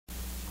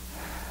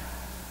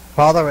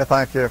Father, we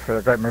thank you for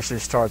your great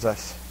mercies towards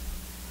us.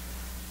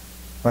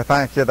 We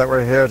thank you that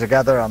we're here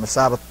together on the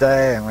Sabbath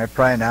day, and we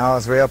pray now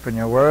as we open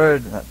your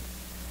word that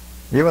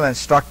you will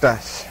instruct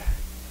us.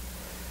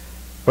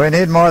 We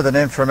need more than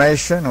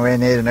information. We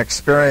need an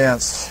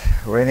experience.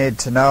 We need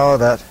to know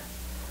that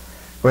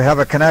we have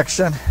a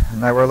connection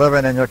and that we're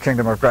living in your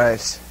kingdom of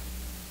grace.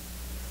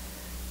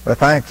 We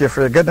thank you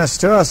for your goodness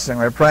to us, and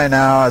we pray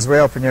now as we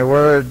open your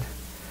word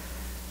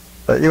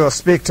that you will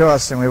speak to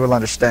us and we will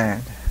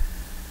understand.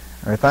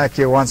 We thank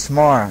you once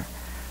more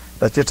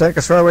that you take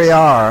us where we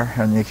are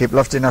and you keep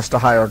lifting us to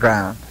higher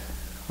ground.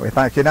 We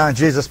thank you now in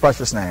Jesus'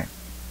 precious name.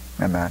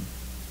 Amen.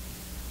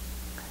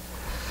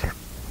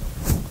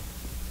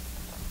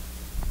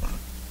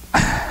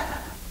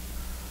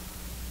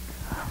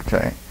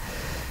 Okay.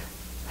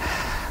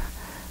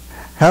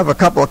 Have a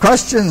couple of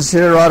questions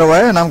here right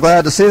away, and I'm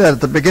glad to see that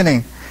at the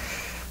beginning.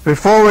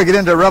 Before we get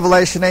into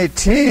Revelation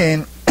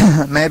 18,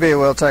 maybe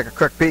we'll take a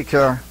quick peek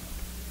here.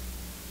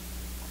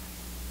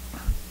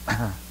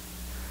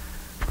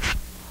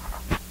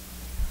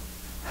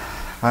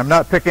 I'm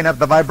not picking up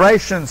the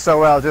vibration so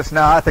well just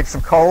now. I think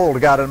some cold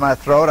got in my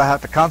throat. I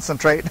have to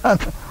concentrate on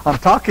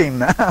talking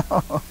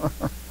now.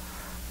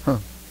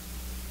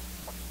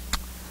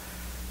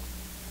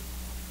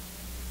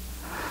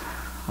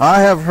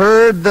 I have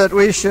heard that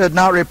we should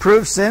not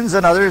reprove sins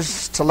in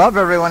others, to love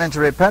everyone into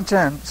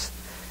repentance.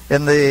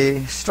 In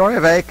the story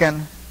of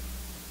Achan,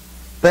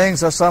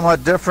 things are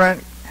somewhat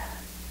different.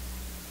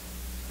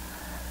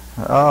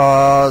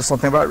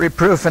 Something about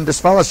reproof and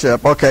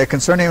disfellowship. Okay,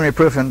 concerning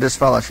reproof and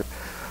disfellowship.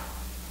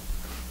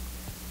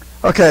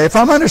 Okay, if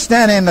I'm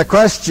understanding the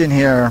question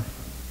here,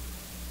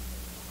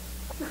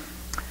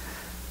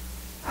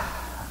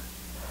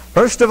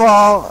 first of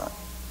all,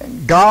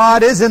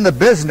 God is in the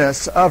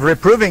business of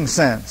reproving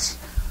sins.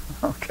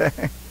 Okay,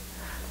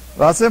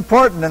 that's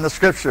important in the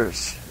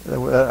Scriptures.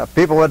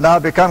 People would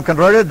not become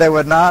converted. They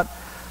would not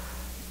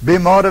be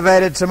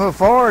motivated to move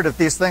forward if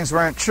these things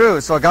weren't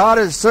true. So God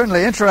is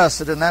certainly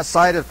interested in that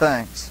side of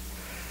things.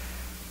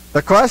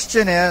 The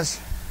question is,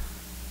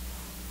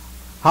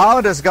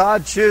 how does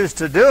God choose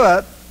to do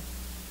it?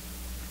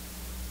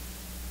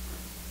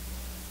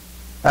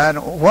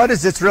 And what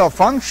is its real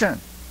function?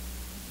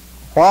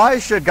 Why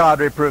should God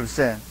reprove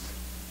sins?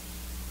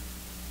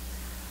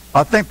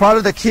 I think part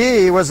of the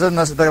key was in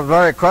the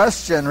very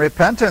question.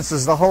 Repentance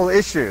is the whole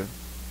issue.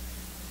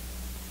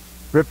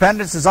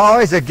 Repentance is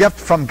always a gift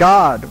from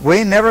God.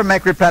 We never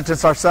make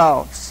repentance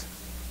ourselves.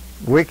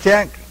 We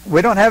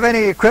don't have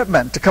any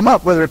equipment to come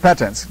up with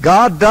repentance.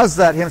 God does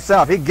that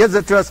himself. He gives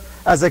it to us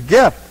as a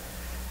gift.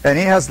 And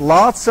he has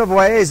lots of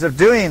ways of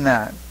doing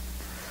that.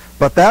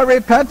 But that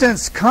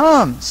repentance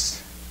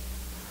comes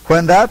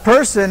when that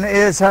person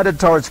is headed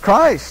towards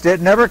Christ.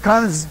 It never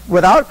comes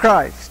without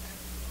Christ.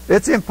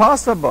 It's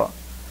impossible.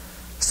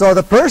 So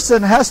the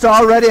person has to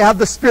already have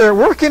the Spirit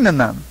working in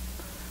them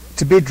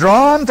to be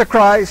drawn to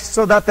Christ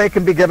so that they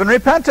can be given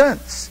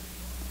repentance.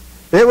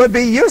 It would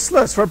be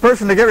useless for a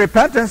person to get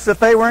repentance if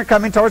they weren't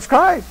coming towards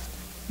Christ.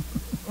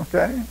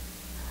 Okay?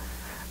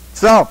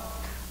 So,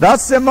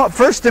 that's the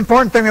first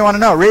important thing we want to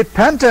know.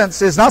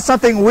 Repentance is not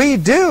something we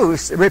do.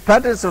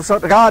 Repentance is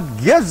what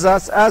God gives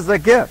us as a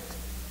gift.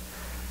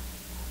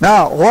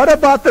 Now, what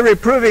about the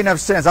reproving of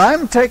sins?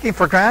 I'm taking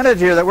for granted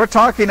here that we're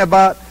talking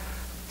about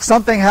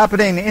something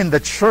happening in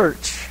the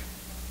church.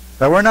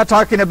 That we're not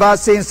talking about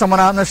seeing someone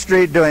out in the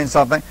street doing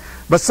something,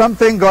 but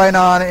something going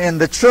on in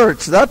the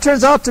church. That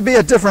turns out to be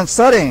a different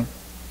setting.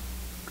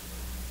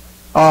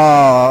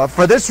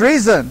 For this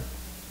reason,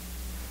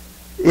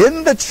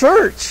 in the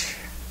church,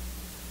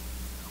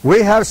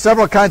 we have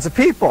several kinds of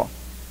people.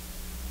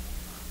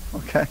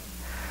 Okay?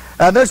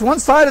 And there's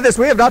one side of this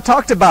we have not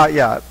talked about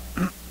yet.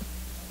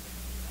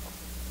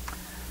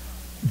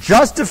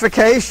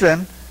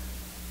 Justification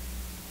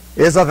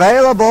is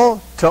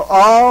available to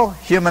all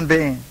human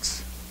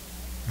beings.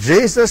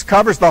 Jesus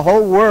covers the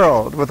whole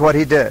world with what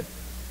he did.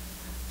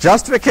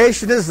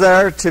 Justification is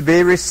there to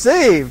be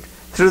received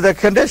through the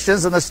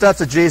conditions and the steps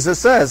that Jesus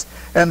says.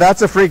 And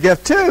that's a free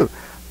gift too.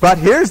 But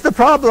here's the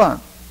problem.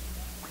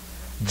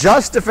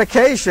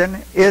 Justification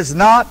is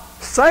not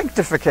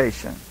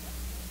sanctification.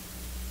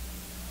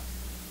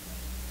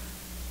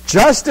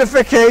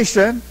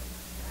 Justification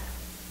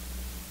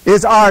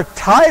is our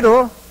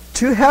title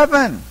to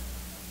heaven.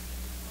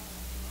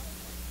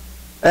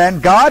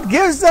 And God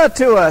gives that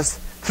to us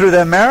through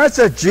the merits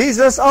of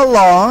Jesus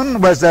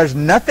alone, whereas there's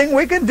nothing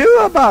we can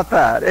do about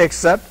that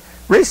except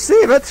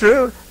receive it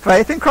through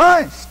faith in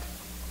Christ.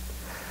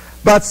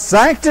 But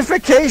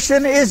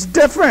sanctification is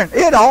different.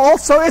 It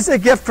also is a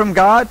gift from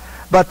God,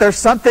 but there's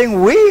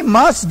something we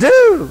must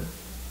do.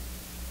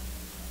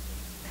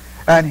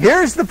 And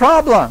here's the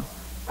problem.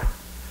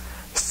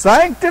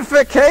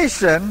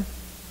 Sanctification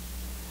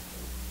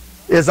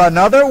is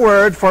another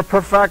word for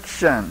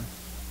perfection.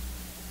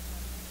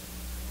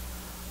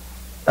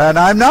 And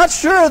I'm not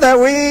sure that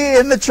we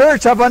in the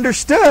church have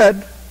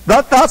understood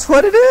that that's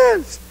what it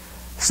is.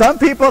 Some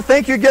people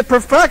think you get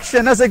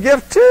perfection as a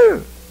gift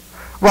too.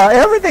 Well,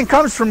 everything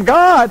comes from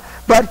God,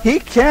 But He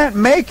can't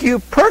make you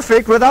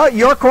perfect without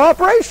your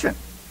cooperation.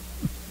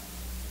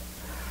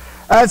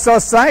 And so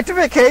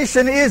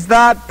sanctification is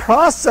that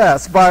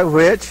process by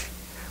which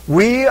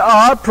we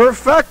are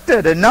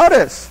perfected. And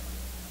notice,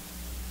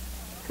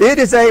 it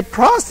is a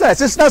process.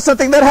 It's not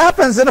something that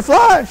happens in the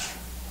flesh.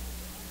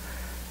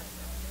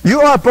 You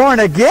are born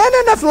again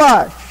in the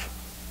flesh,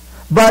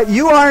 but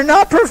you are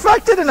not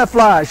perfected in the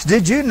flesh.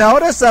 Did you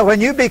notice that when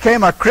you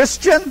became a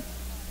Christian,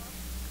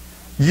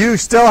 you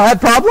still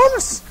had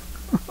problems?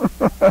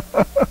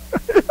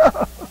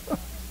 Yeah.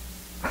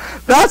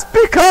 That's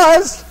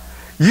because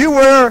you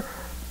were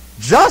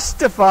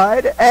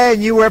justified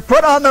and you were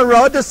put on the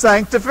road to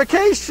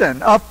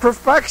sanctification, of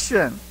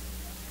perfection.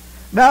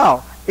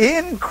 Now,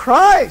 in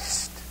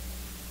Christ,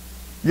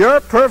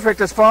 you're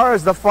perfect as far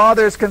as the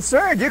Father is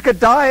concerned. You could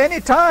die any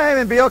time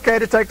and be okay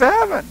to take to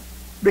heaven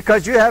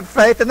because you have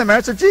faith in the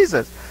merits of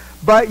Jesus.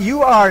 But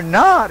you are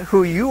not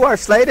who you are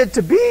slated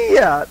to be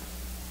yet.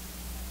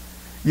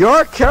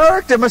 Your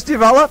character must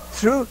develop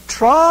through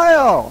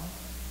trial,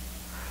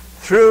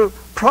 through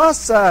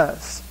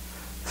process,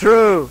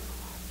 through,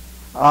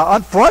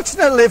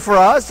 unfortunately for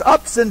us,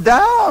 ups and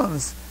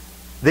downs.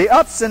 The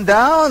ups and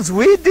downs,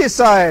 we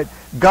decide.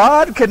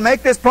 God can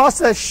make this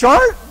process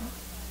short,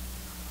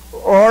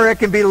 or it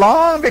can be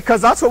long,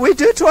 because that's what we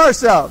do to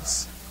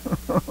ourselves.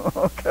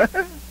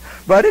 Okay?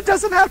 But it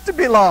doesn't have to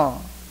be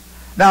long.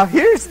 Now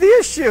here's the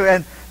issue,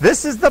 and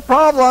this is the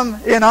problem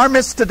in our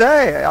midst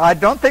today. I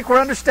don't think we're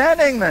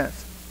understanding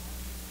this.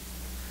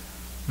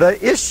 The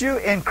issue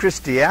in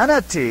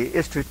Christianity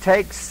is to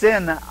take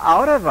sin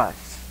out of us.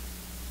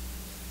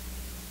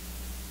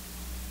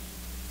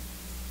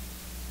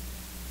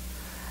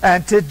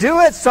 And to do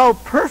it so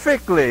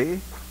perfectly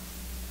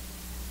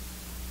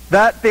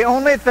that the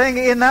only thing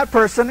in that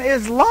person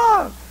is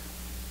love.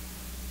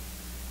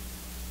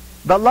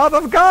 The love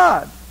of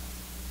God.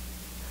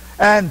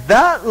 And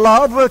that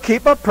love will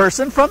keep a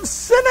person from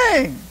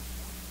sinning.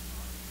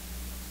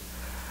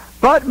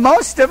 But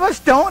most of us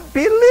don't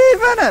believe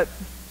in it.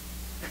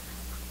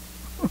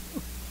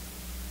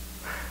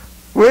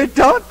 We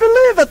don't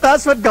believe that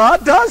that's what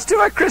God does to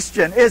a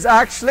Christian, is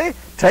actually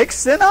take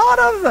sin out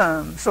of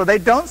them so they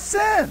don't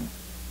sin.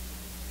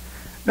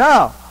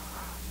 Now,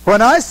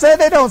 when I say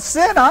they don't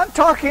sin, I'm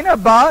talking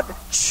about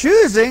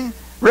choosing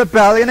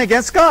rebellion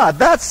against God.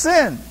 That's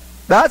sin.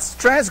 That's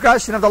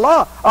transgression of the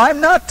law.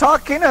 I'm not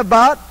talking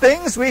about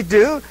things we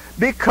do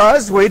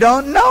because we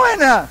don't know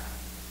enough.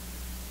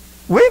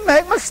 We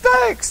make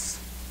mistakes.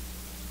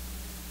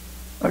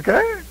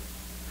 Okay?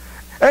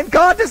 And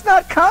God does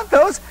not count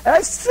those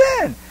as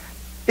sin.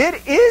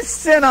 It is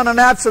sin on an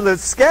absolute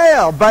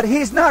scale, but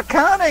He's not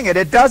counting it.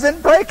 It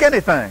doesn't break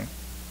anything.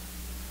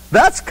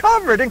 That's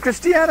covered in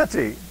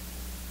Christianity.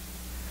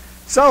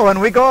 So when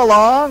we go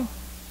along,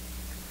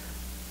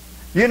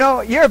 you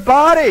know, your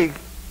body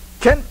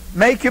can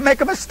make you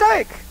make a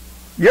mistake.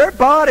 Your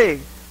body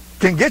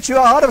can get you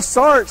out of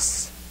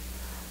sorts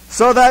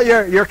so that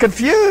you're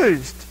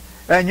confused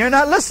and you're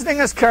not listening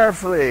as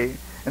carefully.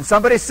 And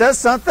somebody says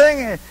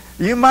something,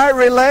 you might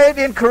relate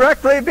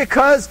incorrectly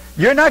because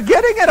you're not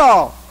getting it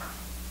all.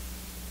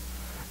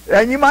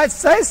 And you might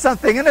say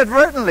something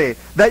inadvertently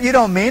that you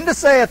don't mean to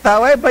say it that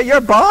way, but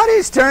your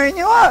body's tearing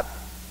you up.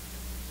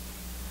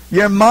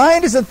 Your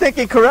mind isn't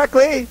thinking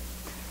correctly,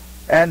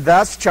 and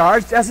that's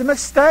charged as a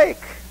mistake.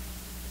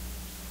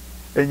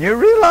 And you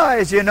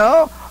realize, you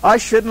know, I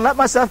shouldn't let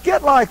myself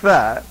get like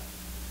that.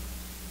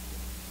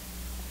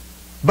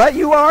 But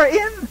you are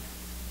in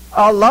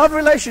a love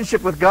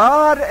relationship with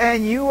God,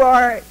 and you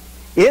are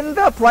in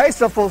the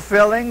place of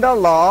fulfilling the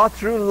law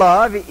through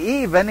love,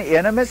 even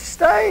in a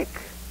mistake.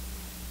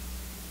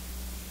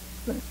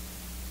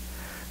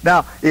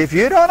 Now, if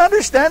you don't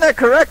understand that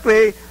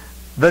correctly,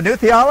 the new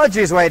theology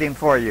is waiting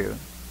for you.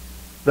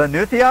 The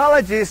new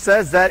theology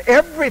says that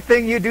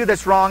everything you do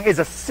that's wrong is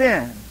a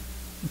sin.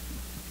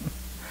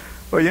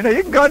 Well, you know,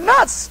 you can go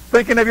nuts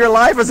thinking of your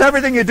life as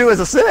everything you do is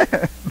a sin.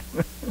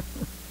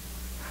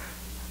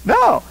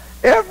 No,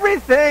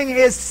 everything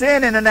is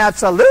sin in an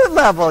absolute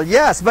level,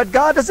 yes, but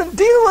God doesn't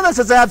deal with us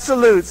as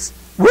absolutes.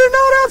 We're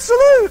not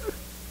absolute.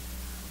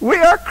 We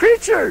are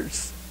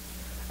creatures.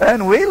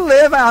 And we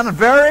live on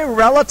very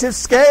relative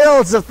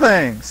scales of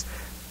things.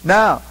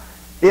 Now,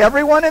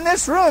 everyone in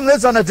this room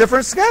lives on a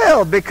different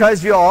scale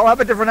because you all have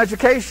a different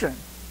education.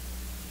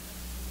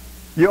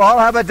 You all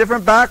have a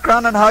different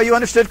background on how you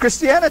understood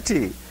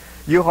Christianity.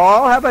 You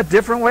all have a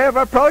different way of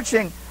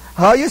approaching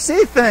how you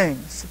see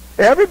things.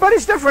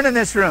 Everybody's different in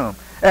this room.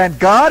 And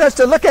God has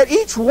to look at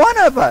each one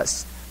of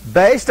us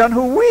based on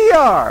who we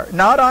are,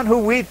 not on who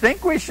we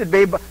think we should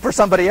be for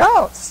somebody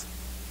else.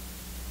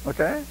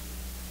 Okay?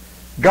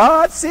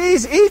 God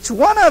sees each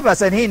one of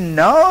us, and He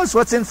knows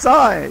what's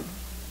inside.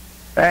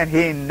 And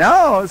He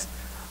knows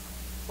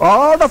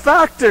all the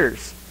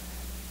factors.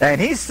 And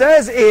He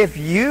says, if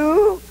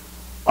you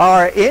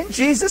are in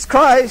Jesus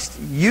Christ,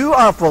 you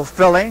are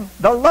fulfilling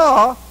the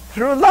law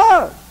through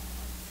love.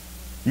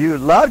 You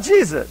love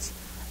Jesus.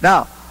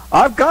 Now,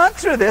 I've gone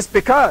through this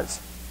because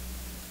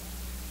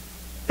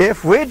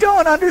if we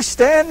don't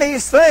understand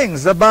these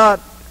things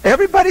about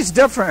everybody's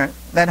different,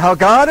 and how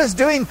God is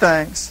doing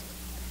things,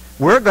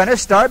 we're going to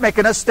start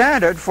making a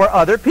standard for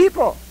other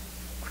people.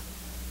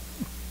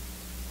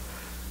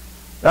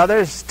 Now,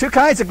 there's two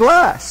kinds of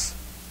glass.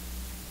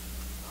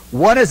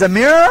 One is a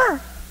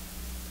mirror,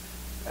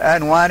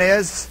 and one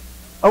is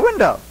a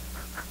window.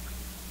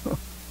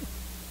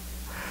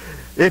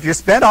 If you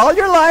spend all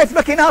your life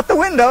looking out the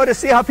window to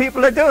see how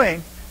people are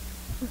doing,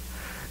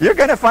 you're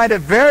going to find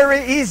it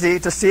very easy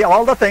to see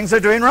all the things they're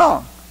doing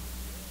wrong.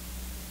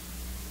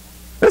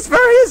 It's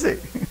very easy.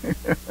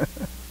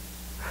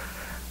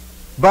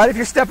 But if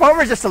you step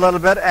over just a little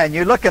bit and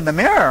you look in the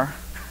mirror,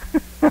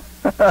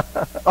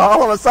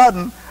 all of a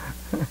sudden,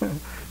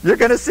 you're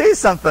going to see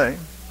something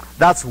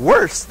that's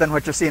worse than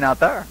what you're seeing out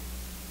there.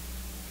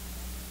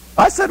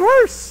 I said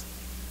worse,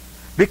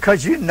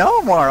 because you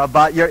know more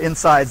about your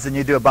insides than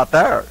you do about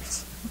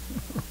theirs.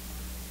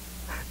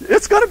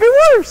 It's going to be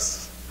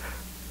worse.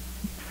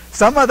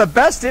 Some of the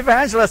best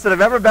evangelists that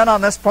have ever been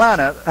on this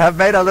planet have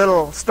made a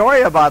little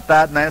story about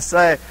that, and they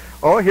say,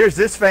 oh, here's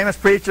this famous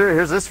preacher,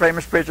 here's this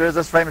famous preacher, here's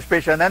this famous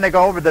preacher, and then they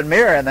go over the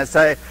mirror and they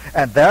say,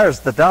 and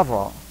there's the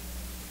devil.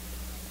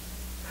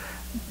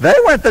 They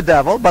weren't the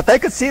devil, but they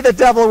could see the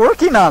devil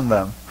working on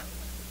them.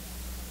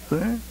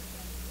 See?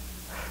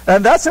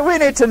 And that's what we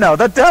need to know.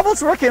 The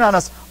devil's working on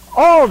us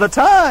all the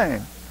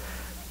time.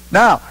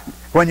 Now,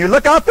 when you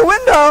look out the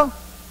window,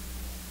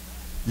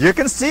 you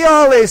can see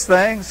all these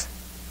things,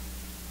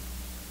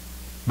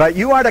 but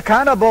you aren't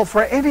accountable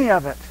for any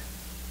of it.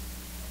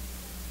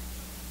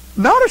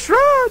 Not a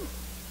shred.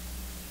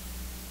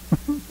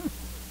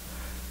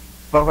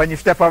 But when you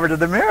step over to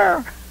the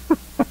mirror,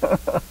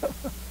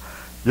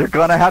 you're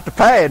going to have to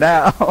pay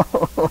now.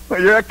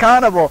 You're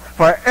accountable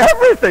for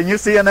everything you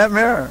see in that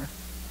mirror.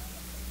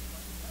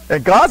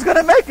 And God's going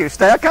to make you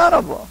stay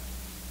accountable.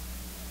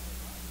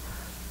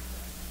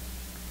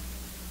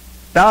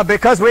 Now,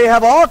 because we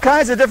have all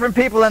kinds of different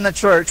people in the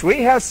church,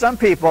 we have some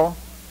people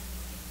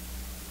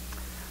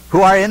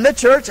who are in the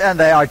church and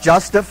they are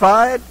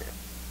justified.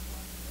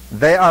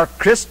 They are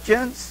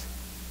Christians,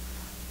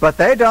 but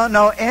they don't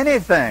know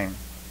anything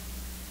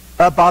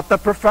about the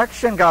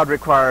perfection God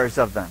requires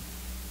of them.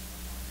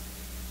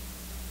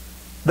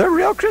 They're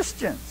real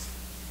Christians,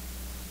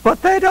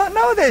 but they don't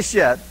know this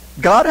yet.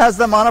 God has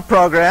them on a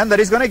program that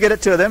He's going to get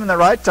it to them in the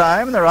right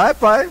time, in the right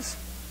place.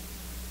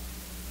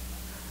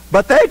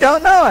 But they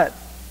don't know it.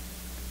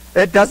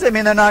 It doesn't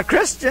mean they're not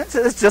Christians.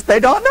 It's just they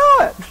don't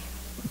know it.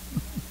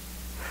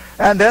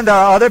 And then there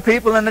are other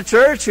people in the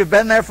church who've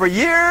been there for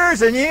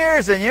years and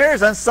years and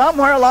years, and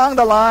somewhere along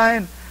the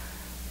line,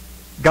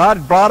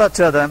 God brought it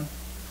to them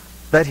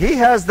that He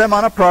has them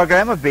on a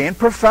program of being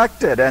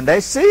perfected. And they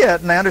see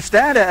it, and they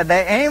understand it, and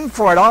they aim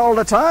for it all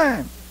the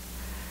time.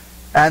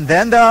 And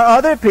then there are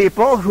other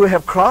people who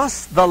have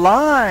crossed the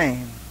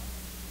line,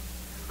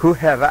 who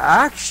have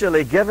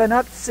actually given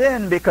up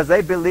sin because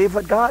they believe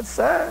what God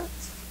says.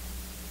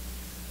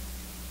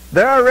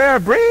 They're a rare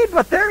breed,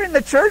 but they're in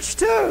the church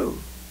too.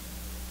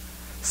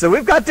 So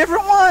we've got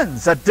different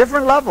ones at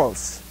different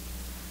levels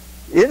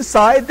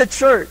inside the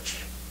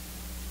church.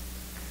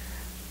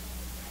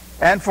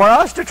 And for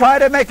us to try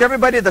to make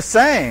everybody the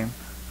same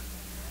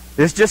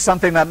is just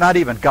something that not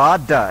even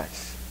God does.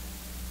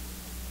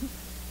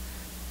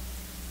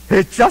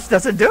 It just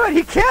doesn't do it.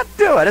 He can't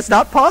do it. It's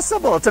not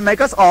possible to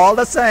make us all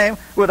the same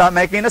without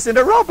making us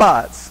into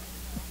robots.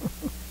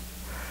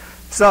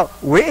 So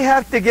we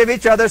have to give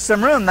each other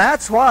some room.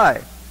 That's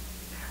why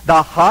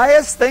the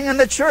highest thing in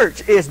the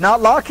church is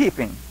not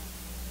law-keeping.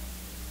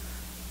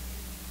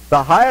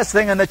 The highest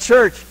thing in the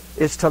church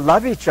is to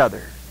love each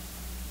other.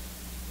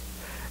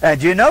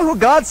 And you know who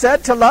God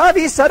said to love?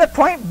 He said it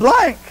point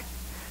blank.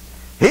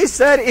 He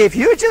said, if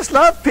you just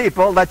love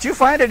people that you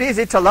find it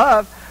easy to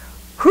love,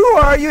 who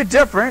are you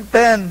different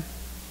than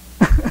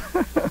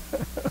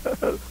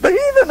the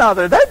heathen out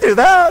there? They do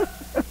that.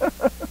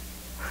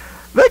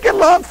 They get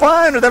along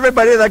fine with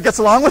everybody that gets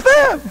along with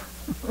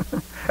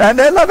them. And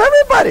they love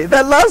everybody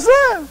that loves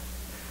them.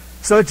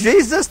 So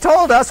Jesus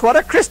told us what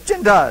a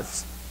Christian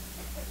does.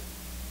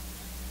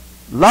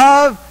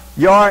 Love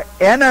your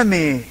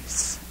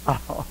enemies.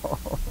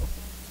 Oh.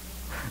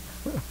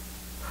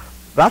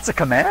 That's a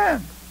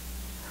command.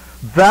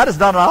 That is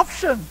not an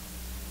option.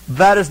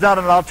 That is not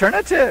an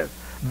alternative.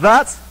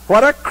 That's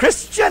what a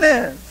Christian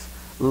is.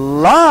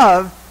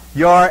 Love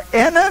your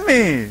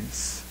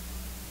enemies.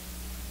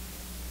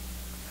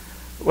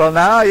 Well,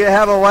 now you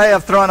have a way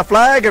of throwing a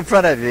flag in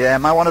front of you.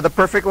 Am I one of the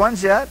perfect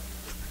ones yet?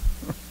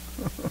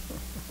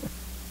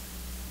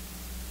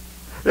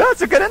 Yeah,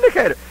 it's a good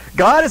indicator.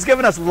 God has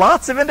given us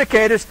lots of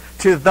indicators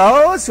to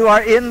those who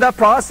are in the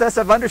process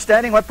of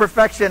understanding what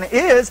perfection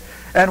is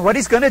and what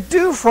He's going to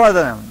do for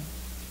them.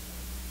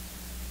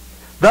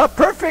 The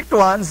perfect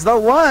ones, the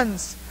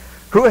ones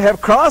who have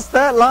crossed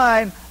that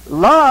line,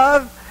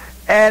 love,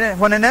 and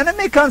when an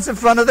enemy comes in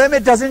front of them,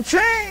 it doesn't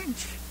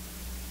change.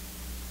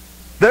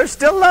 They're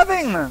still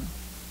loving them.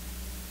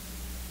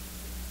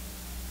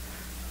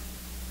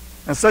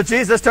 And so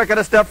Jesus took it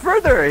a step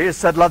further. He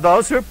said, love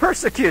those who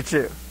persecute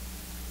you.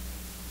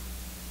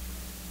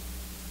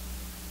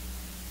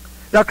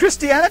 Now,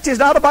 Christianity is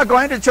not about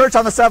going to church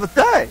on the seventh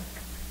day.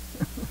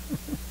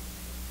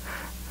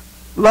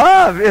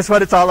 Love is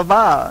what it's all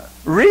about.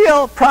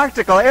 Real,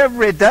 practical,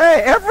 every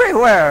day,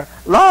 everywhere.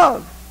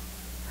 Love.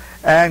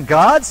 And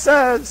God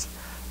says,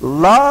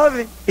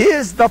 love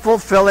is the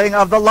fulfilling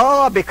of the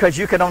law, because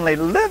you can only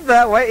live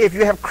that way if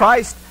you have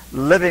Christ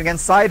living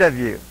inside of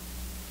you.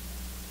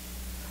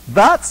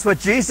 That's what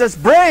Jesus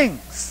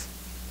brings.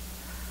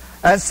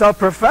 And so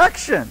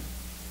perfection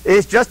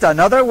is just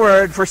another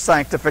word for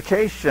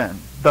sanctification,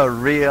 the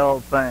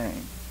real thing.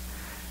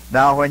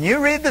 Now, when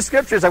you read the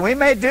Scriptures, and we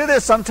may do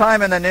this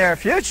sometime in the near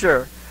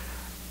future,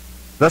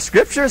 the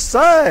Scriptures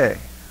say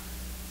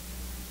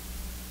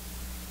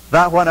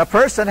that when a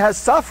person has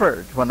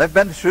suffered, when they've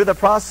been through the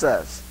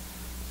process,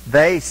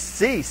 they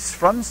cease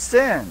from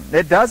sin.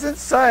 It doesn't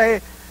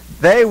say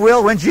they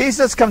will when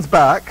Jesus comes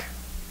back.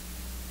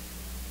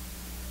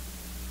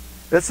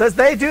 It says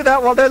they do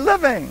that while they're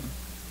living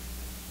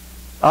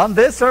on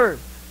this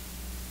earth.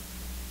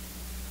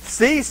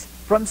 Cease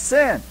from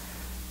sin.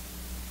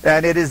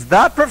 And it is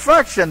that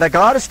perfection that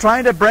God is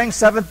trying to bring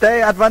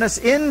Seventh-day Adventists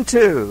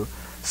into,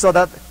 so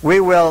that we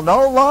will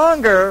no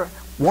longer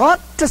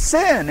want to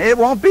sin. It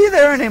won't be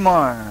there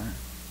anymore.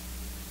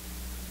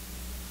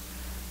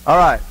 All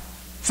right.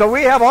 So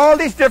we have all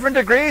these different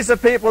degrees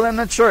of people in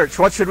the church.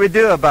 What should we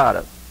do about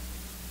it?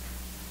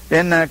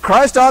 In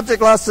Christ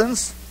Object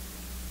Lessons,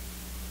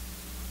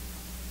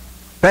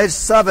 page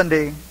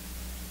 70,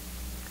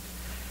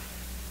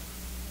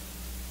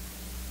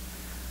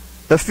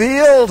 the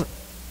field,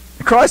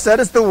 Christ said,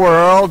 is the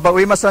world, but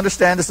we must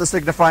understand this is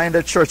signifying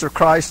the church of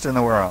Christ in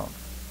the world.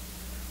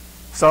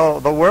 So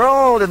the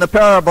world in the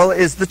parable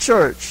is the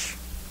church.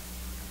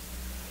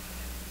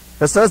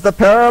 It says the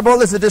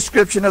parable is a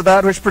description of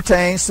that which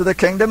pertains to the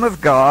kingdom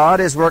of God,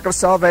 his work of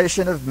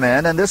salvation of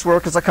men, and this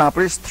work is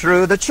accomplished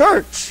through the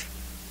church.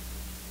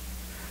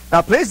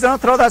 Now please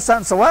don't throw that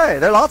sentence away.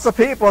 There are lots of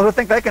people who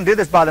think they can do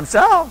this by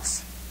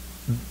themselves.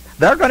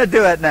 They're going to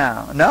do it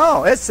now.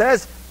 No, it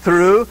says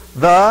through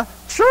the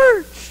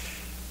church.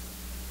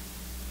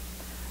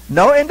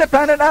 No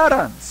independent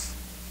atoms.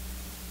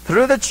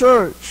 Through the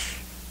church.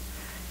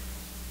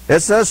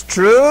 It says,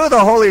 true, the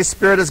Holy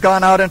Spirit has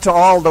gone out into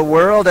all the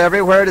world.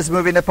 Everywhere it is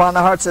moving upon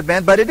the hearts of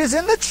men. But it is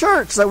in the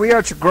church that we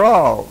are to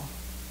grow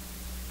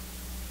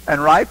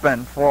and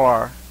ripen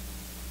for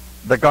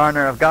the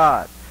garner of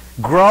God.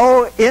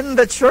 Grow in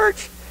the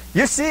church.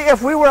 You see,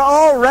 if we were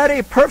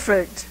already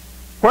perfect,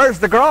 where's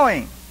the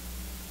growing?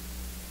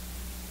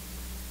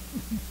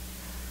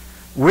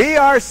 We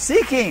are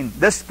seeking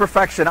this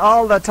perfection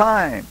all the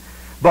time.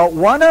 But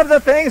one of the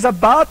things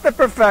about the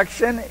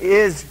perfection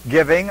is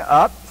giving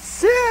up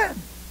sin.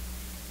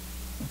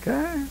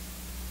 Okay?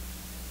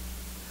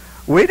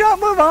 We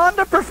don't move on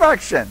to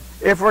perfection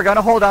if we're going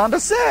to hold on to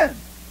sin.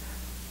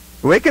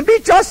 We can be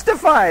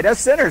justified as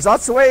sinners.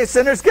 That's the way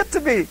sinners get to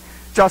be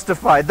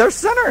justified. They're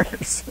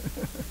sinners.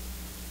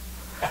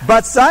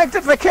 But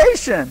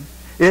sanctification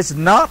is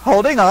not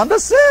holding on to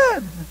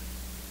sin.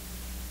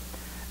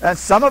 And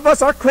some of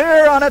us are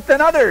clearer on it than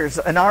others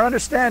in our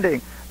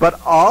understanding. But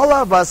all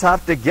of us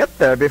have to get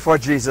there before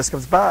Jesus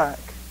comes back.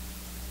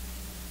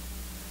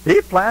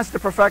 He plans to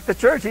perfect the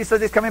church. He says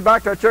he's coming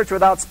back to a church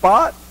without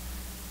spot,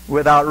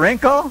 without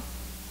wrinkle,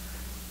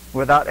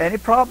 without any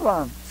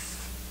problems.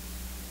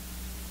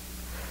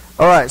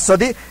 All right, so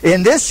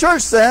in this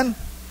church then,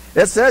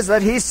 it says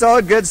that he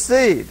sowed good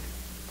seed.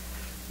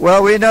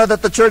 Well, we know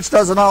that the church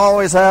doesn't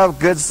always have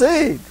good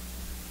seed.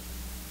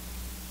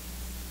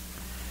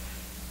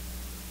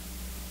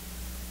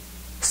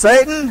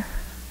 Satan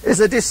is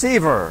a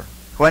deceiver.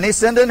 When he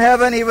sinned in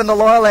heaven, even the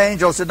loyal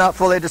angels did not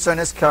fully discern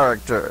his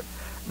character.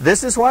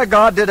 This is why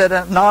God did it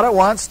not at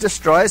once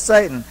destroy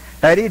Satan.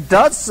 Had he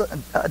done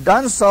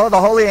so, the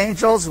holy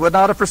angels would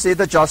not have perceived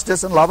the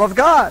justice and love of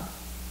God.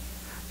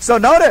 So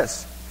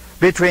notice,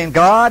 between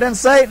God and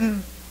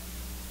Satan,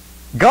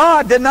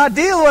 God did not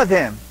deal with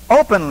him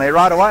openly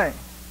right away.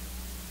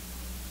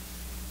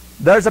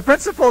 There's a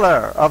principle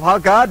there of how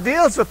God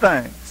deals with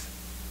things.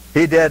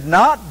 He did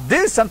not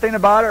do something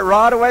about it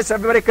right away so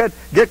everybody could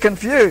get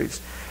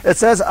confused. It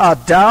says, a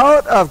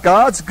doubt of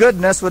God's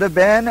goodness would have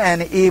been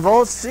an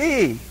evil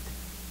seed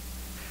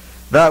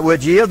that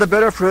would yield the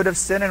bitter fruit of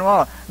sin and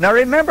woe. Now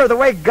remember, the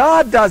way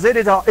God does it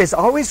is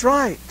always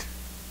right.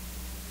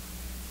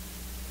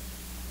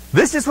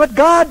 This is what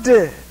God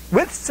did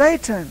with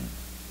Satan.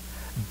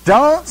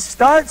 Don't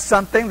start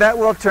something that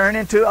will turn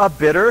into a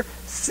bitter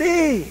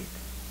seed.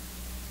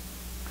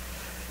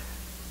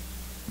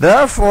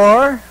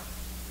 Therefore,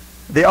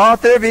 the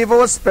author of evil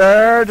was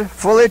spared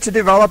fully to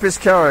develop his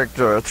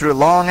character. Through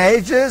long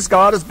ages,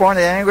 God has borne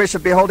the anguish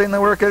of beholding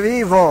the work of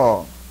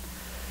evil.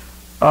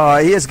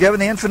 He has given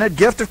the infinite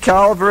gift of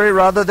Calvary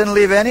rather than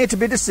leave any to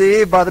be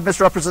deceived by the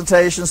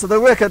misrepresentations of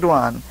the wicked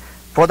one.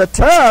 For the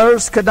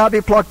tares could not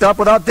be plucked up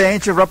without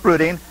danger of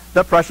uprooting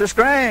the precious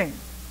grain.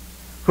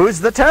 Who's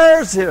the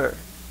tares here?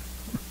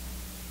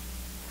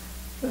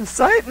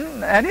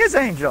 Satan and his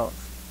angels.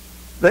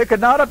 They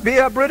could not be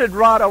uprooted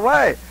right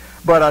away.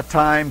 But a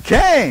time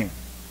came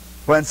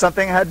when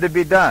something had to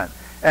be done.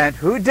 And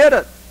who did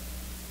it?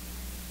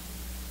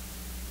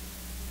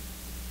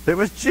 It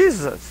was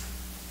Jesus.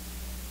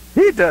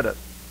 He did it.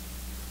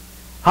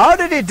 How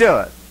did he do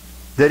it?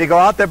 Did he go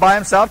out there by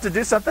himself to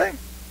do something?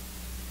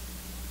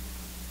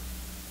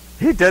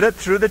 He did it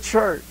through the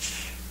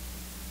church,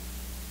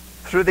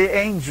 through the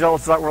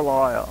angels that were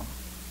loyal.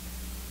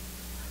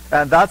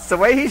 And that's the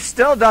way he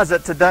still does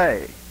it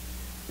today,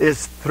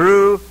 is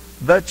through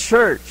the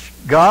church.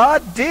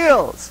 God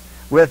deals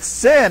with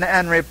sin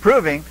and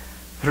reproving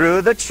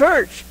through the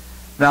church.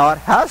 Now it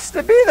has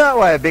to be that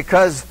way,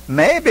 because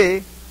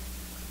maybe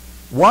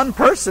one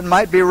person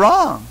might be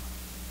wrong.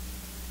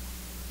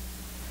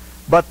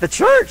 But the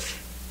church,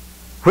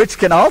 which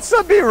can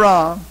also be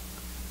wrong,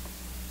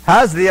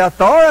 has the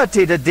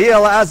authority to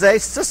deal as a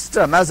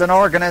system, as an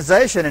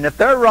organization. And if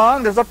they're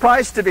wrong, there's a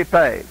price to be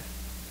paid.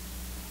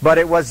 But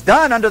it was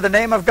done under the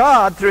name of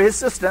God through his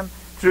system,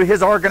 through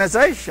his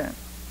organization.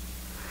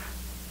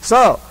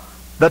 So,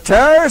 the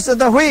tares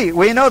and the wheat,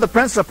 we know the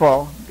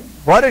principle.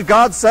 What did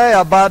God say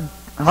about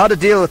how to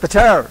deal with the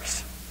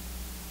tares?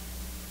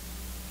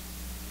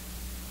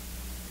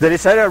 Did he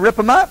say to rip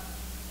them up?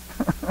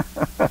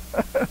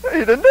 He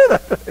didn't do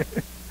that.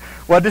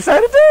 What did he say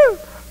to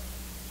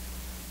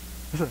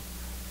do?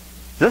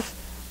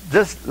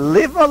 Just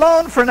leave them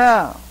alone for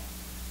now.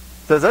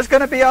 So there's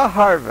going to be a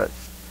harvest.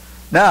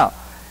 Now,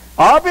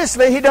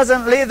 obviously he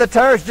doesn't leave the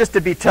tares just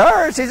to be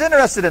tares. He's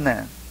interested in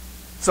them.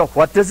 So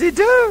what does he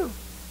do?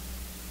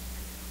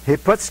 He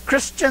puts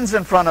Christians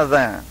in front of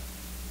them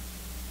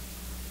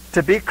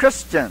to be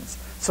Christians,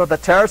 so the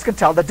tares can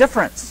tell the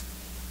difference.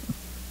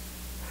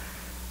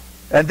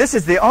 And this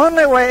is the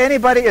only way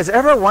anybody has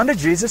ever won to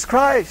Jesus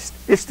Christ,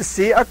 is to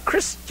see a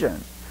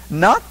Christian,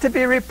 not to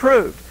be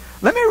reproved.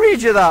 Let me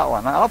read you that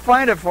one. I'll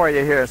find it for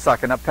you here a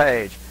second, a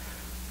page.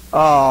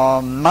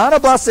 Mount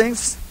of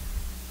Blessings.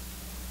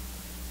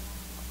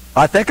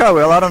 I think I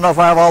will. I don't know if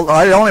I have all.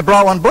 I only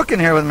brought one book in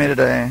here with me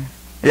today.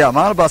 Yeah,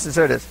 Mount of Blessings.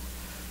 Here it is.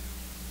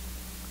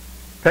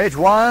 Page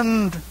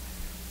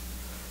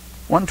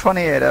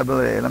 128, I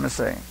believe. Let me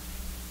see.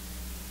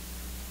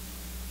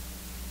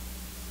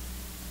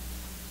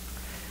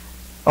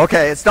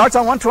 Okay, it starts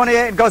on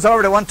 128 and goes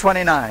over to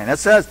 129. It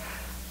says,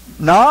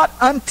 not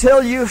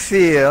until you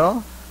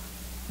feel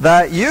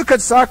that you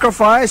could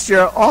sacrifice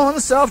your own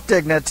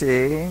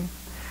self-dignity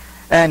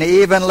and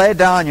even lay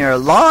down your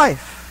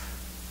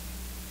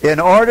life in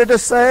order to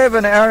save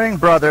an erring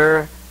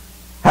brother,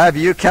 have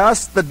you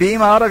cast the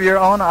beam out of your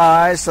own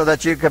eyes so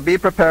that you could be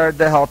prepared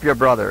to help your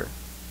brother.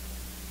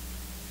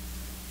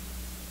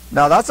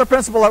 Now that's a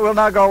principle that will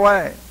not go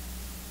away.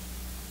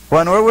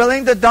 When we're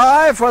willing to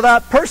die for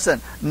that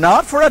person,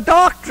 not for a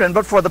doctrine,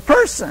 but for the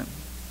person,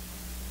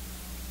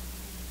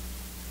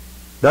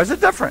 there's a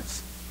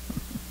difference.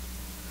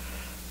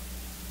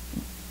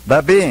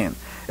 The beam.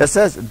 It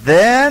says,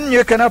 then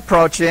you can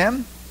approach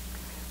him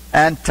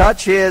and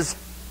touch his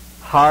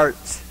heart.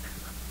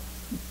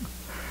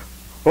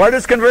 Where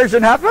does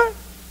conversion happen?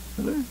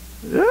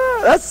 Yeah,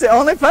 that's the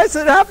only place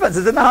it happens,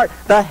 is in the heart.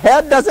 The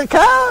head doesn't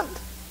count.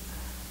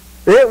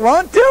 It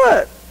won't do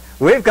it.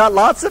 We've got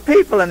lots of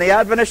people in the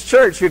Adventist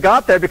church who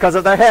got there because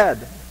of their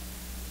head.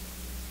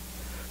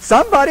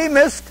 Somebody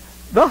missed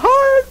the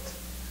heart.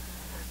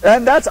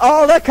 And that's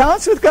all that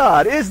counts with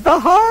God, is the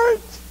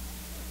heart.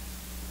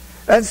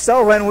 And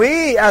so when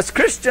we, as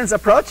Christians,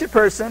 approach a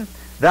person,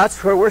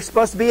 that's where we're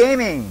supposed to be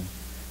aiming,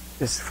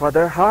 is for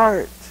their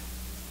heart.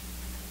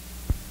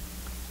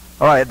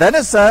 All right, then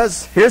it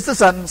says, here's the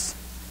sentence,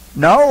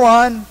 no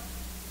one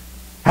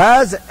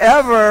has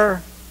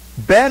ever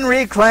been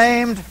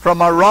reclaimed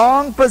from a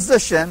wrong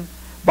position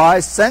by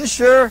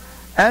censure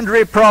and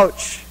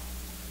reproach.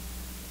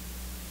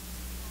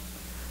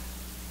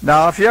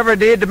 Now, if you ever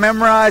need to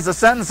memorize a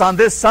sentence on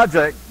this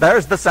subject,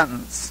 there's the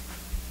sentence.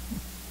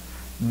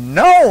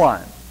 No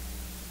one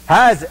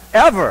has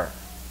ever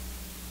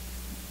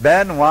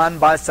been won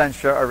by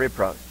censure or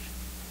reproach.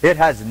 It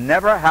has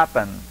never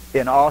happened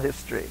in all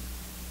history.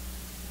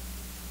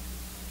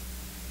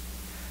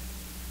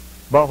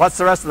 But what's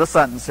the rest of the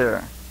sentence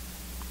here?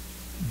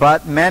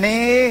 But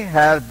many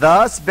have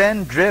thus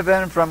been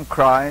driven from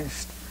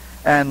Christ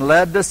and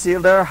led to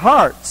seal their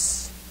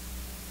hearts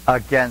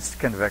against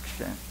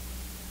conviction.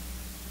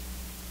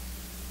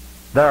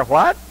 They're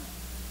what?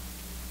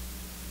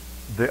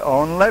 The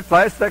only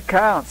place that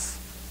counts.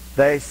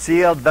 They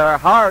sealed their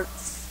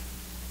hearts.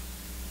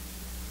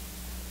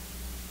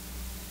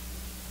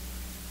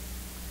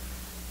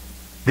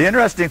 The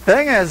interesting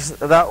thing is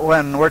that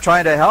when we're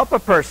trying to help a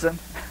person,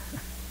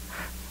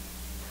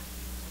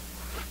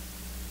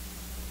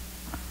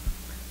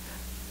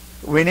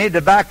 we need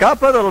to back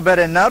up a little bit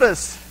and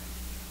notice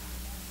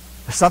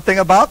something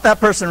about that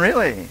person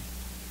really.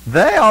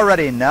 They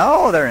already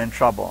know they're in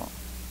trouble.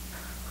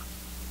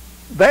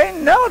 They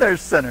know they're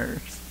sinners.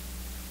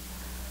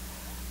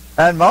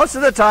 And most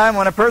of the time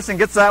when a person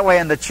gets that way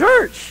in the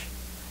church,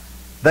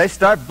 they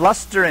start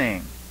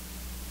blustering.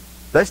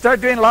 They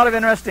start doing a lot of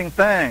interesting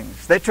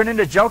things. They turn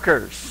into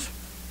jokers.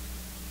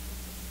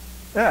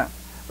 Yeah,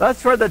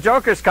 that's where the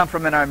jokers come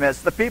from in our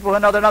midst, the people who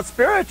know they're not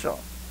spiritual.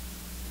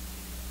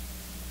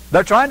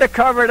 They're trying to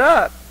cover it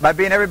up by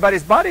being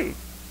everybody's buddy.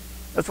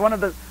 That's one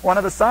of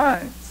the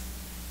signs.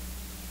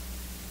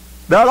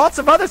 There are lots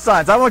of other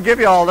signs. I won't give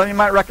you all of them. You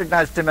might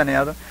recognize too many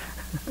of them.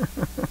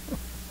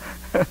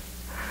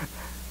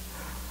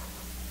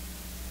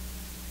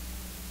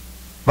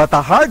 But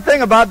the hard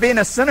thing about being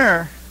a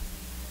sinner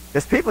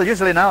is people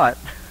usually know it.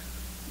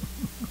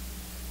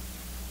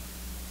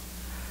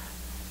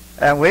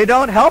 And we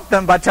don't help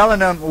them by telling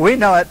them we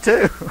know it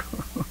too.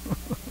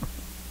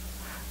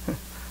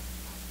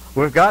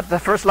 We've got to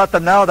first let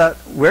them know that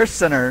we're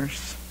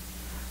sinners.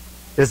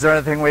 Is there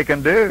anything we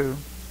can do?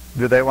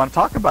 Do they want to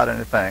talk about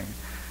anything?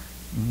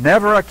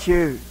 Never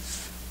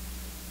accuse.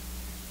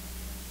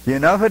 You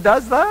know who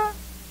does that?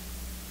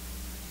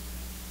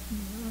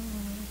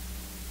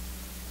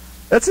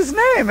 It's his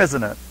name,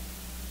 isn't it?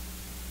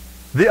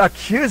 The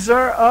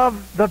accuser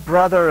of the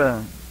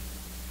brethren.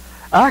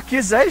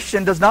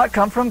 Accusation does not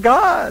come from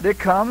God. It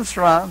comes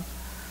from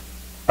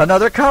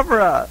another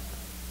cover-up.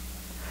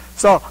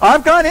 So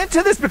I've gone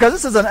into this because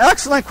this is an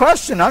excellent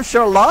question. I'm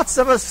sure lots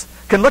of us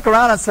can look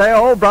around and say,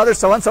 oh, brother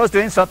so-and-so is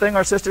doing something,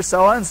 or sister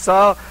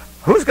so-and-so.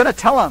 Who's going to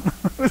tell them?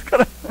 Who's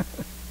going to...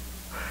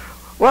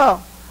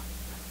 Well,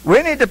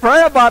 we need to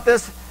pray about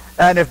this.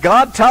 And if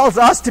God tells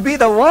us to be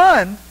the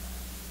one,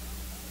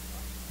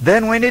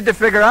 then we need to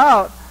figure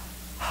out,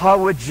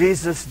 how would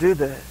Jesus do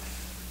this?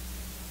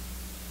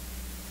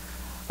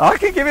 I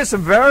can give you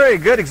some very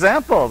good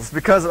examples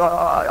because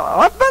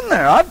I've been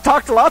there. I've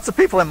talked to lots of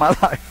people in my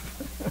life.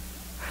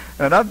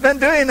 And I've been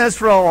doing this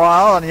for a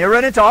while, and you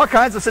run into all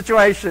kinds of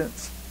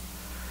situations.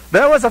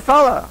 There was a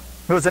fellow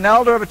who was an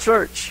elder of a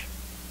church.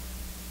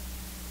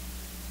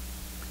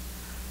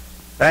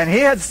 And he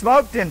had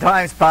smoked in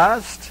times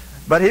past,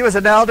 but he was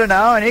an elder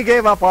now, and he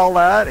gave up all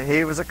that.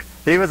 He was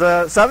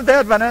a Seventh-day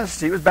Adventist.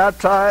 He was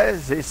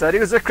baptized. He said he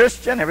was a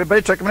Christian.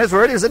 Everybody took him at his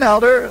word. He was an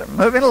elder,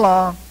 moving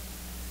along.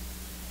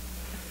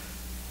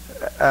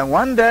 And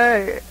one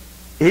day,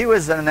 he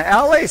was in an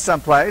alley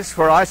someplace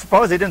where I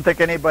suppose he didn't think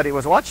anybody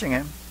was watching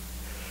him.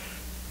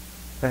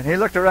 And he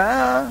looked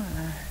around.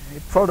 He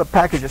pulled a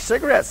package of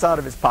cigarettes out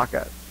of his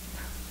pocket.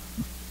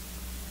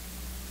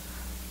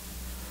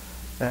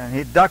 And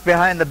he ducked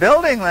behind the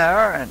building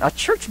there, and a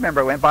church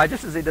member went by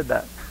just as he did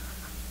that.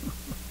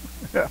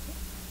 Yeah.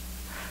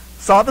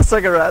 Saw the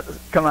cigarette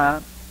come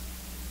out.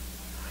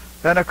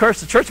 And of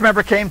course the church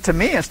member came to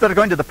me instead of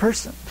going to the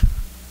person.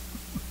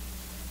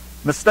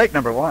 Mistake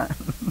number one.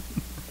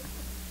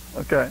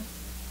 Okay.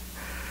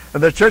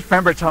 And the church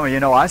member told me,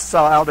 I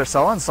saw Elder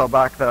so-and-so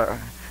back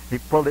there. He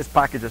pulled his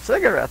package of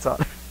cigarettes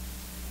out.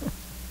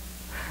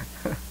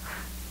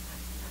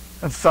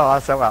 And so I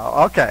said,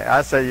 well, okay.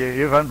 I said,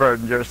 you've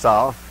unburdened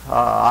yourself.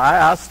 I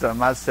asked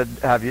him, I said,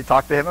 have you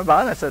talked to him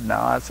about it? I said, no.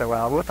 I said,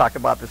 well, we'll talk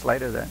about this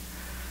later then.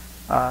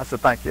 I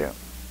said, thank you.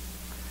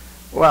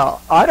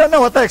 Well, I don't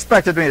know what they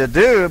expected me to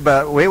do,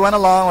 but we went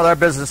along with our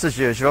business as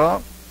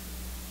usual.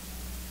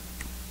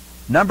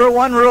 Number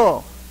one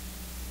rule,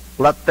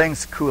 let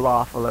things cool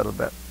off a little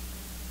bit.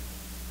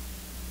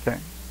 Okay?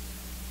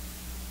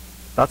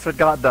 That's what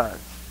God does.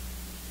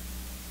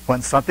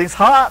 When something's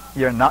hot,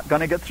 you're not going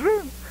to get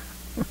through.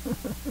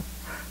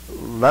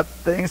 Let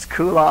things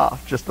cool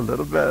off just a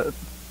little bit.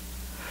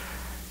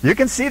 You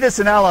can see this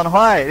in Ellen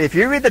White. If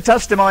you read the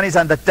testimonies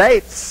and the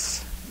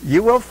dates,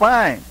 you will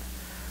find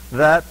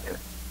that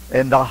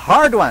in the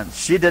hard ones,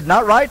 she did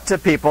not write to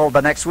people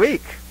the next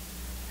week.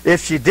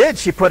 If she did,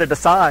 she put it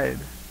aside.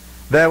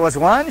 There was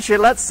one she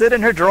let sit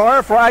in her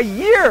drawer for a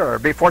year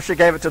before she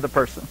gave it to the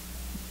person.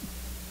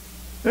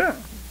 Yeah.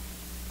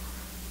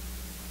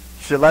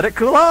 She let it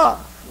cool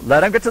off.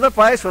 Let them get to the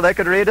place where they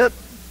could read it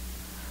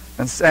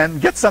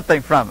and get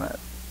something from it.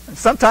 And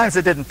sometimes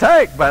it didn't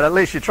take, but at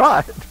least she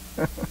tried.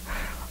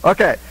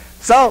 Okay,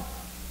 so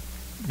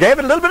gave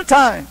it a little bit of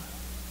time.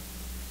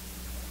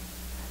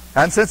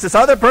 And since this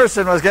other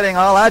person was getting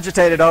all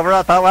agitated over it,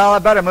 I thought, well, I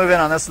better move in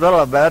on this a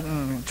little bit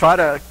and try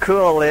to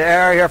cool the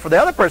air here for the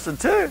other person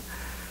too.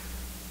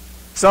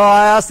 So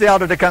I asked the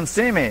elder to come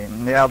see me,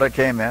 and the elder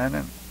came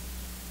in,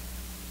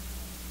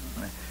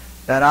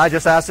 and I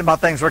just asked him how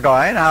things were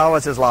going, how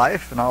was his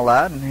life and all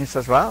that, and he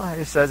says, well,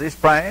 he's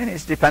praying,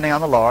 he's depending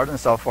on the Lord and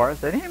so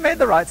forth, and he made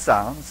the right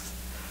sounds.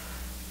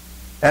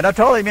 And I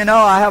told him,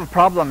 I have a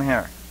problem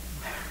here.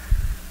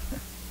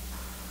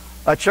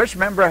 A church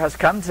member has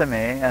come to me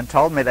and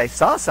told me they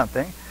saw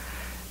something,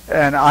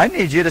 and I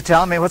need you to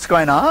tell me what's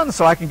going on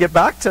so I can get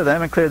back to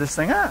them and clear this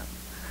thing up.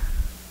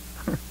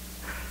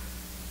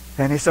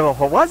 And he said, well,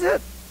 what was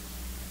it?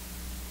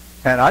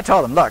 And I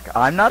told him, look,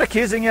 I'm not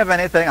accusing you of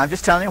anything. I'm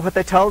just telling you what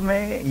they told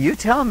me. You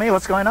tell me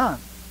what's going on.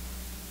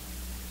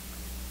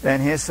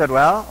 And he said,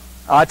 well,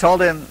 I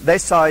told him they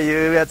saw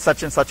you at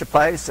such and such a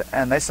place,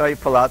 and they saw you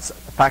pull out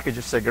a package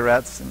of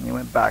cigarettes, and you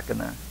went back and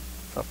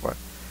so forth.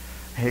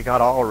 He got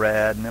all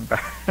red and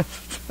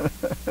embarrassed.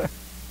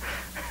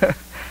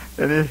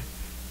 And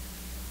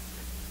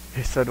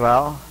he said,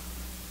 well,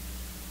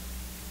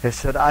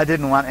 I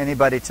didn't want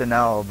anybody to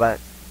know, but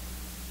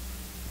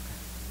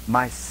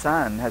my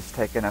son has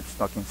taken up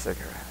smoking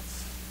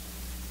cigarettes,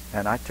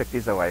 and I took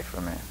these away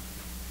from him.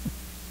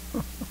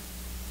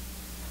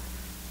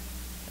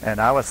 And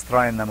I was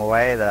throwing them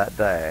away that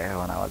day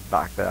when I was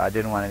back there. I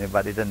didn't want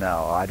anybody to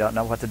know. I don't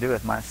know what to do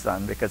with my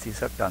son because he's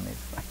hooked on these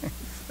things.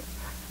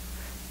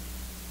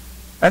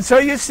 And so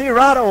you see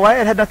right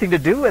away it had nothing to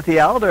do with the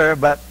elder,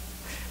 but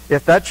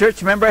if that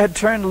church member had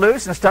turned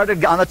loose and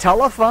started on the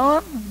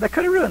telephone, they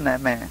could have ruined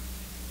that man.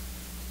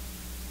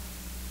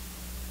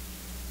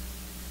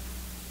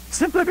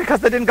 Simply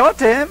because they didn't go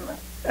to him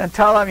and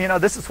tell him, you know,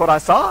 this is what I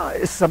saw.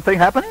 Is something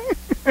happening?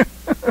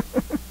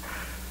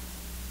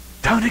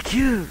 Don't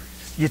accuse.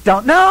 You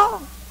don't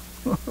know.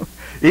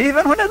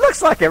 Even when it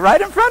looks like it right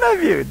in front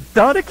of you.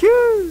 Don't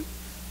accuse.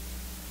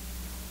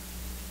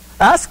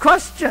 Ask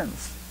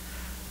questions.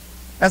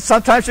 And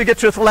sometimes you get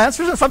truthful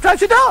answers and sometimes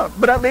you don't.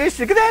 But at least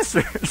you get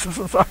answers.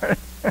 I'm sorry.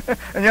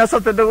 And you have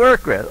something to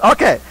work with.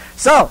 Okay,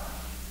 so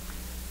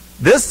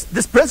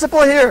this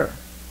principle here.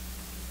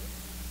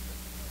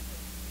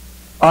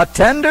 A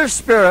tender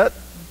spirit,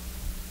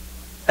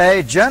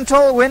 a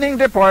gentle winning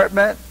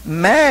deportment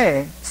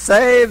may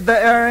save the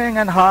erring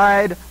and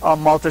hide a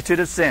multitude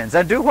of sins.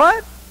 And do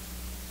what?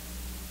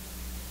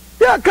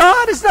 Yeah,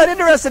 God is not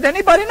interested in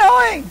anybody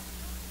knowing.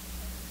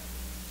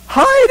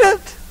 Hide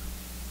it.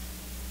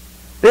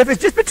 If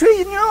it's just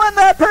between you and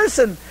that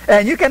person,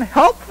 and you can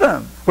help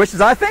them, which is,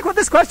 I think, what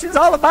this question is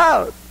all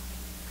about.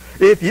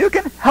 If you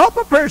can help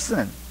a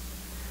person,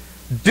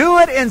 do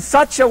it in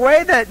such a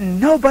way that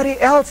nobody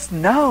else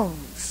knows.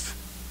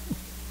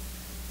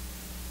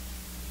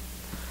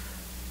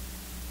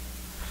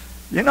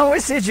 You know, we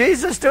see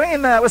Jesus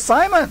doing that with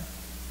Simon.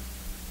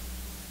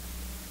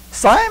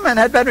 Simon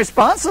had been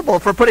responsible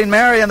for putting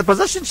Mary in the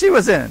position she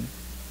was in.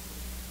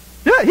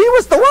 Yeah, he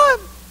was the one.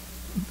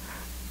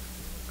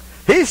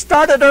 He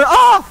started her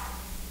off.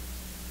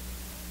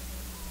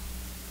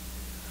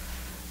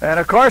 And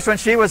of course, when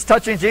she was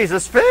touching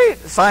Jesus' feet,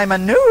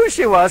 Simon knew who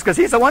she was because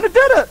he's the one who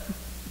did it.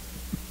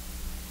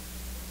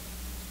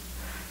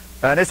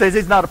 And he says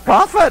he's not a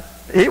prophet.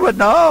 He would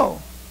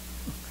know.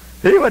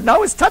 He would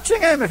know he's touching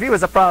him if he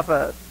was a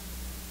prophet.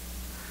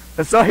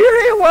 And so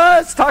here he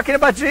was talking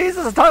about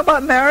Jesus and talking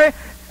about Mary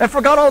and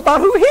forgot all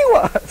about who he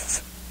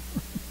was.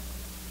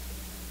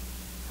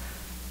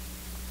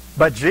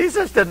 But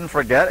Jesus didn't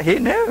forget. He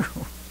knew.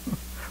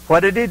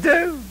 What did he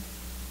do?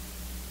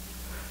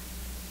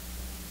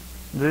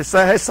 Did he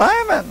say, hey,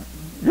 Simon,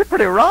 you're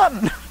pretty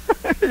rotten.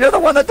 You're the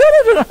one that did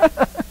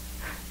it.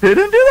 He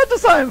didn't do that to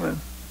Simon.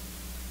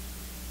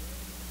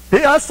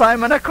 He asked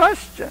Simon a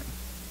question.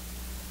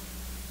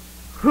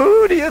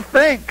 Who do you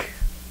think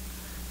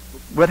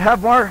would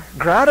have more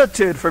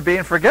gratitude for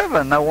being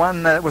forgiven? The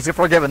one that was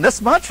forgiven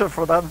this much or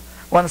for the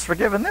one that's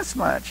forgiven this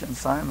much? And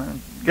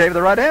Simon gave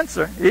the right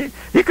answer.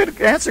 He could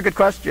answer good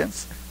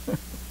questions.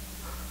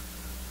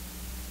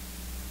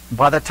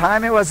 By the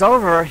time it was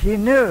over, he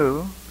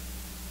knew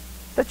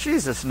that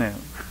Jesus knew.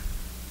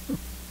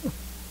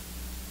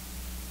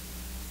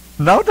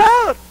 No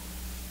doubt,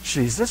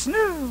 Jesus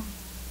knew.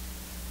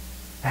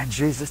 And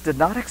Jesus did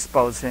not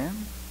expose him.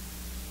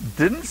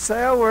 Didn't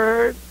say a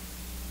word.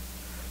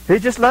 He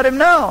just let him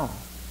know.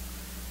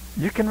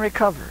 You can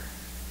recover.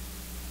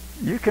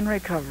 You can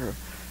recover.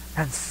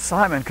 And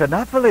Simon could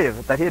not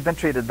believe that he had been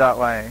treated that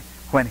way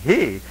when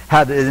he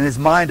had it in his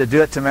mind to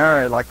do it to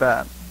Mary like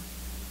that.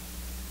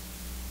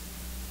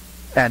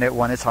 And it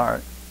won his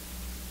heart.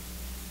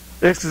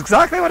 It's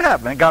exactly what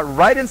happened. It got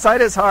right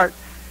inside his heart.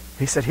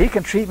 He said, he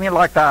can treat me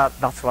like that.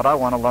 That's what I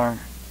want to learn.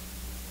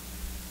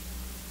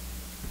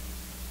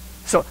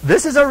 So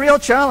this is a real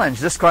challenge,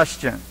 this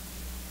question.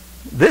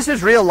 This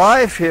is real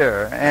life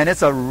here, and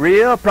it's a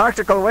real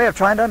practical way of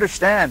trying to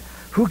understand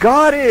who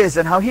God is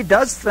and how he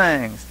does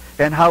things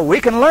and how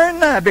we can learn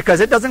that because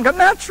it doesn't come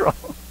natural.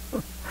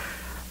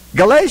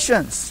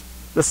 Galatians,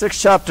 the 6th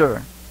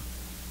chapter.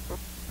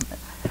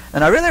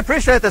 And I really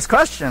appreciate this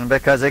question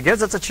because it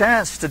gives us a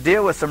chance to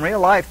deal with some real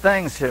life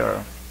things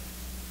here.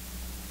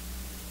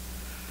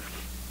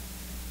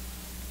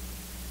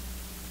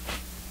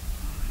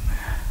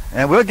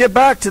 And we'll get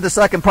back to the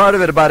second part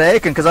of it about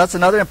Achan because that's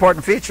another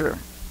important feature.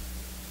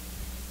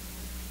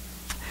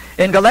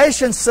 In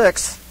Galatians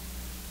 6,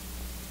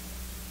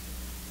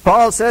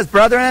 Paul says,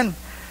 brethren,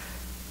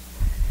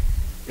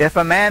 if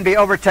a man be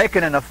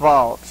overtaken in a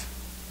fault,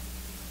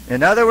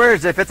 in other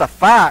words, if it's a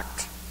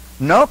fact,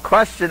 no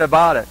question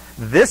about it,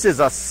 this is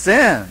a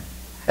sin.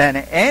 And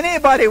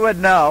anybody would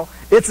know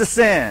it's a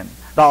sin.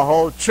 The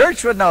whole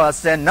church would know it's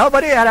a sin.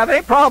 Nobody would have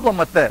any problem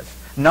with this.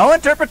 No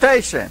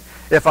interpretation.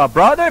 If a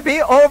brother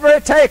be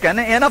overtaken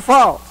in a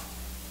fault,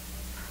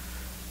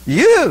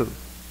 you,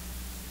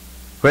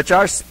 which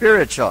are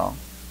spiritual,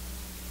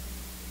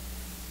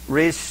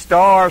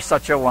 restore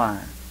such a one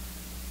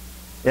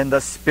in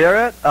the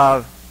spirit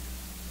of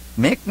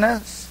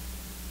meekness,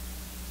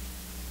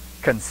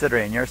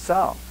 considering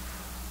yourself,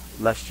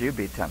 lest you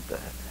be tempted.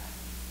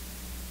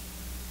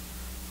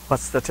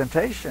 What's the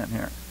temptation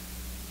here?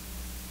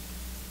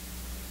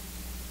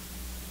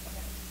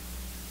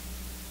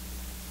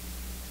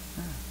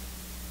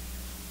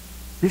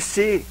 You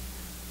see,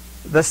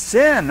 the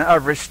sin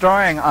of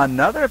restoring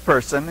another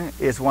person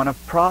is one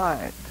of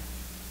pride.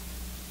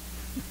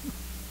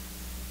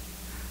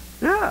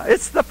 Yeah. Yeah,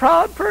 it's the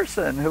proud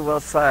person who will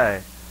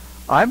say,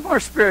 I'm more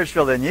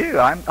spiritual than you.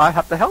 I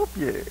have to help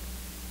you.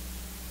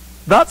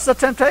 That's the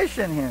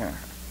temptation here.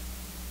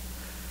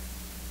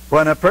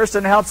 When a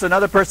person helps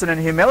another person in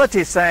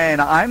humility, saying,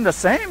 I'm the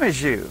same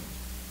as you,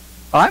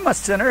 I'm a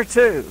sinner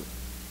too,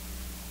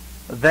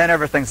 then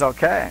everything's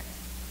okay.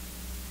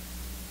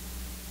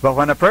 But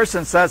when a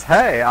person says,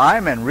 hey,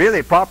 I'm in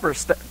really proper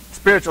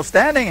spiritual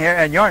standing here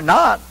and you're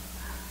not,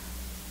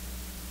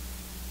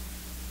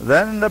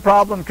 then the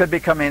problem could be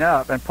coming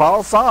up. And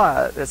Paul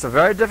saw it. It's a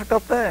very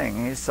difficult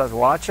thing. He says,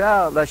 watch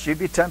out lest you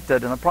be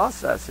tempted in the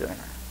process here.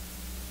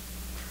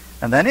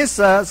 And then he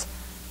says,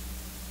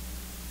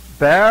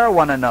 bear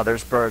one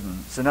another's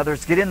burdens. In other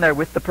words, get in there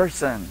with the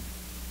person.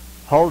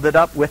 Hold it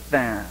up with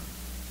them.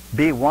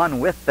 Be one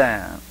with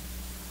them.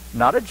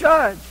 Not a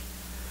judge,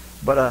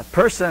 but a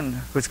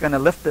person who's going to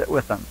lift it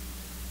with them.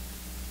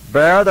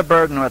 Bear the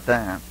burden with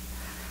them.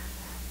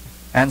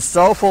 And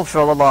so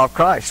fulfill the law of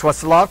Christ.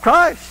 What's the law of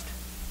Christ?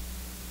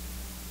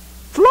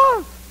 It's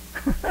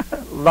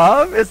love.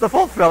 Love is the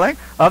fulfilling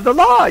of the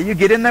law. You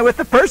get in there with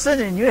the person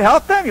and you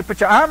help them. You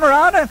put your arm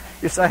around them.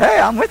 You say, hey,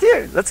 I'm with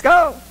you. Let's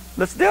go.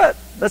 Let's do it.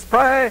 Let's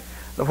pray.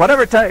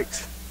 Whatever it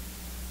takes.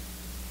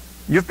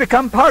 You've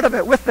become part of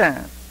it with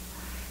them.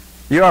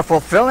 You are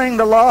fulfilling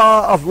the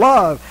law of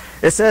love.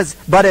 It says,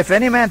 but if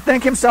any man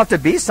think himself to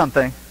be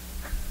something,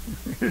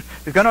 he's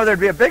going to know there'd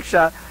be a big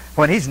shot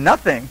when he's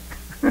nothing.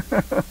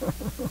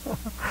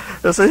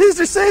 So he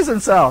deceives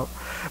himself.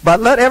 But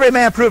let every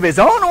man prove his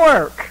own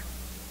work.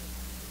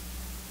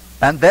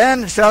 And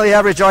then shall he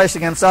have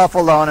rejoicing himself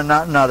alone and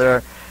not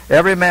another.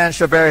 Every man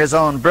shall bear his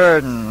own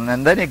burden.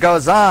 And then he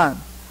goes on.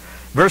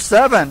 Verse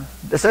 7,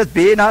 it says,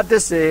 be not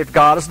deceived,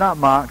 God is not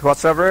mocked.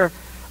 Whatsoever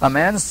a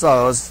man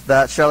sows,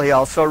 that shall he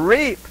also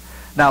reap.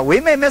 Now, we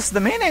may miss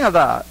the meaning of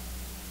that.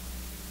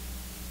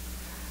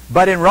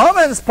 But in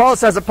Romans, Paul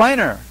says it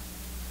plainer.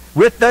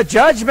 With the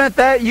judgment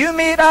that you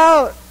mete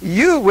out,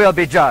 you will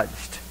be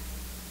judged.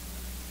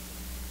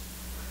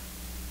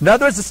 In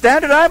other words, the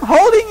standard I'm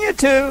holding you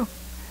to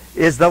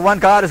is the one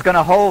God is going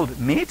to hold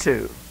me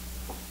to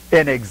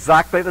in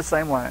exactly the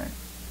same way.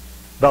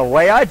 The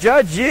way I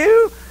judge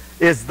you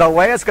is the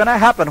way it's going to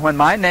happen when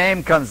my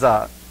name comes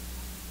up.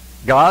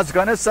 God's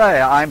going to say,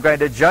 I'm going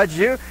to judge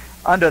you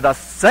under the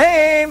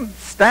same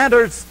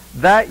standards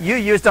that you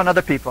used on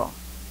other people.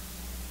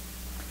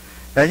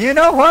 And you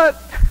know what?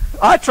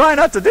 I try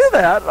not to do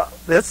that.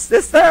 It's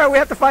there. We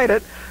have to fight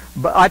it.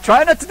 But I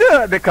try not to do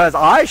it because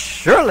I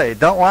surely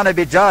don't want to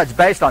be judged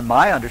based on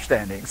my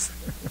understandings.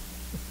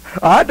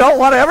 I don't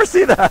want to ever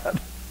see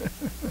that.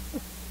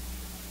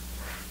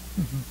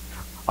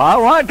 I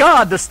want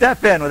God to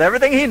step in with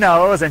everything He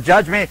knows and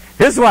judge me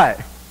His way.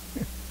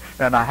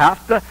 And I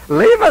have to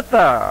leave it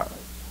there.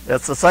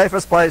 It's the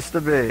safest place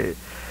to be.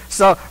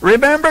 So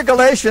remember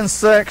Galatians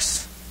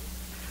 6,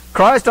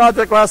 Christ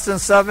Object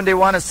Lessons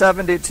 71 and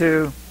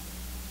 72.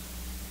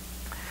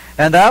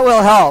 And that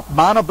will help.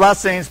 Mount of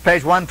Blessings,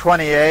 page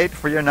 128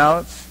 for your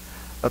notes.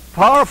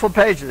 Powerful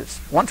pages,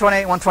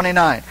 128,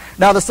 129.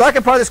 Now the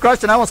second part of this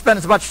question, I won't spend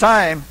as much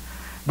time,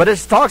 but it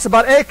talks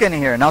about Achan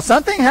here. Now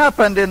something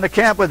happened in the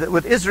camp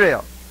with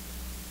Israel.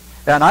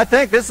 And I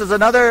think this is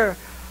another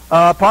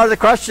part of the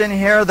question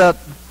here that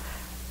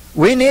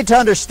we need to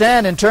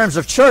understand in terms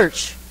of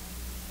church.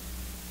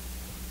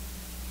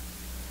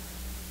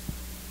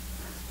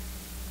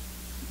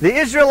 The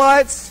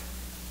Israelites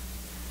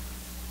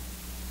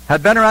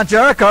had been around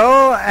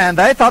Jericho and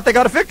they thought they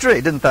got a victory,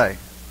 didn't they?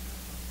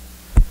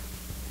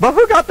 But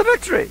who got the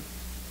victory?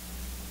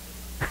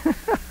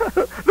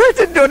 They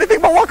didn't do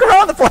anything but walk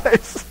around the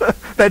place.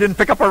 They didn't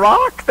pick up a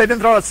rock. They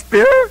didn't throw a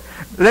spear.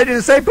 They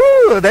didn't say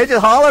boo. They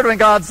just hollered when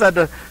God said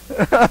to,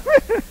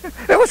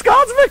 it was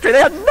God's victory. They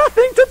had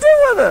nothing to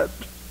do with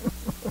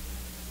it.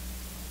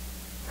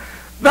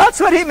 That's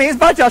what he means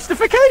by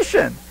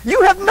justification.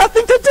 You have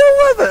nothing to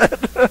do with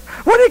it.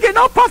 What are you getting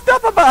all puffed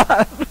up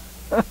about?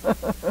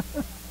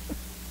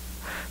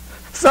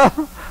 So,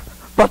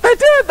 but they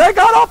did. They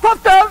got all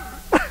puffed up.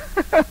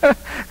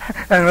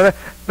 And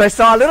they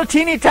saw a little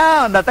teeny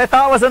town that they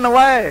thought was in the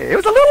way. It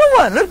was a little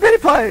one, little bitty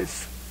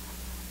place.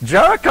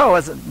 Jericho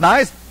was a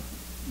nice.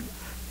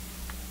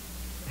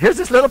 Here's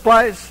this little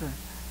place.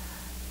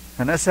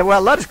 And they said,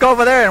 well, let us go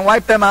over there and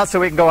wipe them out so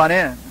we can go on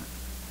in.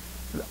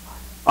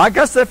 I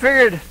guess they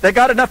figured they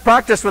got enough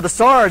practice with the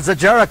swords at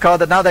Jericho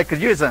that now they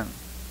could use them.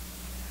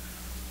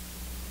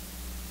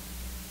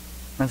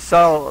 And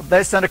so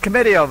they sent a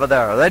committee over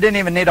there. They didn't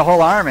even need a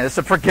whole army. They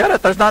said, forget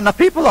it, there's not enough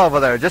people over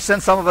there. Just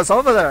send some of us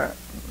over there.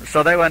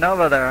 So they went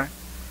over there.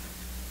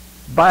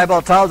 The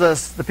Bible tells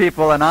us the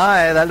people and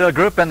I, that little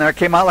group in there,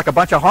 came out like a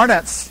bunch of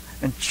hornets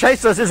and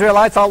chased those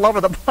Israelites all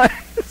over the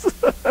place.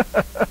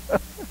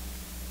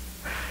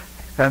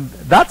 And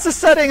that's the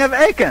setting of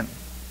Achan.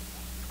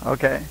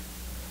 Okay.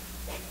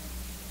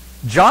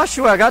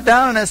 Joshua got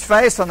down on his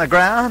face on the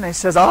ground and he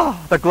says, oh,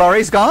 the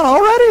glory's gone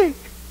already.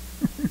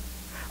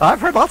 I've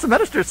heard lots of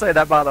ministers say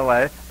that, by the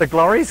way. The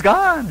glory's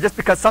gone just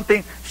because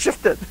something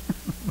shifted.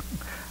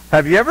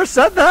 Have you ever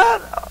said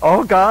that?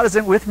 Oh, God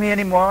isn't with me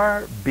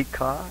anymore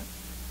because.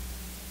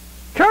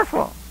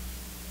 Careful.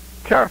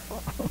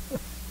 Careful.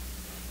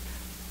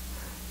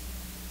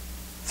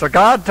 So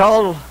God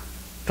told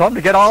him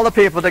to get all the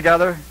people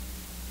together.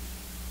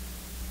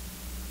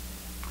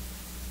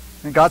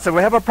 And God said,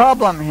 we have a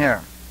problem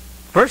here.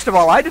 First of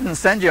all, I didn't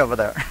send you over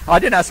there. I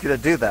didn't ask you to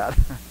do that.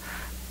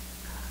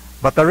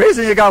 But the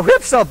reason you got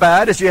whipped so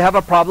bad is you have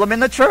a problem in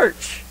the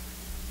church.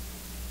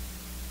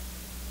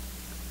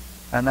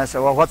 And they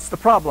said, well, what's the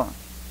problem?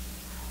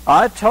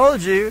 I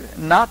told you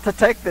not to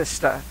take this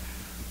stuff.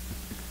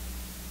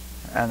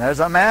 And there's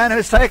a man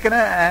who's taken it,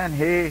 and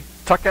he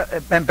took it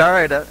and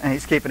buried it, and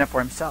he's keeping it for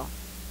himself.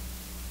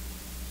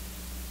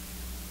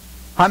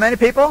 How many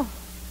people?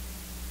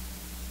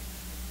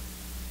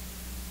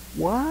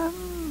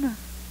 One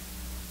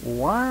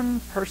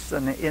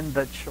person in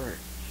the church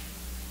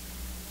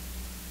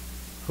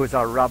who's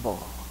a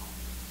rebel.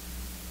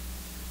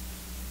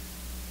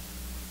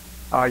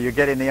 Are you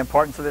getting the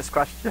importance of this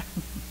question?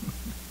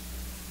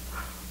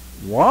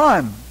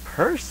 One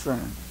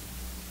person.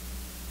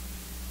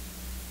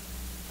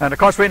 And of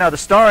course we know the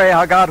story,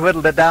 how God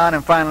whittled it down,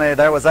 and finally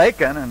there was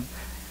Achan, and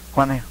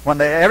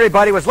when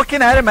everybody was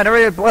looking at him and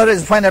everybody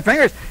was pointing their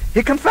fingers,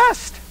 he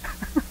confessed.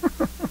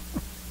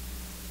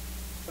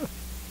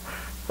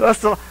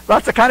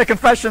 That's the kind of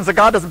confessions that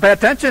God doesn't pay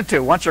attention to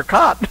once you're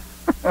caught.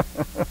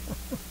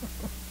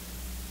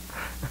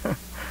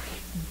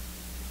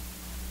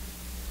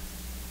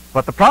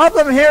 But the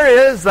problem here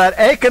is that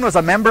Achan was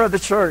a member of the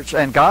church,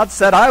 and God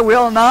said, I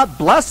will not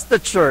bless the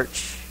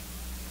church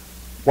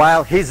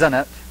while he's in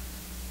it.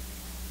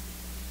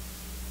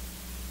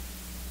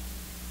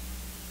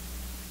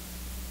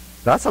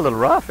 That's a little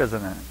rough,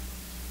 isn't it?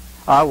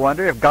 I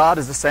wonder if God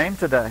is the same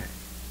today.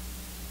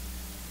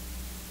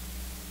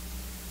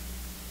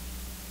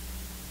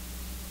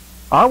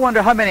 I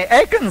wonder how many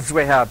Achans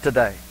we have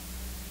today.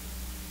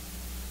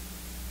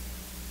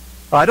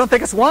 I don't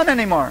think it's one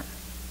anymore.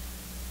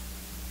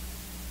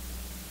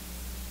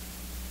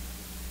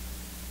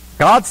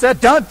 God said,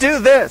 don't do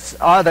this.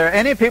 Are there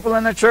any people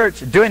in the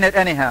church doing it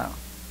anyhow?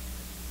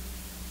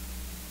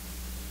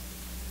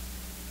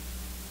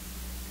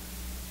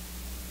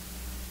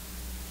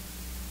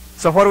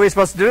 So what are we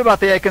supposed to do about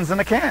the Achans in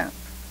the camp?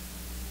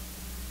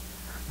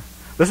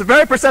 This is a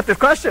very perceptive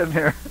question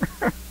here.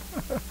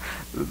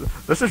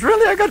 This is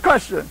really a good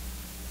question.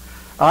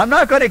 I'm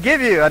not going to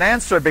give you an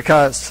answer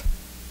because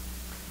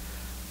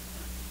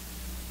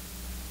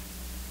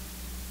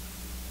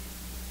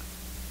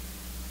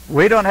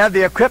we don't have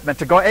the equipment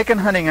to go Achan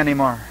hunting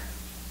anymore.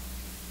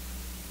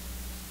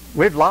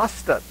 We've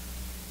lost it.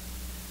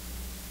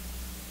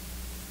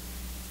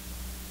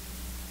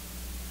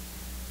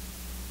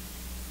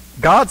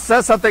 God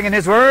says something in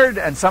His Word,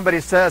 and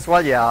somebody says,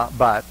 well, yeah,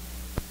 but.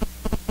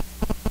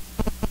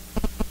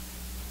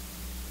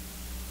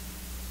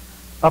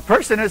 A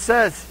person who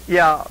says,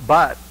 yeah,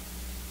 but,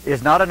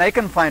 is not an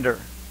Achan finder.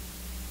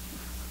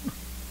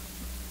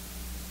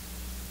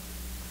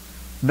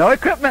 No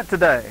equipment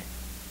today.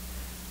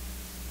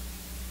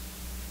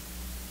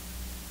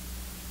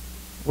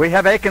 We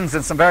have Achans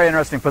in some very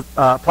interesting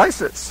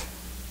places,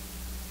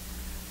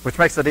 which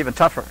makes it even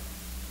tougher.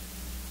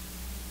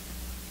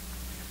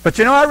 But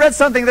you know, I read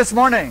something this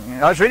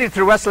morning. I was reading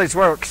through Wesley's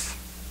works.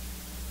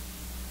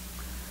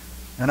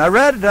 And I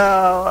read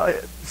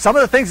some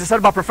of the things he said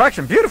about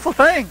perfection. Beautiful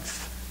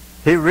things.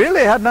 He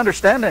really had an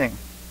understanding.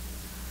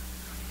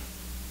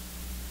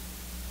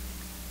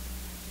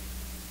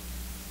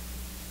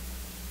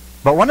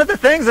 But one of the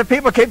things that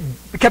people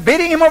kept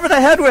beating him over the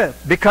head with,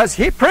 because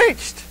he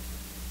preached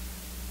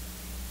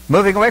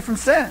moving away from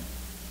sin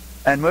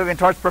and moving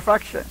towards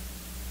perfection.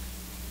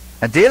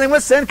 And dealing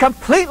with sin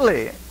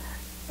completely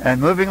and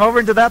moving over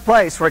into that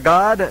place where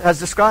God has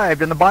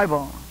described in the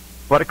Bible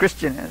what a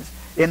Christian is,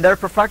 in their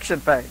perfection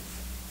phase.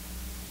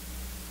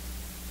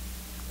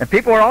 And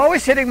people were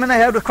always hitting him in the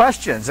head with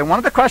questions. And one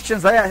of the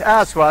questions they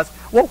asked was,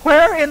 well,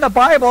 where in the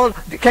Bible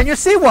can you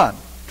see one?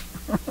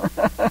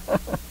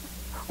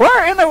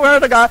 Where in the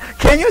Word of God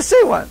can you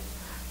see one?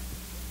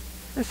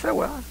 They said,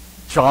 well,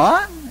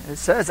 John, it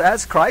says,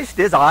 as Christ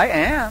is, I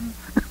am.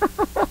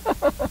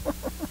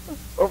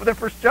 Over there,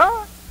 1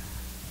 John.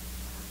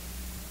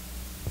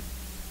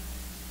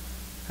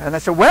 And they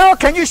said, well,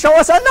 can you show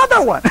us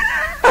another one?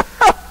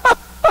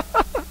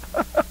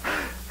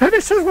 And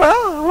he says,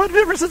 well, what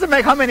difference does it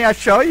make how many I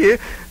show you?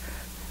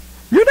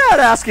 You're not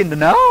asking to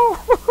know.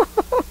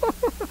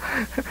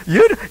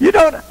 You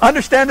don't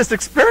understand this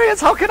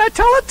experience. How can I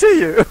tell it to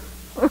you?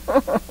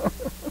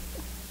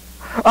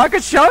 I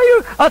could show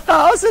you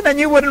 1,000 and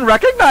you wouldn't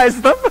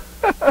recognize them.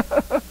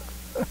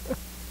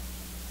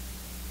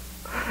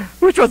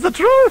 Which was the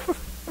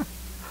truth.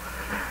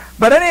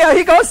 But anyhow,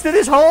 he goes through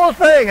this whole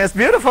thing. It's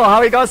beautiful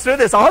how he goes through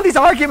this. All these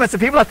arguments that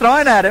people are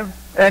throwing at him.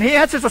 And he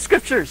answers with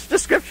scriptures.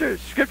 Just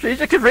scriptures. Scripture. He's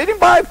just reading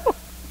Bible.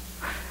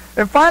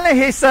 And finally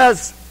he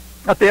says,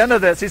 at the end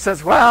of this, he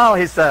says, well,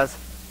 he says,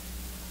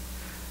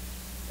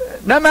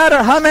 no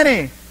matter how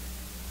many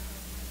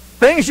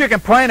things you can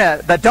point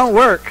at that don't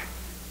work,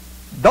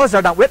 those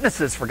are not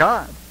witnesses for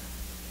God.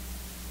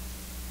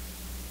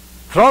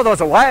 Throw those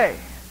away.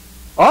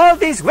 All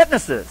these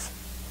witnesses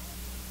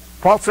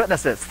false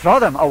witnesses, throw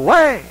them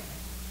away.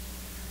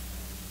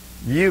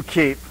 You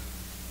keep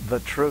the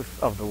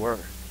truth of the Word.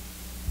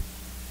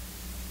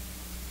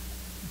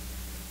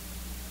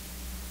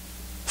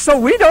 So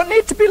we don't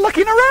need to be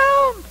looking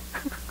around.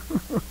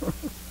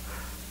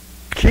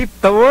 Keep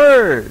the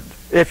Word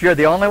if you're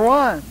the only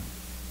one.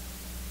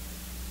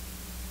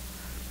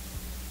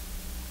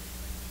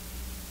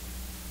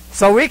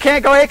 So we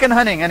can't go Achan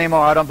hunting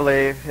anymore, I don't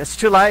believe. It's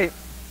too late.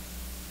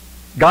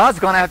 God's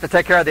going to have to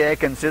take care of the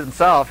Achans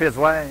himself, his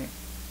way.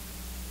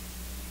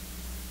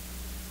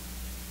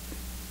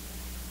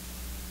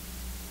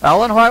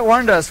 Ellen White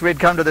warned us we'd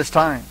come to this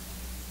time.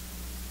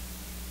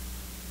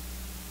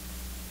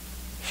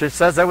 She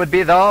says there would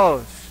be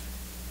those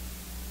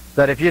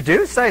that if you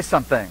do say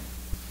something,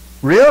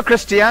 real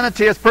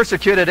Christianity is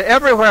persecuted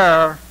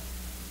everywhere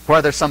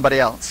where there's somebody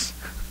else.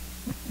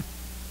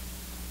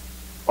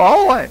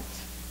 Always.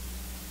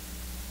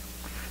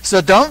 So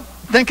don't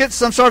think it's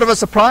some sort of a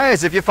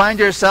surprise if you find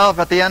yourself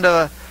at the end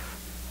of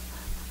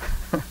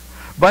a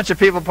bunch of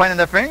people pointing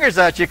their fingers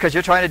at you because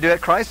you're trying to do it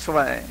Christ's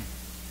way.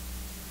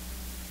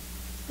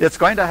 It's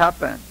going to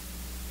happen.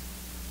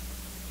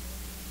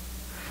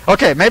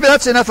 Okay, maybe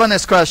that's enough on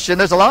this question.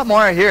 There's a lot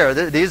more here.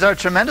 These are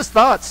tremendous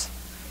thoughts.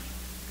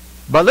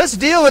 But let's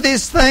deal with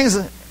these things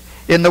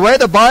in the way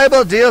the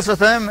Bible deals with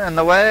them and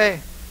the way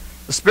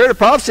the Spirit of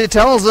Prophecy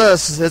tells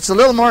us. It's a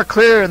little more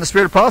clear in the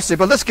Spirit of Prophecy,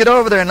 but let's get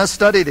over there and let's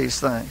study these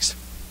things.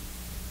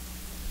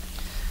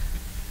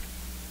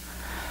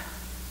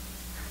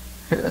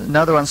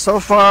 Another one. So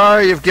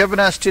far, you've given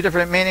us two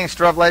different meanings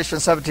to Revelation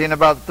 17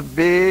 about the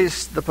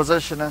beast, the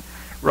position of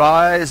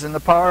rise, and the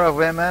power of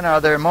women.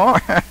 Are there more?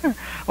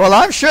 Well,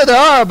 I'm sure there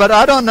are, but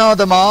I don't know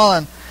them all.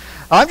 And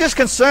I'm just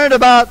concerned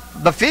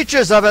about the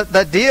features of it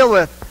that deal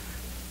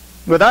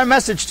with our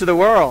message to the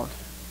world.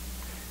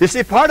 You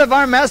see, part of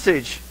our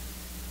message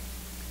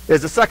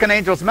is the second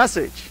angel's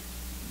message.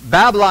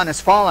 Babylon is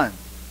fallen.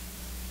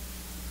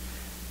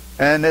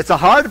 And it's a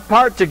hard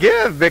part to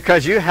give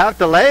because you have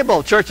to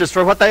label churches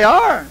for what they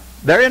are.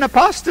 They're in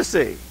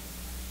apostasy.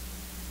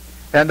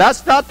 And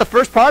that's not the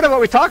first part of what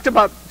we talked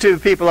about to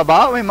people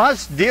about. We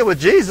must deal with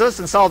Jesus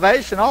and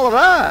salvation, all of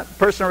that,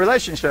 personal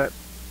relationship.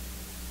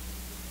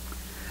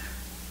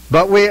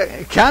 But we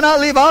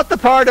cannot leave out the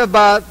part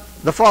about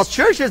the false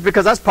churches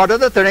because that's part of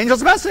the third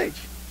angel's message.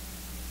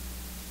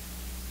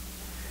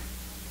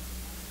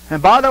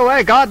 And by the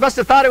way, God must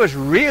have thought it was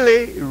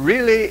really,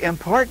 really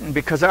important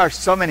because there are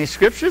so many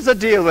scriptures that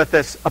deal with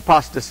this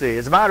apostasy.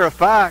 As a matter of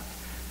fact,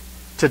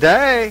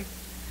 today,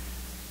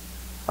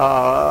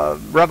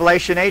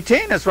 Revelation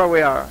 18 is where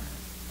we are.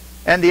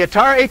 And the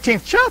entire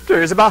 18th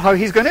chapter is about how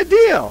he's going to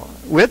deal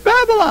with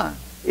Babylon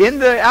in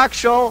the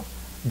actual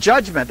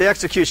judgment, the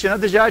execution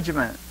of the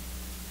judgment.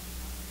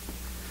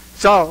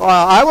 So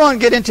I won't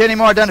get into any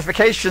more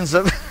identifications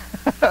of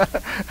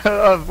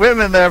of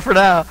women there for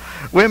now.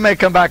 We may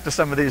come back to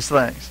some of these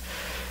things.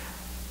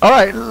 All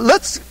right,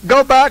 let's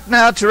go back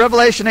now to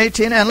Revelation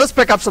 18 and let's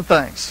pick up some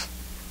things.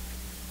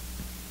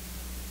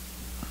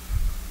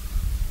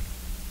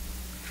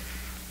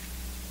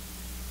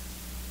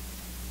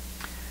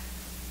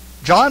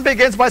 John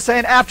begins by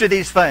saying, after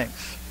these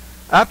things.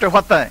 After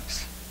what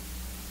things?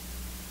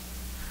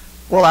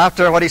 Well,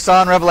 after what he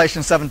saw in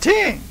Revelation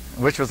 17,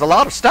 which was a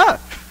lot of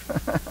stuff.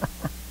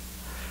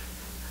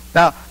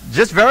 Now,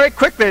 just very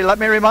quickly, let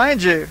me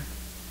remind you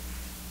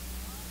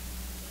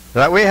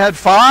that we had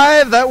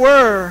 5 that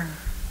were,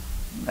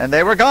 and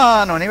they were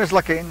gone when he was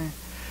looking.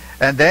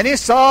 And then he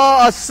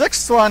saw a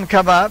 6th one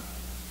come up,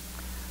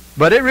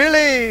 but it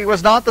really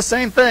was not the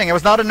same thing. It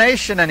was not a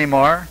nation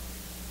anymore.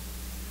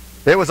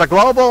 It was a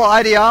global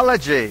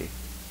ideology.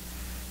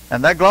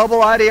 And that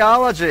global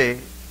ideology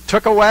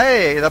took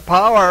away the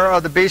power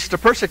of the beast to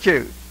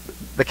persecute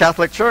the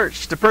Catholic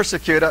Church, to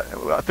persecute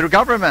through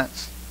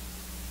governments.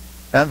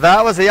 And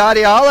that was the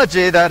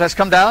ideology that has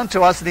come down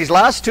to us in these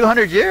last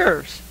 200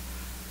 years.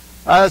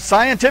 A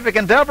scientific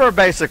endeavor,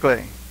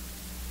 basically.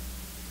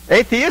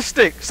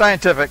 Atheistic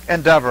scientific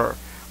endeavor,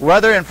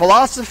 whether in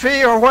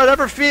philosophy or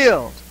whatever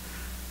field.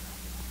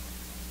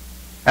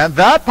 And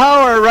that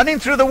power running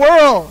through the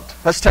world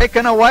has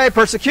taken away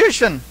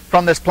persecution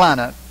from this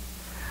planet.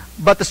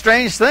 But the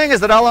strange thing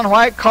is that Ellen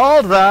White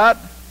called that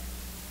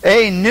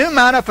a new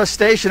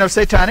manifestation of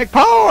satanic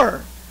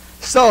power.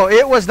 So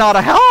it was not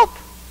a help.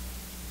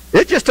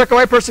 It just took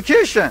away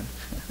persecution.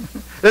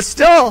 It's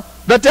still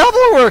the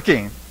devil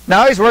working.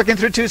 Now he's working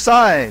through two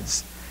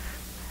sides.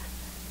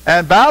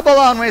 And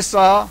Babylon, we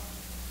saw,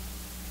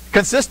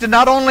 consisted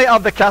not only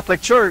of the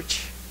Catholic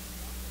Church,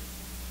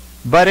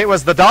 but it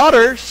was the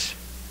daughters,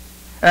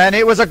 and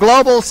it was a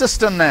global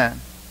system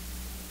then.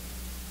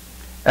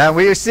 And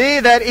we see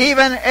that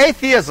even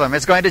atheism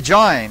is going to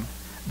join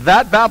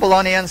that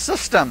Babylonian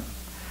system.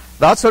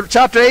 That's what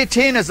chapter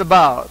 18 is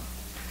about.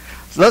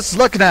 So let's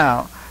look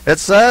now. It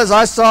says,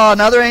 I saw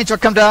another angel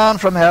come down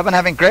from heaven,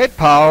 having great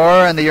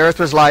power, and the earth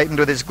was lightened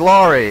with his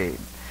glory.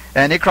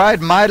 And he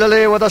cried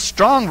mightily with a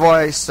strong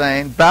voice,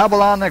 saying,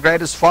 Babylon the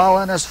great is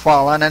fallen,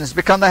 and has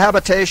become the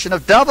habitation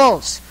of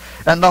devils,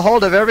 and the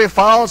hold of every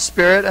foul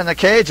spirit, and the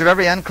cage of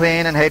every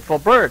unclean and hateful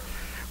bird.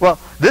 Well,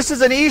 this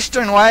is an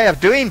Eastern way of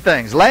doing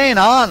things, laying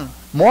on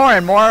more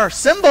and more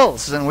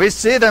symbols, and we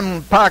see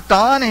them packed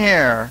on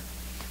here.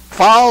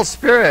 Foul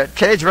spirit,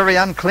 cage of every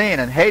unclean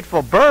and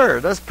hateful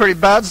bird. That's pretty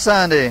bad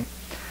sounding.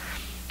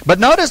 But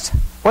notice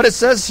what it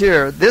says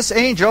here. This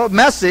angel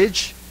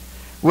message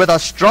with a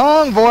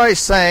strong voice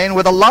saying,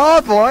 with a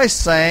loud voice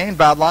saying,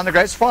 Babylon the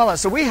Great is fallen.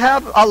 So we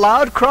have a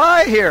loud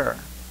cry here.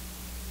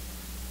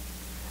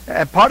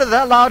 And part of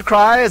that loud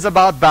cry is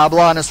about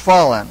Babylon is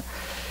fallen.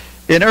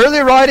 In early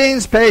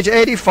writings, page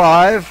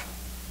 85,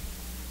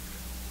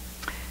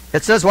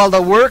 it says, while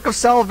the work of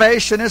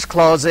salvation is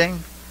closing,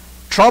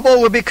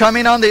 trouble will be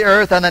coming on the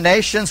earth, and the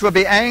nations will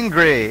be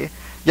angry,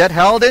 yet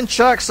held in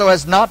check so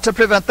as not to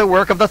prevent the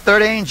work of the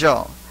third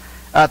angel.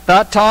 At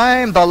that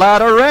time, the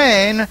latter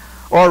rain,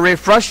 or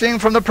refreshing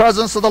from the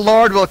presence of the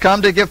Lord, will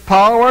come to give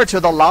power to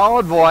the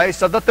loud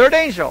voice of the third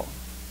angel,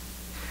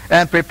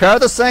 and prepare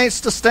the saints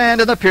to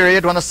stand in the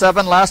period when the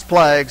 7 last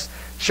plagues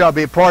shall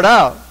be poured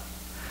out.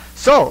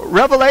 So,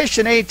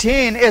 Revelation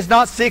 18 is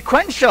not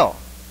sequential.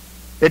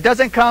 It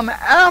doesn't come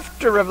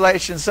after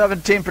Revelation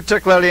 17,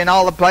 particularly in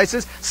all the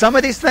places. Some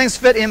of these things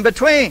fit in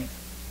between.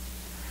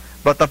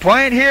 But the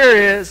point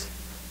here is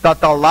that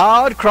the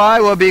loud cry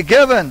will be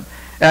given.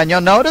 And you'll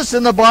notice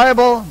in the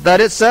Bible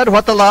that it said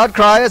what the loud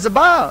cry is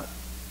about.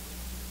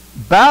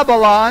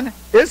 Babylon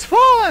is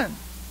fallen.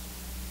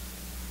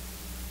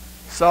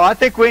 So I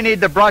think we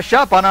need to brush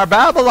up on our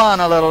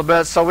Babylon a little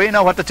bit so we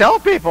know what to tell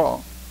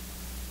people.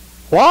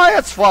 Why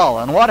it's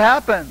fallen, what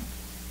happened.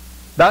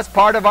 That's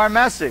part of our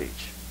message.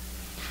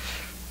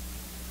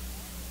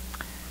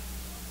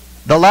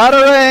 The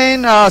latter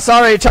rain,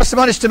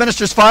 Testimonies to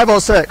Ministers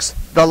 506.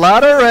 The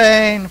latter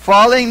rain,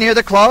 falling near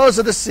the close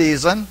of the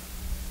season,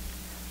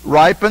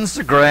 ripens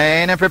the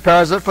grain and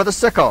prepares it for the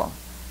sickle.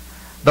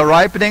 The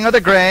ripening of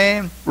the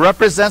grain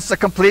represents the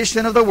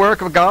completion of the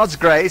work of God's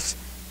grace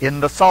in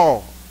the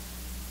soul.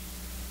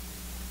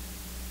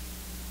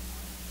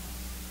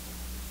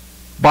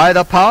 By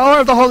the power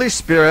of the Holy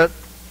Spirit,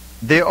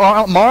 the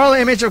moral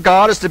image of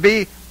God is to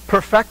be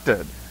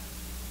perfected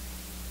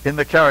in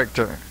the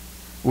character.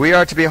 We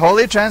are to be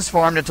wholly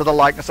transformed into the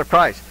likeness of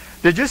Christ.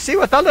 Did you see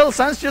what that little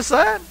sentence just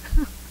said?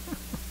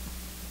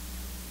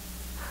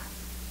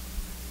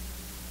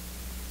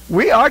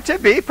 We are to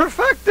be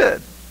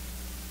perfected.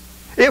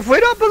 If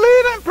we don't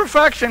believe in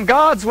perfection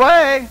God's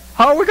way,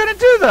 how are we going to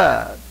do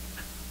that?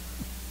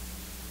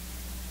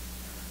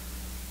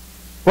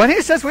 When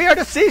he says we are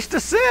to cease to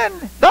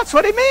sin, that's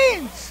what he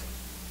means.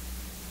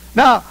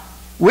 Now,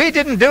 we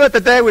didn't do it the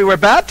day we were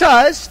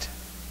baptized.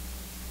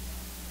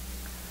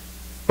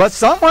 But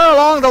somewhere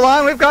along the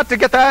line we've got to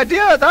get the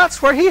idea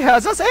that's where he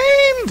has us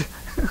aimed.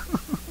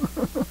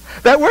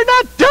 That we're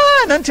not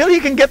done until he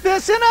can get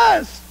this in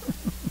us.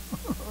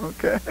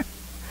 Okay?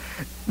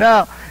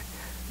 Now,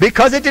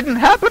 because it didn't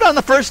happen on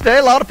the first day,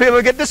 a lot of people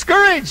get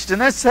discouraged.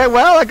 And they say,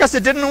 well, I guess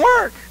it didn't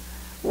work.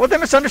 Well, they're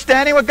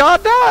misunderstanding what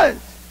God does.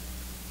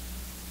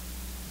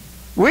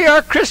 We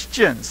are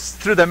Christians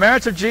through the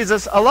merits of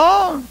Jesus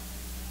alone.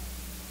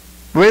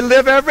 We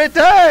live every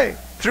day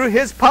through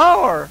his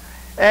power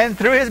and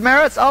through his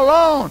merits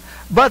alone.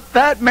 But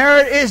that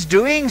merit is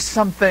doing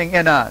something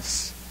in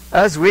us.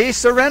 As we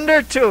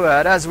surrender to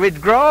it, as we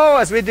grow,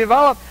 as we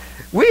develop,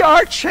 we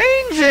are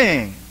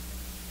changing.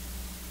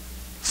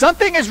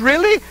 Something is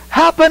really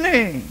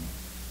happening.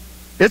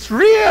 It's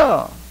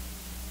real.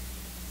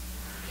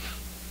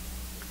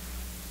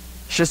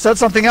 She said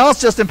something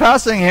else just in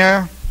passing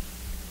here.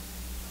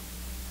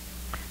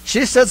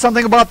 She said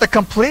something about the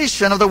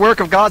completion of the work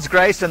of God's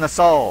grace in the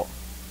soul.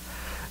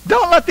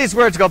 Don't let these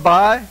words go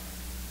by.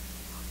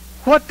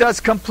 What does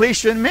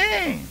completion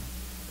mean?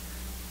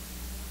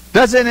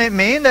 Doesn't it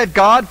mean that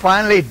God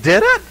finally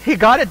did it? He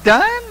got it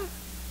done?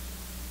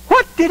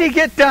 What did he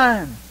get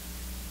done?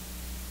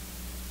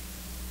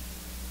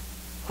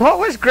 What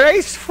was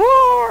grace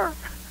for?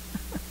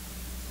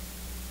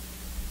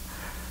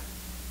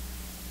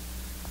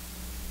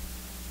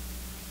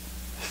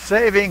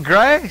 Saving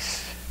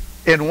grace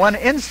in one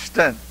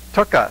instant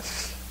took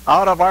us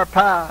out of our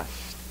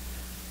past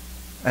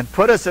and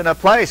put us in a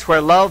place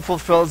where love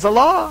fulfills the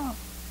law.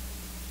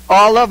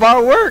 All of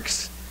our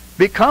works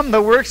become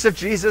the works of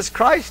Jesus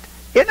Christ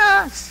in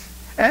us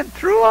and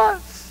through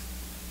us.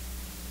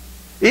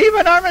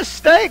 Even our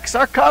mistakes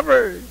are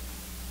covered.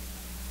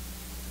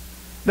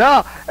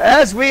 Now,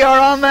 as we are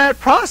on that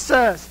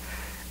process,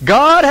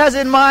 God has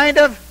in mind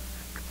of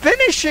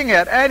finishing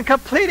it and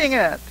completing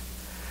it.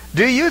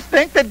 Do you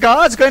think that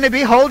God's going to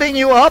be holding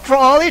you up for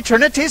all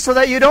eternity so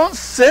that you don't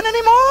sin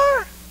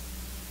anymore?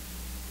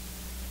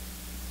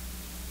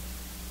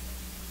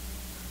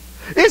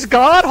 Is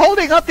God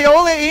holding up the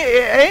holy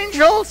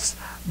angels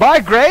by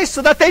grace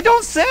so that they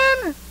don't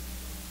sin?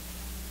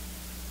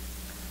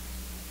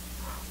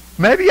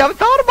 Maybe you haven't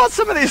thought about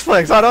some of these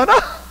things. I don't know.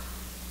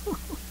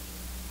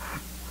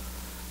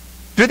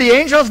 Do the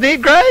angels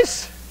need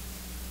grace?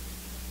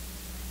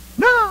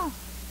 No.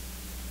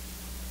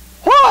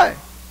 Why?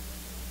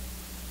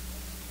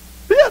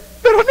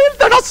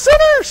 They're not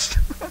sinners.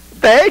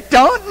 They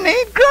don't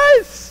need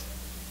grace.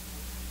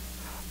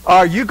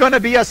 Are you going to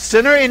be a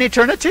sinner in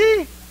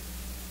eternity?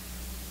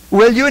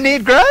 Will you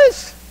need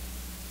grace?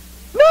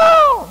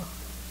 No.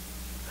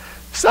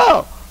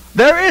 So,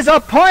 there is a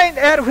point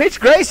at which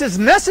grace is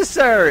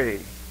necessary.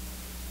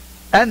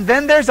 And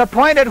then there's a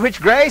point at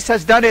which grace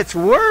has done its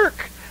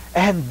work.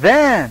 And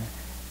then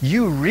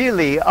you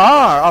really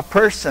are a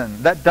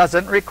person that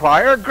doesn't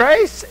require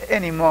grace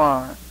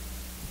anymore.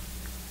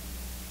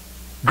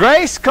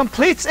 Grace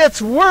completes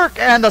its work,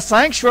 and the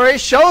sanctuary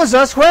shows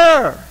us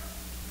where.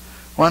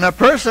 When a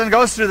person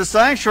goes through the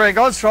sanctuary,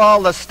 goes through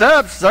all the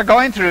steps they're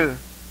going through,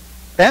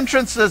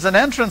 entrances and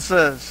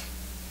entrances.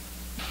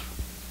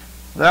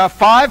 There are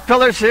 5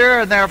 pillars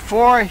here, and there are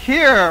 4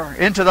 here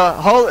into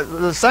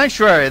the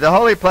sanctuary, the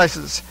holy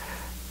places.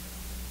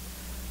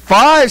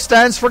 5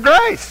 stands for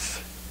grace.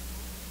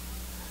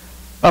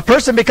 A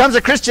person becomes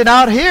a Christian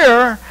out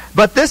here,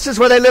 but this is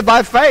where they live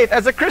by faith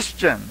as a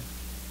Christian.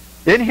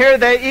 In here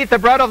they eat the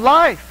bread of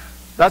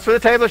life. That's where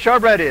the table of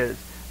showbread is.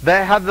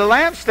 They have the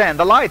lampstand,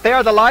 the light. They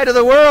are the light of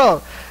the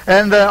world.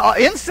 And the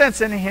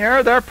incense in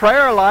here, their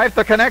prayer life,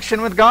 the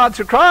connection with God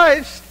through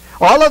Christ,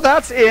 all of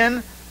that's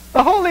in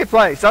the holy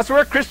place. That's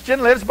where a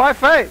Christian lives by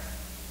faith.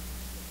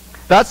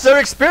 That's their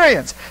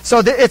experience. So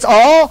it's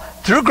all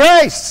through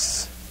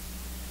grace.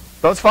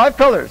 Those 5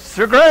 pillars,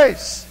 through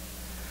grace.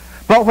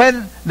 But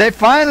when they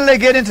finally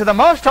get into the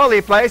most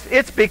holy place,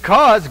 it's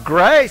because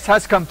grace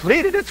has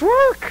completed its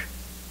work.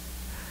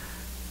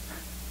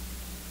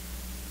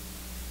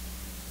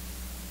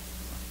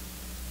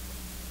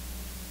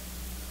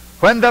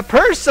 When their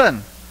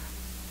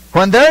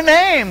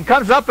name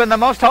comes up in the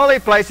most holy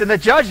place in the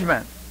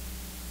judgment,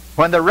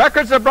 when the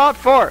records are brought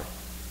forth,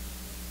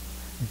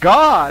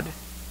 God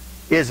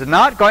is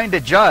not going to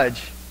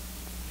judge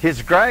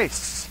His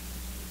grace.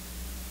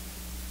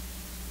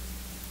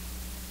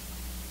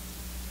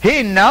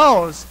 He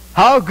knows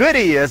how good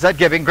He is at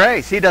giving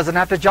grace. He doesn't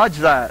have to judge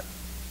that.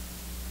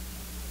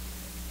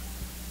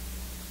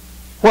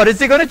 What is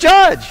He going to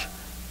judge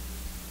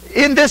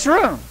in this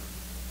room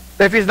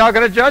if He's not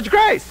going to judge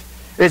grace?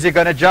 Is He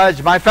going to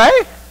judge my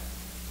faith?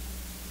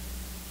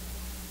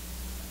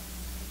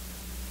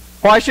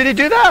 Why should He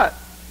do that?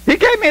 He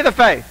gave me the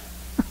faith.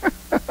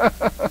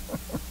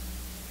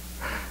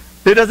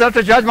 He doesn't have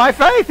to judge my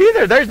faith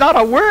either. There's not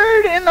a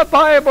word in the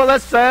Bible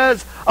that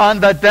says on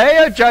the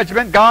day of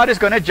judgment God is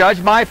going to judge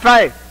my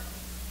faith.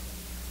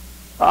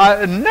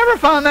 I never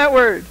found that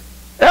word.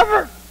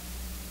 Ever.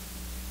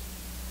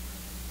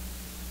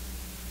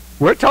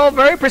 We're told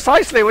very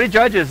precisely what He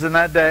judges in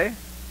that day,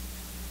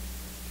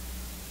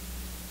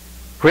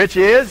 which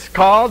is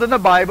called in the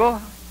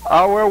Bible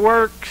our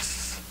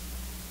works.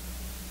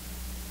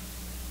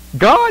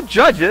 God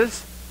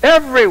judges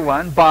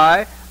everyone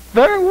by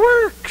their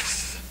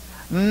works,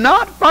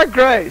 not by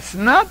grace,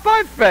 not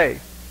by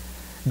faith.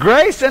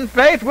 Grace and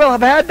faith will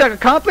have had to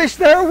accomplish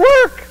their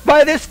work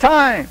by this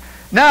time.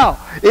 Now,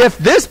 if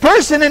this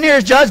person in here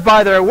is judged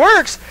by their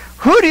works,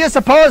 who do you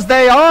suppose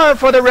they are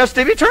for the rest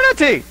of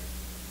eternity?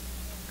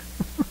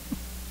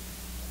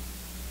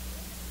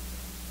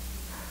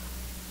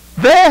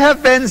 They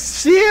have been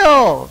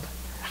sealed,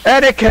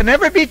 and it can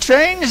never be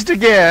changed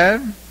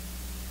again.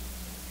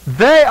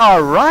 They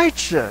are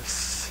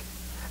righteous.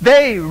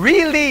 They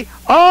really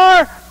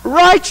are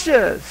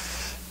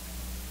righteous.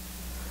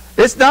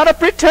 It's not a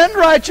pretend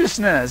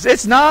righteousness.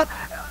 It's not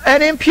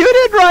an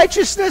imputed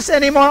righteousness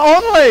anymore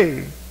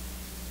only.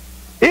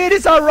 It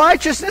is a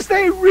righteousness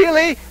they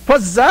really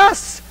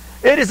possess.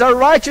 It is a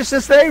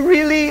righteousness they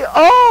really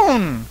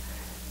own.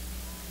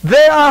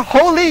 They are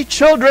holy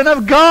children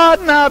of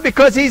God now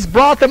because He's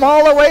brought them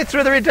all the way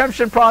through the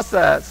redemption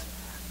process.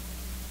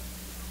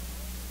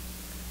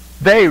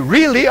 They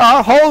really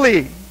are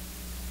holy.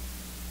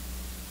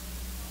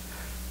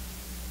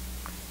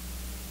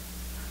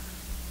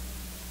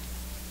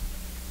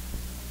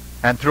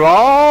 And through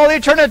all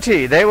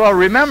eternity, they will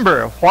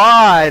remember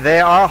why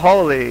they are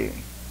holy.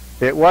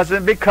 It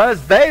wasn't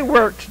because they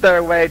worked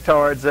their way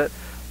towards it,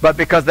 but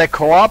because they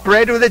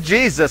cooperated with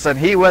Jesus, and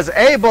He was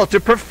able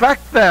to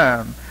perfect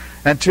them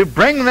and to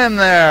bring them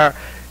there,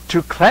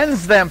 to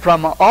cleanse them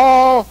from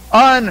all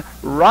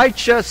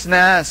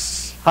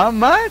unrighteousness. How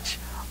much?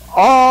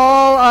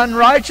 All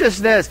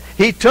unrighteousness.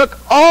 He took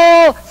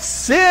all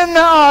sin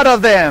out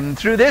of them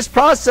through this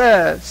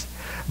process.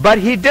 But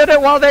He did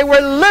it while they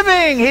were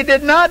living. He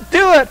did not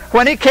do it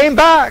when He came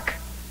back.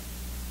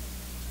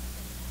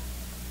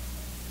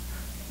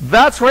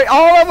 That's where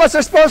all of us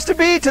are supposed to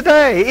be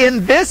today,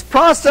 in this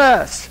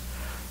process,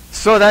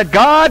 so that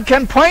God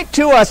can point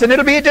to us, and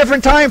it'll be a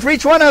different time for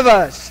each one of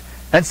us,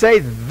 and say,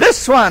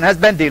 this one has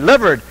been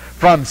delivered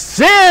from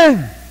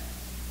sin.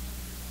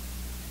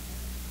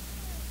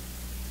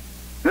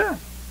 Yeah.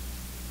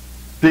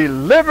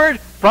 Delivered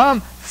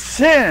from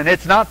sin.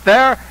 It's not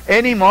there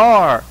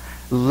anymore.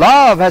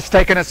 Love has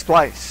taken its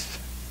place.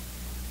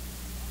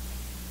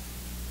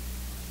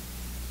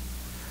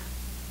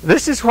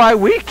 This is why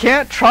we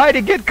can't try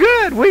to get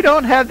good. We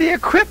don't have the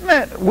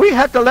equipment. We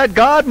have to let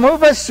God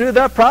move us through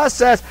the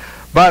process.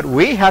 But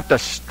we have to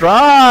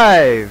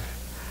strive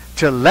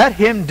to let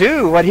Him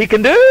do what He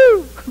can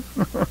do.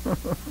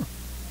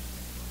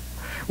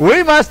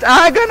 We must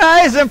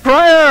agonize in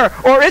prayer,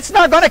 or it's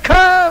not going to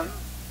come.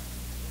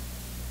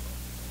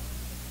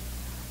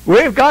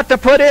 We've got to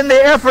put in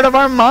the effort of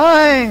our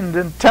mind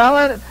and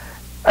talent,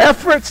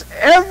 efforts,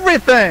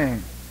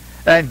 everything,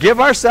 and give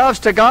ourselves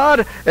to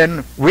God,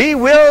 and we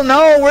will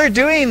know we're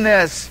doing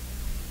this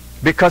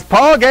because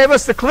Paul gave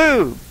us the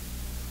clue.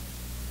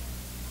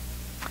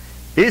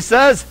 He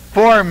says,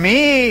 for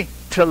me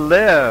to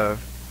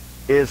live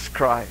is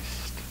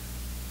Christ.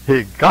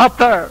 He got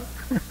there.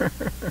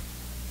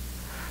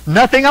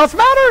 Nothing else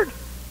mattered.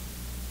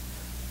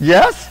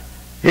 Yes,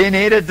 he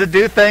needed to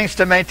do things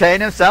to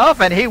maintain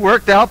himself, and he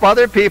worked to help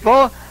other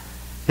people.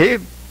 He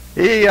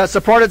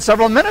supported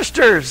several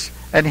ministers,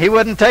 and he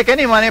wouldn't take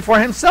any money for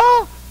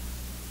himself.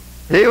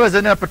 He was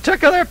in a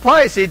particular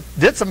place. He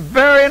did some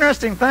very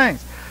interesting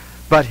things.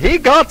 But he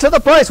got to the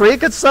place where he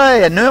could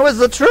say, and knew it was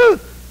the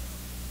truth,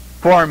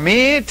 for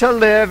me to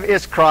live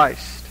is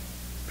Christ.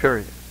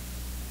 Period.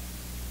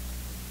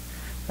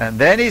 And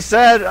then he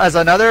said, as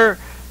another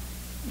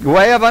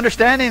way of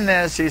understanding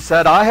this, he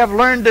said, I have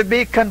learned to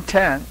be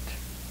content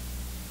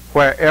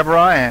wherever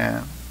I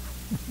am.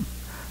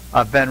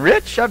 I've been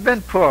rich, I've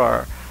been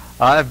poor.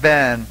 I've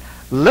been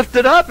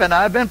lifted up and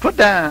I've been put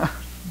down.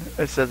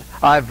 It says,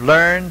 I've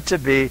learned to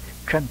be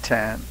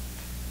content.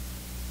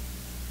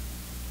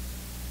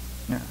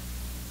 Yeah.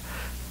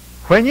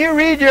 When you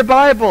read your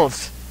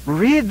Bibles,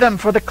 read them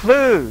for the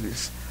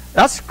clues.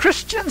 That's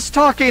Christians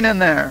talking in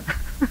there.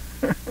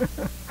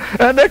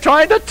 And they're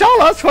trying to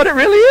tell us what it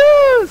really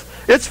is.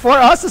 It's for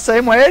us the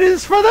same way it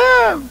is for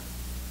them.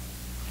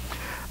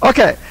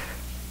 Okay.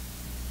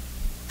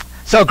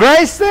 So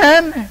grace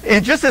then,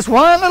 in just this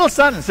one little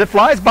sentence, it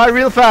flies by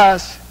real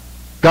fast.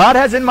 God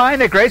has in mind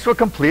that grace will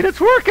complete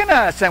its work in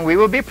us, and we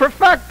will be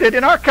perfected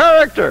in our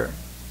character.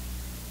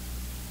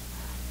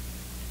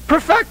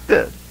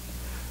 Perfected.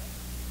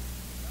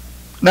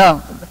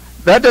 Now,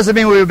 that doesn't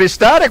mean we will be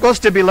static. We'll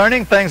still be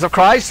learning things of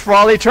Christ for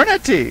all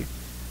eternity.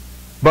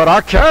 But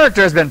our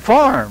character has been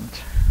formed.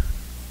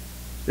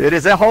 It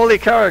is a holy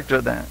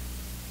character then.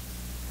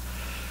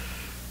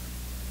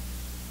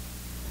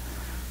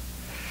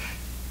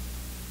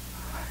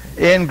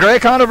 In Grey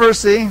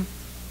Controversy,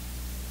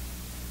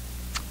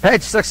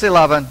 page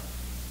 611,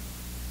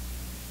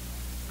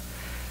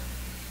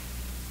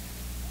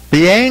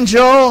 the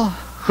angel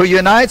who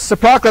unites the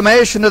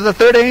proclamation of the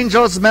third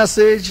angel's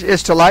message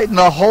is to lighten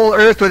the whole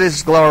earth with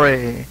his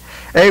glory.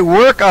 A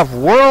work of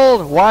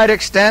worldwide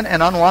extent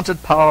and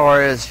unwanted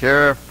power is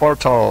here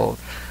foretold.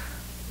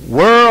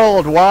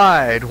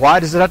 Worldwide. Why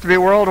does it have to be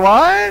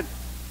worldwide?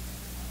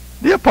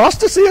 The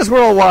apostasy is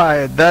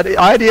worldwide. That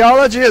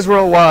ideology is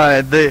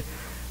worldwide. The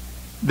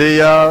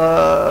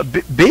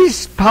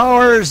beast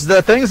powers,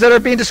 the things that are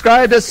being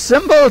described as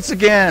symbols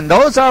again,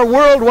 those are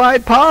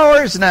worldwide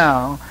powers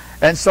now.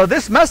 And so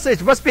this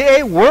message must be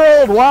a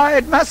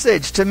worldwide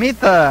message to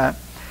meet that.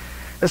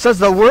 It says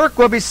the work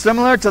will be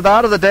similar to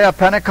that of the day of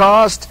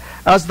Pentecost,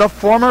 as the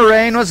former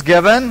rain was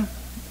given.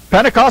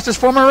 Pentecost is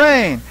former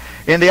rain.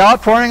 In the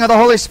outpouring of the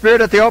Holy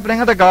Spirit at the opening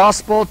of the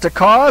gospel, to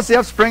cause the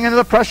upspringing of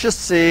the precious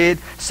seed,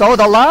 so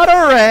the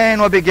latter rain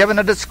will be given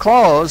at its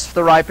close for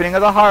the ripening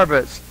of the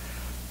harvest.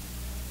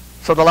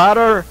 So the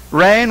latter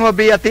rain will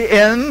be at the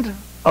end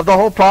of the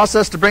whole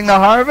process to bring the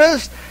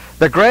harvest.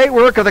 The great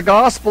work of the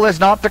gospel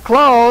is not to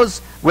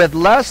close with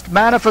less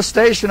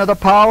manifestation of the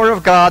power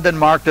of God than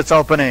marked its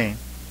opening.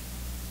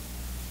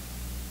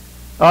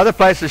 Other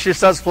places, she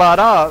says flat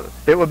out,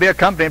 it will be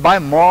accompanied by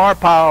more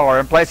power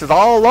in places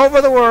all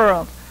over the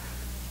world.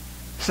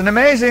 It's an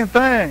amazing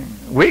thing.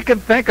 We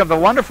can think of the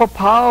wonderful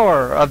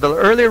power of the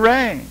early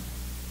rain.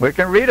 We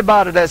can read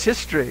about it as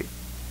history.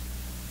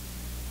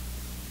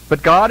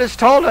 But God has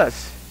told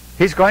us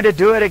He's going to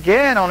do it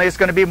again, only it's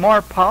going to be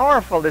more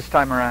powerful this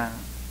time around.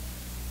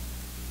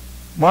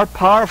 More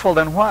powerful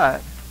than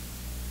what?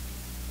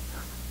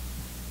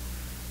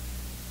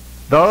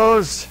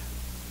 Those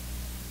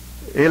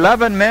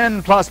 11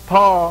 men plus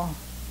Paul,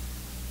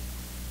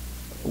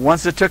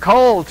 once it took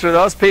hold through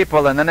those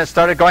people and then it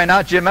started going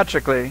out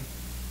geometrically,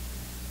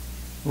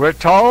 we're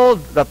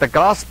told that the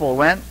gospel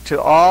went to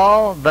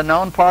all the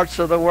known parts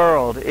of the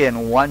world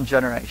in one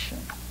generation.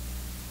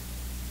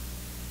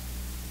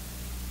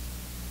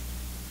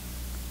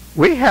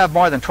 We have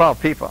more than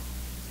 12 people.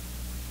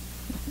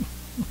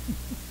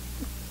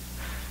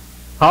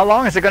 How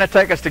long is it going to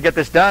take us to get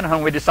this done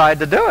when we decide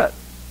to do it?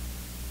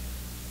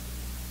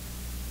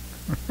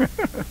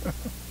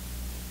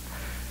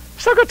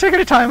 It's not going to take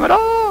any time at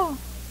all.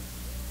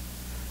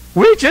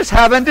 We just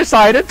haven't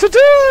decided to do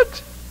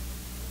it.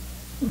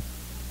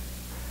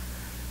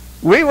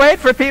 We wait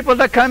for people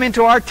to come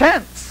into our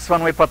tents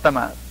when we put them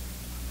up.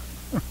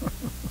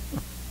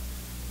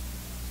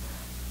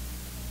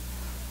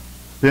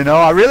 You know,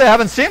 I really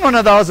haven't seen one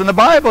of those in the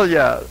Bible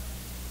yet.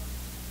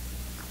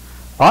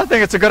 I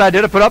think it's a good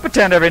idea to put up a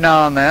tent every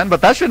now and then,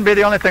 but that shouldn't be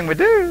the only thing we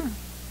do.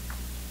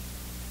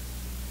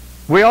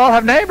 We all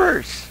have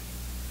neighbors.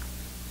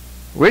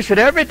 We should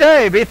every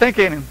day be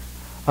thinking,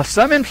 of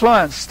some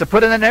influence to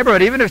put in the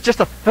neighborhood, even if it's just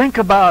to think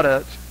about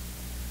it,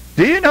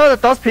 do you know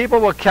that those people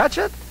will catch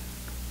it?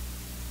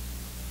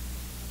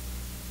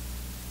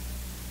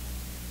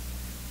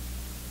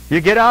 You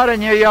get out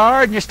in your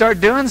yard and you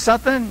start doing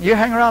something, you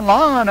hang around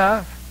long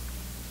enough,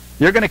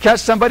 you're going to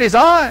catch somebody's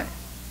eye.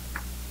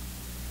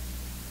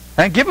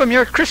 And give them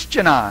your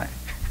Christian eye.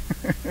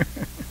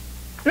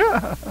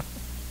 Yeah.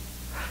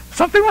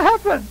 Something will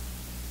happen.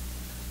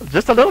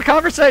 Just a little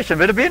conversation,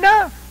 but it'll be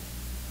enough.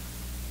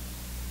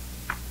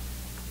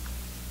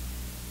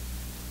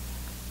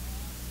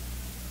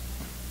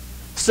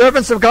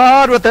 Servants of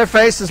God with their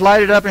faces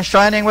lighted up and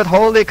shining with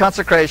holy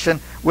consecration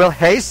will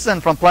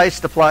hasten from place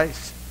to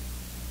place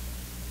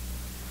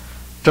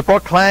to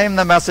proclaim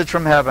the message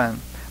from heaven.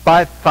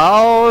 By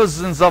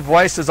thousands of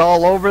voices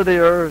all over the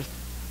earth,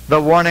 the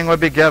warning will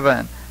be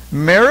given.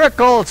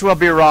 Miracles will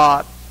be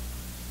wrought.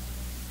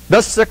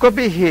 The sick will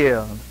be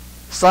healed.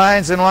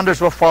 Signs and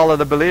wonders will follow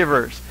the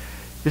believers.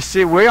 You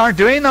see, we aren't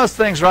doing those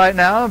things right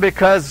now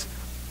because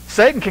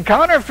Satan can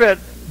counterfeit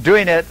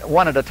doing it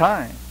one at a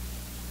time.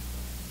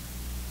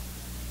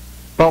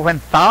 But when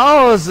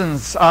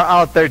thousands are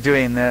out there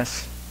doing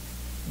this,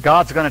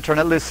 God's going to turn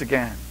it loose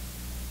again.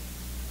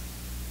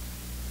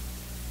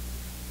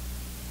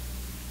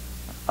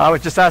 I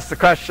was just asked the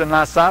question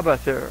last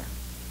Sabbath here.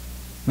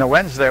 No,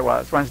 Wednesday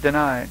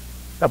night,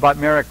 about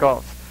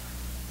miracles.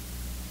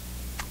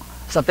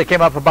 Something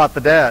came up about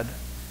the dead.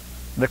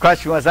 The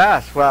question was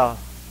asked, well,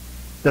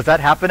 does that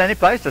happen any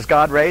place? Does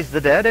God raise the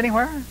dead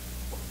anywhere?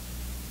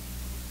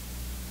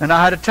 And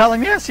I had to tell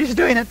him, yes, he's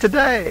doing it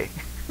today.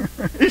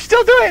 He's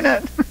still doing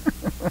it.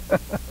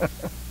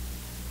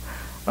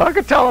 I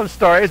could tell him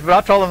stories, but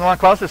I told him the one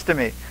closest to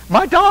me.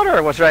 My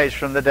daughter was raised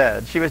from the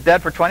dead. She was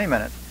dead for 20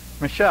 minutes.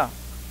 Michelle.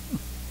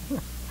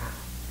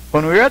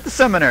 When we were at the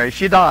seminary,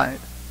 she died.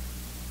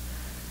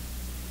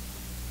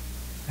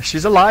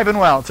 She's alive and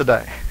well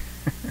today.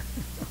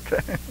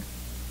 Okay.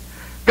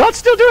 God's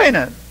still doing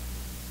it.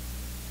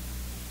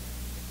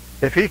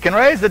 If he can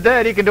raise the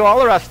dead, he can do all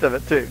the rest of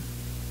it too.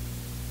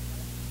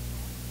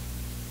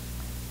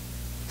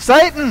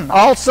 Satan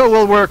also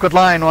will work with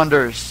lying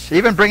wonders,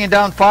 even bringing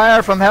down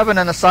fire from heaven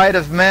in the sight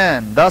of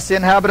men. Thus the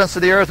inhabitants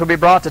of the earth will be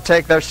brought to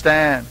take their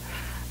stand.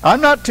 I'm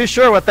not too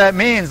sure what that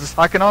means.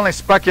 I can only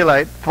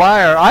speculate.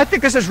 Fire. I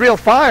think this is real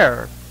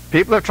fire.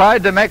 People have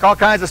tried to make all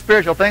kinds of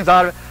spiritual things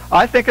out of it.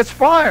 I think it's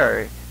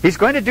fire. He's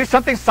going to do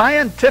something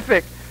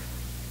scientific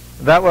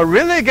that will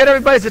really get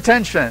everybody's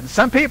attention.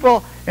 Some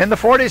people in the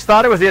 40s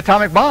thought it was the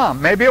atomic bomb.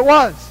 Maybe it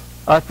was.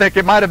 I think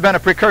it might have been a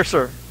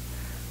precursor.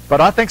 But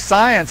I think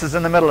science is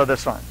in the middle of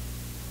this one.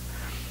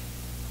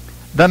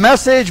 The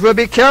message will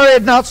be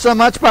carried not so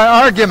much by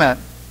argument.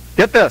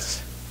 Get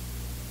this.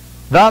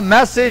 The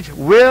message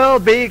will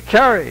be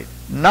carried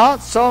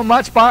not so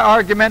much by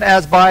argument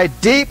as by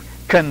deep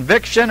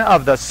conviction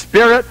of the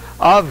Spirit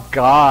of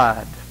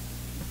God.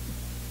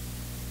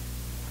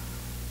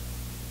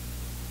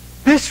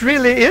 This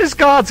really is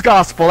God's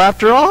gospel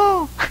after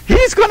all.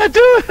 He's going to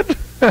do it.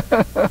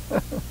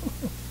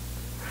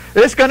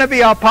 It's going to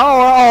be a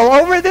power all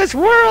over this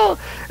world.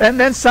 And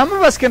then some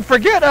of us can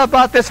forget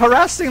about this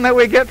harassing that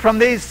we get from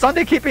these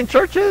Sunday-keeping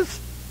churches.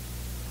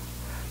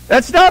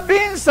 And stop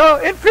being so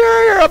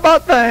inferior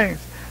about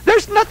things.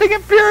 There's nothing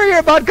inferior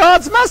about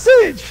God's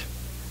message.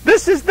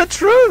 This is the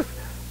truth.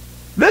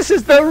 This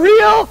is the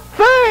real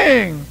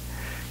thing.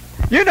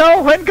 You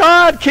know, when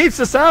God keeps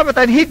the Sabbath,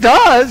 and he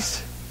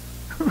does,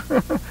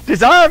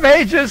 Desire of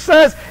Ages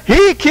says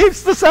he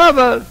keeps the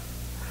Sabbath.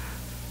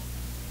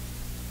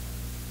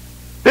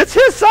 It's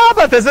his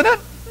Sabbath, isn't it?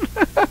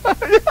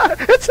 Yeah,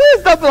 it's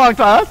his, doesn't belong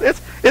to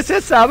us. It's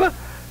his Sabbath.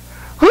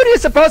 Who do you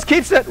suppose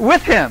keeps it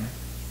with him?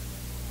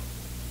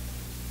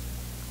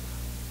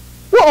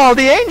 Well, all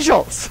the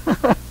angels.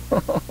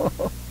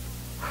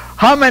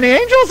 How many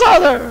angels are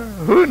there?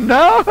 Who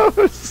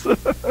knows?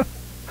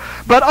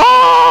 But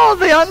all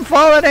the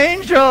unfallen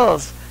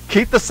angels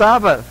keep the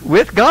Sabbath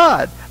with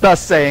God the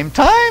same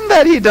time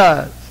that he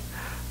does.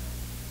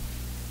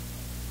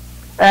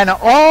 And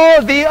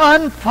all the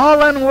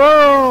unfallen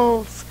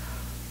worlds.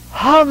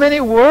 How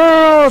many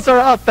worlds are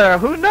out there?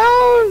 Who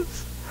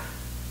knows?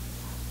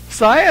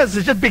 Science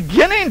is just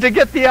beginning to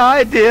get the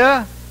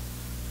idea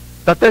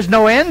that there's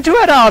no end to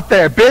it out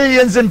there.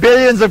 Billions and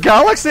billions of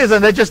galaxies,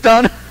 and they just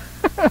don't.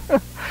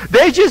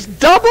 They just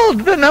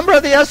doubled the number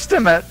of the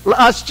estimate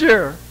last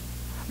year.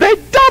 They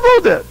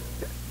doubled it.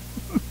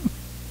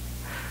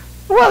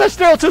 Well, they're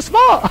still too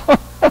small.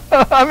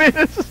 I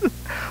mean,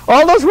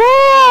 all those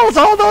worlds,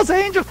 all those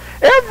angels,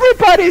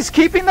 everybody's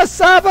keeping the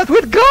Sabbath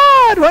with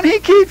God when he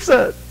keeps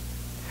it.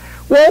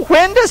 Well,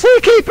 when does he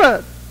keep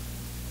it?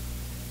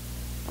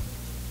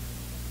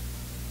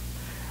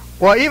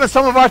 Well, even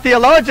some of our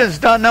theologians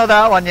don't know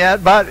that one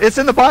yet, but it's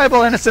in the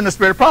Bible and it's in the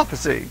Spirit of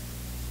Prophecy.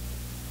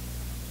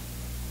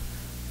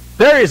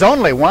 There is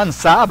only one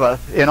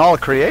Sabbath in all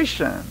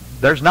creation.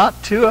 There's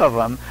not two of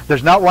them.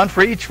 There's not one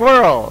for each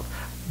world.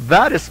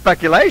 That is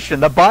speculation.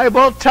 The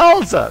Bible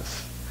tells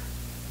us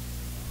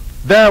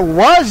there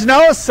was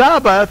no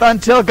Sabbath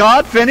until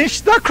God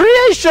finished the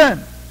creation.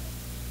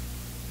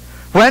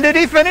 When did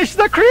he finish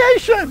the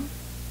creation?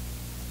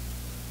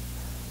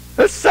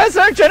 It says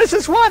there in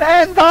Genesis 1,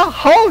 and the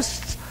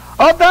hosts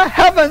of the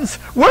heavens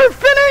were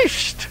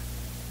finished.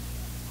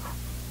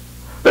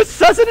 It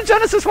says it in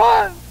Genesis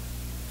 1.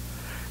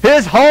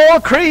 His whole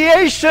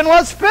creation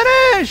was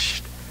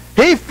finished.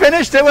 He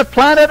finished it with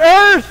planet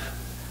Earth.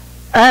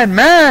 And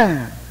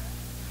man,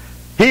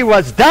 he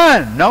was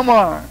done. No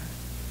more.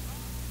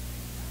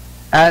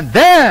 And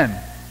then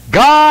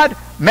God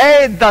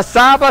made the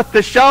Sabbath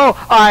to show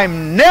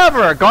I'm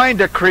never going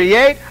to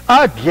create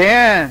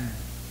again.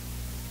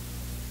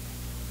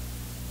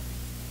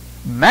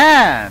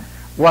 Man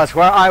was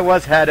where I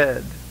was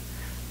headed.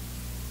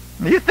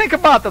 You think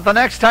about that the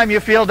next time you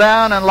feel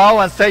down and low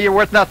and say you're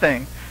worth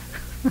nothing.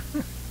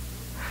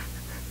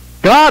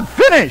 God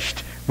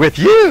finished with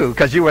you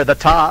because you were the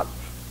top.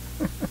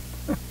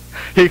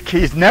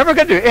 He's never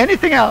going to do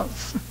anything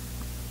else.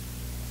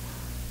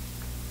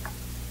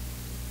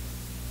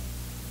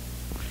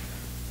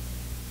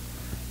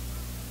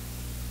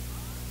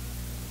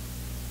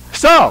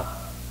 So,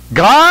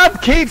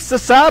 God keeps the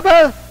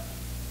Sabbath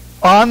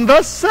on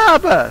the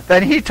Sabbath.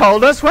 And He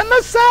told us when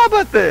the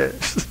Sabbath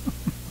is.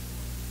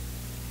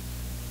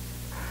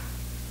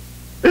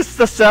 It's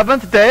the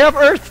seventh day of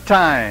earth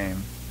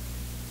time.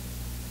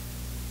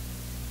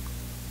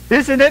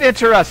 Isn't it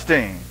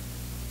interesting?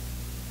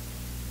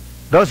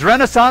 Those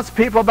Renaissance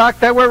people back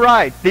there were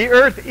right. The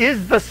earth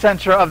is the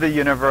center of the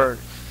universe.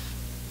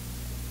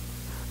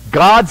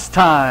 God's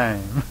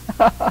time.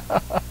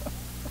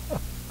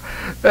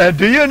 And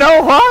do you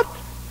know what?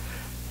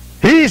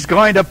 He's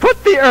going to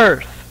put the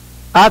earth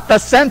at the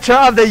center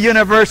of the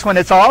universe when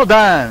it's all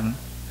done.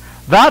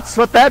 That's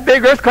what that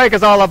big earthquake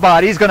is all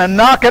about. He's going to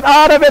knock it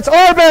out of its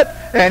orbit,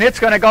 and it's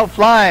going to go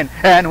flying.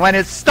 And when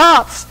it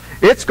stops,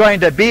 it's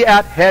going to be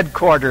at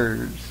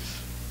headquarters.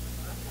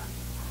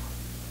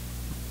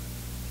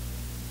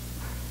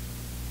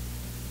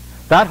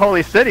 That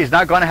holy city is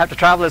not going to have to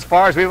travel as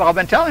far as we've all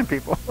been telling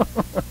people.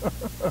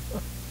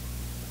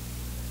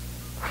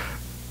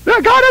 Yeah,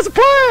 God has a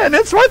plan.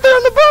 It's right there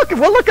in the book if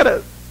we'll look at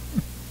it.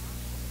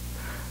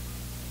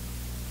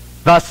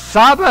 The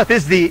Sabbath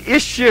is the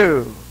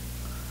issue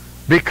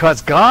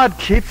because God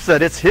keeps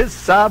it. It's His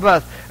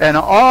Sabbath, and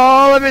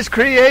all of His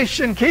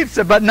creation keeps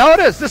it. But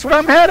notice, this is where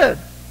I'm headed.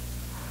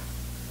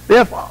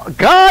 If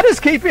God is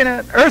keeping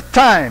it, earth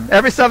time,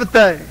 every seventh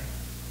day,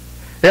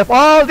 if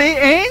all the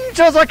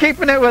angels are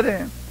keeping it with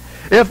Him,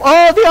 if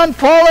all the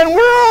unfallen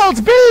worlds,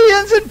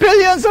 billions and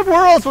billions of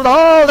worlds with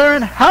all their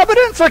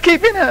inhabitants are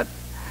keeping it,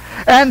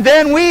 and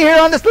then we here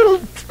on this little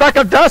speck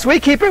of dust, we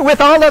keep it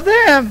with all of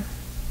them,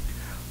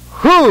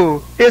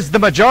 who is the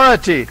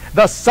majority?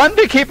 The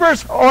Sunday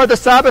keepers or the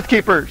Sabbath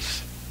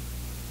keepers?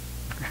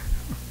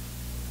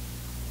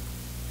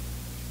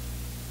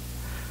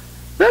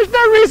 There's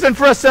no reason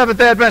for a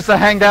Seventh-day Adventist to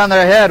hang down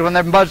their head when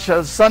there's a bunch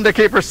of Sunday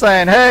keepers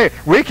saying, hey,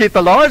 we keep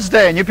the Lord's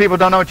Day, and you people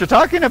don't know what you're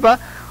talking about.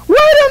 Wait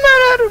a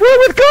minute, we're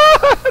with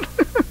God.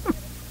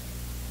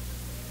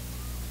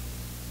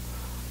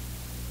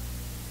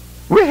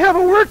 We have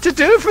a work to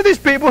do for these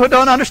people who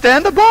don't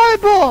understand the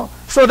Bible,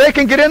 so they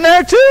can get in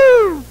there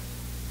too.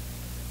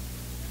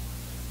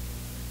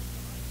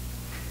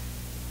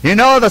 You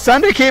know, the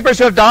Sunday keepers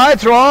who have died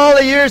through all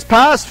the years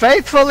past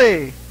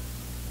faithfully,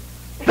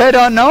 they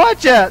don't know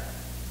it yet,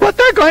 but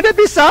they're going to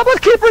be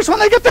Sabbath keepers when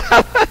they get to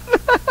heaven.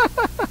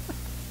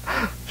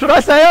 That's what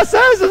Isaiah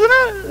says, isn't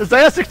it?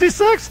 Isaiah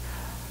 66.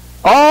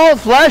 All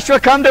flesh will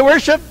come to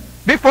worship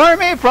before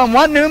me from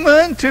one new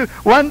moon to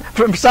one,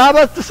 from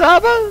Sabbath to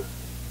Sabbath.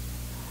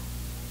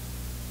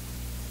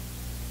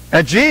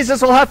 And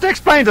Jesus will have to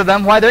explain to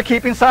them why they're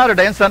keeping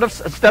Saturday instead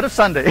of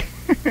Sunday.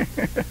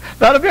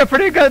 That'll be a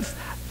pretty good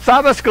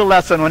Sabbath school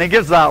lesson when he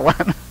gives that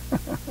one.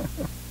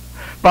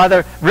 By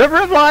the river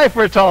of life,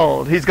 we're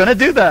told. He's going to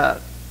do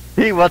that.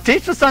 He will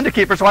teach the Sunday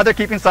keepers why they're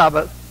keeping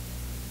Sabbath.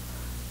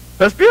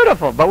 That's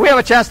beautiful. But we have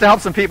a chance to help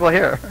some people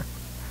here.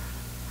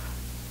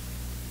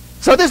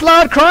 So this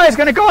loud cry is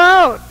going to go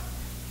out.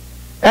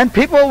 And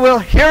people will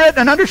hear it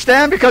and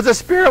understand because the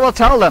Spirit will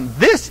tell them,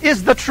 this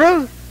is the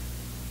truth.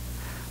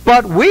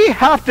 But we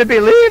have to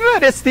believe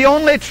it. It's the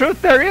only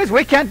truth there is.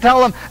 We can't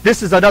tell them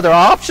this is another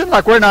option,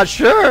 like we're not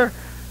sure.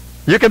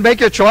 You can make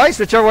your choice,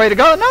 it's your way to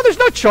go. No, there's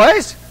no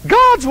choice.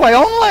 God's way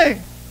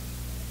only.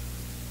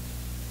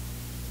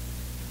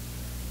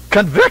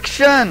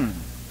 Conviction.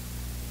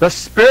 The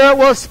Spirit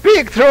will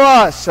speak through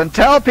us and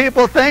tell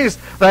people things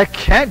they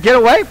can't get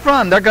away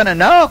from. They're going to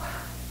know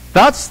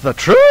that's the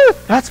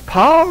truth. That's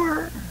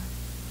power.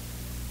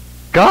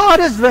 God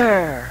is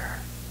there.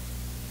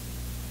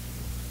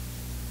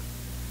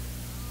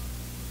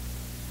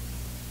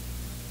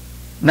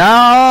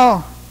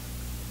 Now,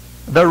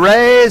 the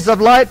rays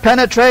of light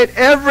penetrate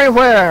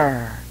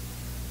everywhere.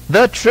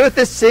 The truth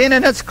is seen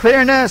in its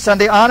clearness, and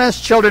the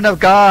honest children of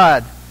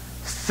God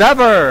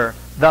sever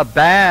the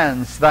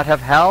bands that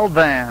have held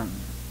them.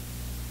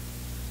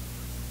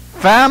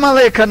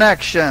 Family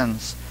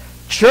connections,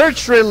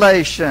 church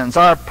relations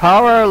are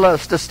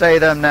powerless to stay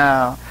them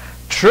now.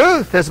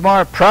 Truth is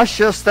more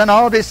precious than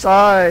all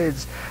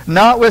besides.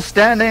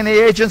 Notwithstanding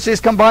the agencies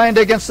combined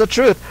against the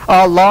truth,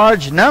 a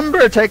large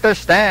number take their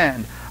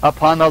stand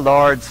upon the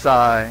Lord's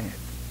side.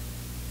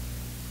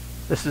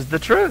 This is the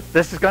truth.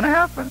 This is going to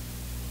happen.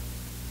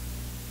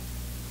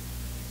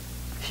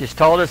 She's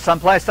told us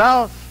someplace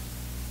else.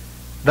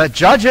 The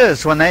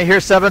judges, when they hear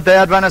Seventh-day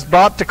Adventists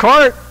brought to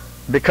court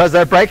because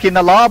they're breaking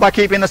the law by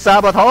keeping the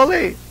Sabbath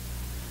holy,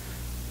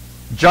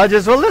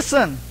 judges will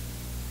listen.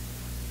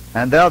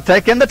 And they'll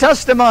take in the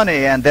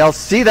testimony and they'll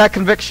see that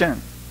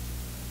conviction.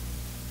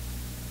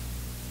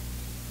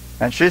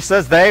 And she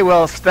says they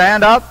will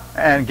stand up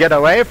and get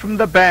away from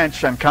the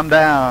bench and come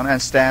down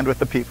and stand with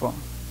the people.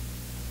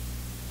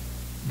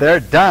 They're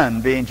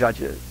done being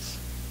judges.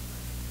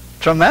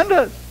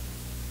 Tremendous.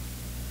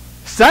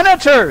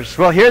 Senators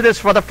will hear this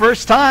for the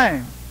first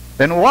time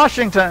in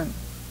Washington.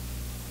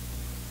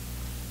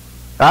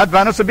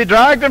 Adventists will be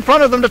dragged in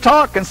front of them to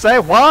talk and say,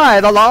 why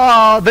the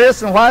law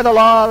this and why the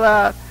law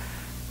that?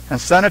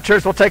 And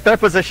senators will take their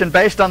position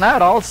based on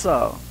that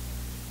also.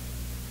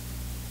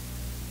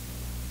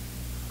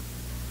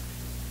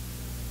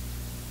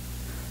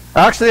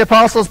 Acts of the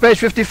Apostles, page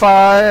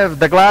 55,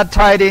 the glad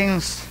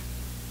tidings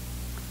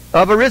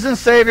of a risen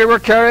Savior were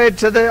carried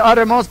to the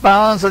uttermost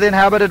bounds of the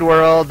inhabited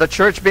world. The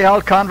church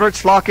beheld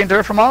converts flocking to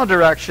her from all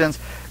directions.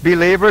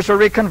 Believers were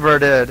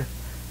reconverted.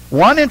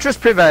 One interest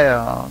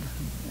prevailed,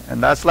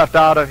 and that's left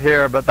out of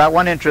here, but that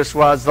one interest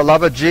was the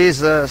love of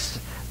Jesus,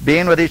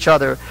 being with each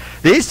other.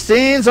 These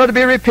scenes are to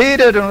be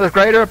repeated and with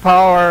greater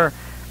power.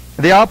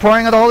 The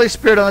outpouring of the Holy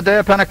Spirit on the day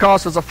of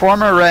Pentecost was a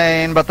former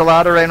rain, but the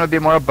latter rain would be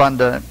more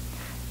abundant.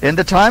 In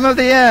the time of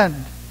the end,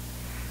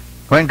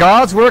 when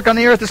God's work on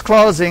the earth is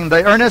closing,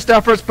 the earnest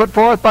efforts put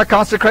forth by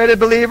consecrated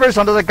believers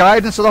under the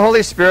guidance of the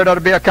Holy Spirit are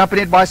to be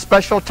accompanied by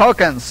special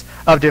tokens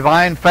of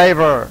divine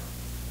favor.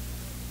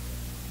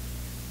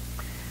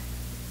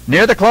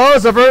 Near the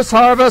close of earth's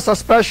harvest, a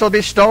special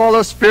bestowal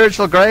of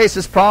spiritual grace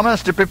is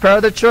promised to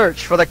prepare the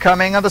church for the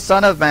coming of the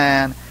Son of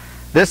Man.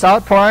 This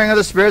outpouring of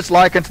the Spirit is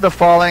likened to the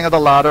falling of the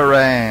latter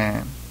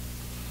rain.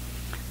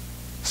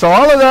 So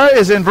all of that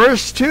is in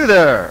verse 2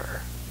 there.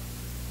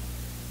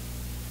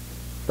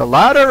 The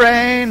latter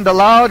rain, the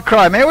loud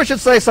cry. Maybe we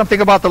should say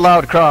something about the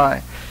loud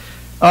cry.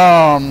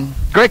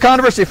 Great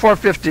Controversy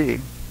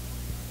 450.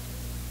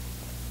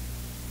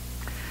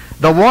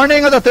 The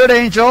warning of the third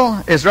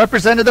angel is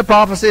represented in the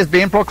prophecy as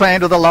being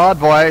proclaimed with a loud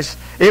voice.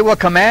 It will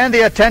command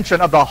the attention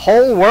of the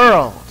whole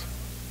world.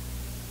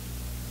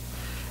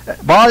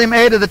 Volume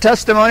 8 of the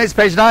Testimonies,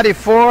 page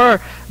 94.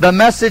 The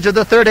message of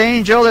the third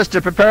angel is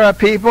to prepare a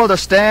people to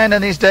stand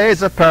in these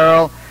days of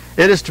peril.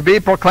 It is to be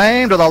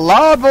proclaimed with a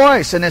loud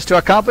voice and is to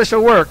accomplish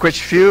a work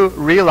which few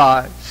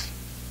realize.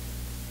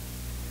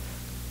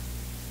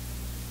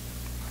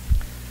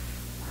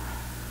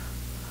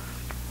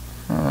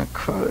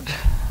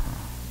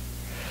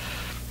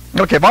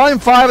 Okay, volume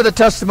 5 of the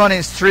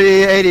Testimonies,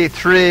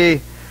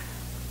 383.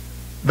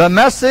 The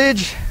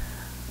message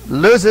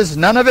loses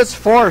none of its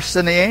force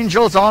in the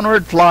angel's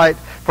onward flight,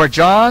 for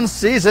John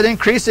sees it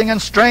increasing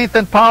in strength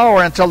and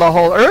power until the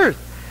whole earth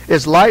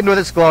is lightened with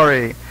its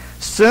glory.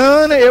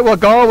 Soon it will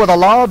go with a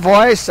loud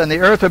voice, and the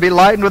earth will be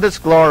lightened with its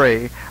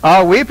glory.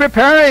 Are we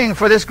preparing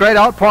for this great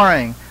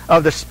outpouring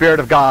of the Spirit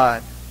of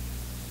God?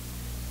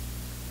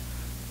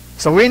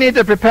 So we need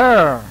to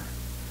prepare.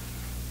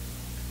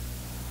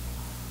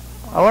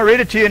 I won't read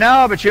it to you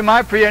now, but you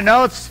might, for your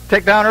notes,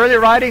 take down Early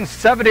Writings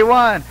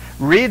 71.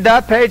 Read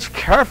that page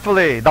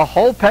carefully, the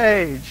whole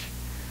page.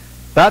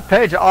 That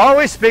page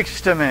always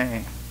speaks to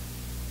me.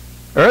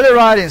 Early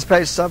Writings,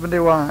 page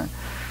 71.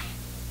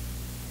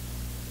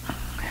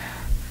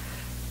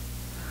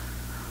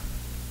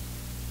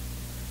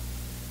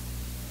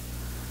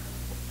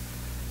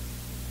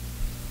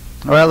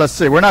 Well, let's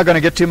see. We're not going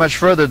to get too much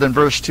further than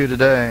verse 2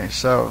 today.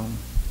 So,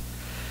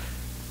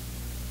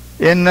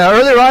 in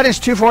Early Writings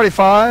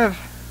 2:45,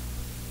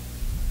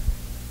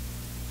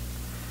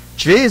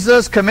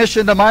 Jesus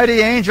commissioned a mighty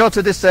angel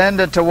to descend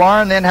and to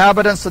warn the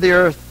inhabitants of the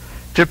earth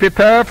to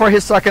prepare for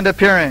his second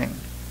appearing.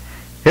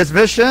 His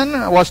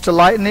mission was to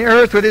lighten the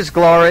earth with his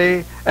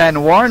glory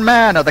and warn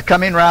man of the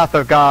coming wrath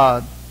of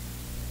God.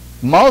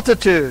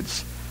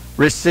 Multitudes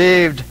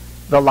received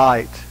the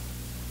light.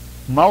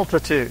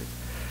 Multitudes.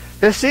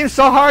 This seems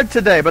so hard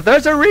today, but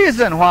there's a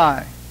reason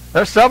why.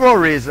 There's several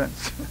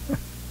reasons.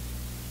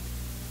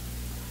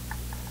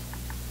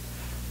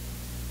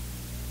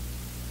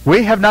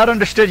 We have not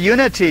understood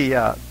unity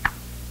yet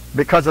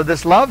because of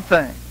this love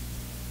thing.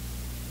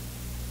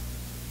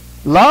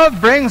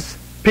 Love brings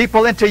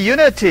people into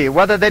unity.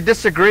 Whether they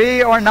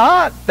disagree or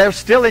not, they're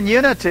still in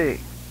unity.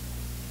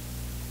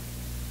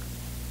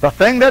 The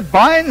thing that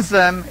binds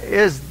them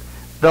is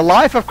the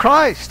life of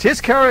Christ, His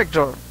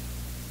character.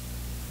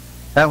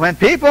 And when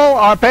people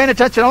are paying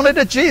attention only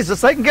to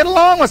Jesus, they can get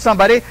along with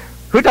somebody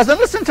who doesn't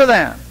listen to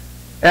them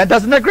and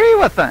doesn't agree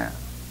with them.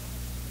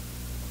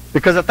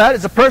 Because if that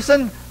is a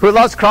person who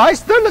loves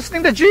Christ, they're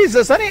listening to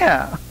Jesus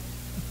anyhow.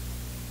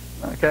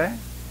 Okay?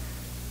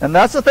 And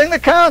that's the thing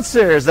that counts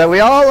here, is that we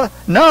all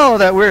know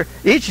that we're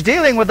each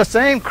dealing with the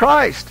same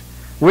Christ.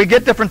 We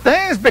get different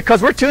things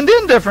because we're tuned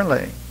in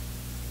differently.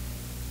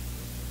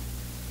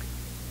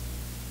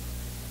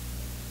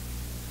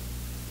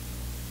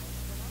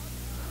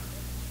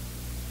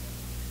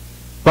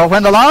 But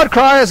when the loud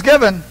cry is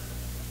given,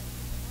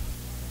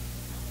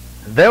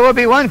 there will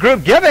be one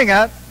group giving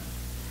it,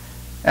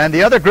 and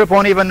the other group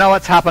won't even know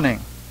it's happening.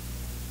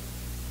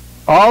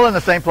 All in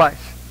the same place.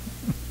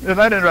 Isn't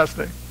that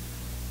interesting?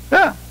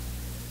 Yeah.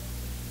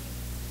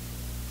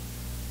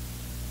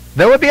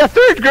 There will be a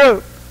third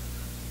group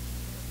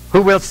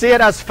who will see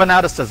it as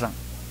fanaticism.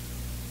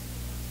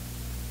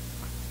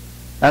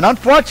 And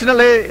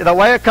unfortunately, the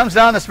way it comes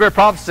down in the spirit of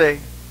prophecy,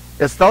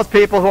 it's those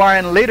people who are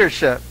in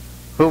leadership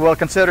who will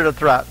consider it a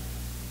threat.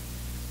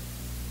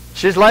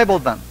 She's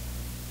labeled them.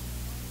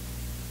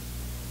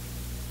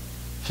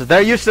 So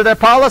they're used to their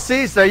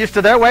policies, they're used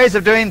to their ways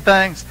of doing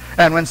things,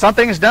 and when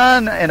something's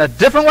done in a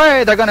different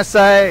way, they're going to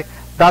say,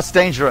 that's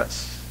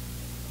dangerous.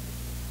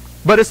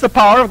 But it's the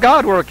power of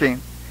God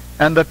working,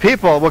 and the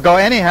people will go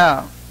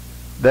anyhow.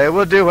 They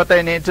will do what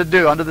they need to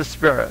do under the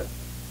Spirit.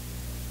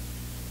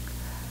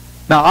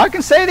 Now, I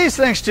can say these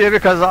things to you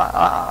because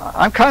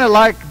I'm kind of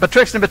like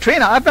betwixt and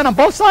between. I've been on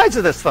both sides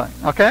of this thing,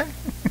 okay?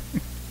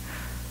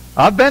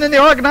 I've been in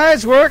the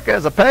organized work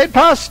as a paid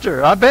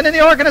pastor. I've been in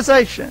the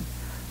organization.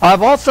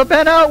 I've also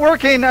been out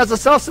working as a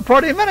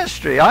self-supporting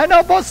ministry. I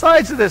know both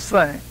sides of this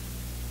thing.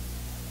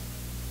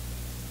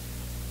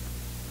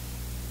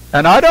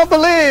 And I don't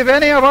believe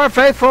any of our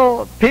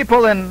faithful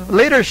people in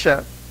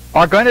leadership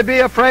are going to be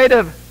afraid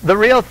of the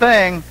real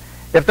thing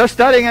if they're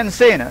studying and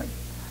seeing it.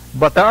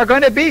 But there are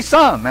going to be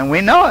some, and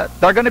we know it,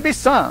 there are going to be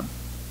some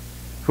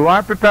who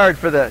aren't prepared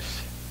for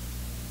this.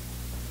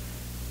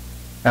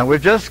 And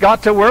we've just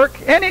got to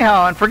work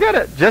anyhow and forget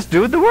it. Just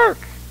do the work.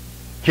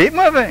 Keep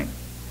moving.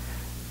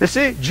 You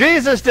see,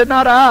 Jesus did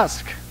not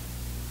ask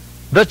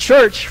the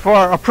church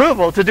for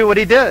approval to do what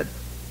he did.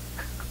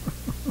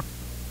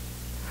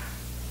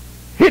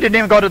 He didn't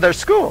even go to their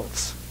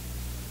schools.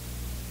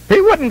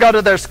 He wouldn't go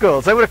to their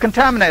schools. They would have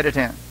contaminated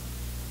him.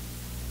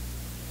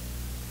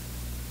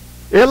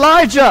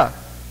 Elijah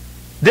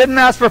didn't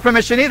ask for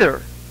permission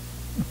either.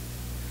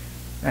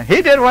 And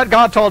he did what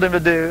God told him to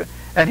do,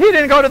 and he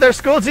didn't go to their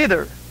schools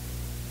either.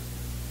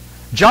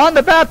 John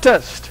the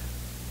Baptist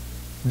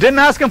didn't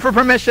ask him for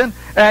permission,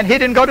 and he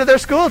didn't go to their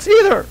schools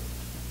either.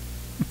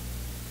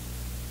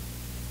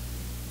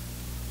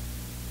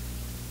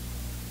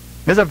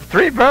 These are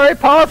three very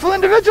powerful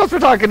individuals we're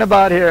talking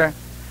about here,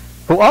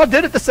 who all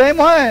did it the same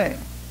way.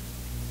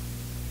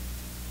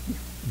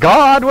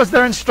 God was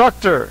their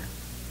instructor.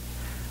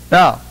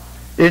 Now,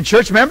 in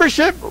church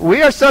membership,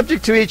 we are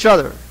subject to each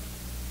other.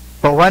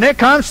 But when it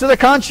comes to the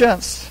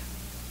conscience,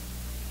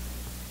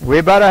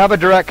 we better have a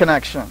direct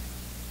connection.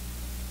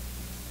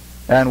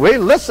 And we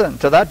listen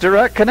to that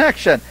direct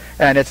connection.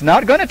 And it's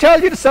not going to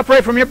tell you to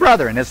separate from your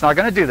brethren. It's not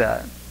going to do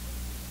that.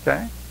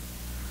 Okay?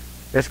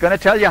 It's going to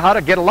tell you how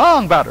to get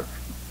along better.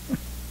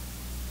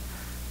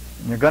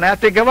 You're going to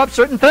have to give up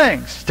certain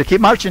things to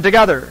keep marching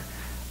together.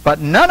 But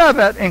none of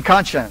it in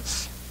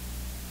conscience.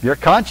 Your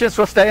conscience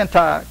will stay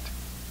intact.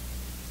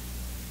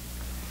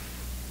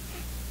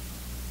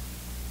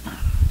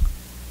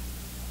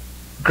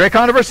 Great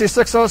Controversy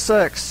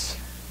 606.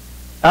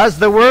 As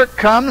the work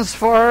comes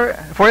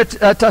as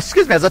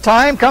the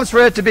time comes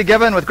for it to be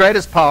given with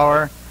greatest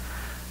power,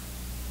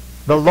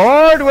 the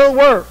Lord will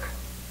work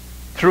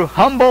through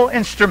humble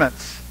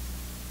instruments.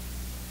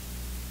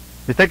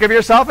 You think of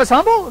yourself as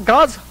humble?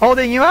 God's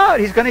holding you out.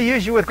 He's going to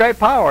use you with great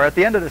power at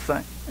the end of this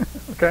thing.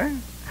 Okay?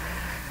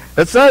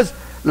 It says,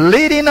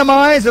 leading the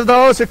minds of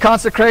those who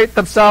consecrate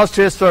themselves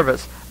to his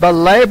service. The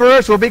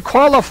laborers will be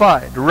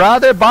qualified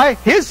rather by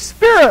his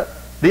Spirit,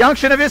 the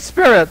unction of his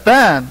Spirit,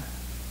 than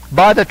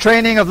by the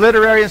training of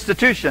literary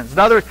institutions. In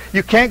other words,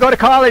 you can't go to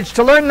college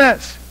to learn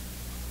this.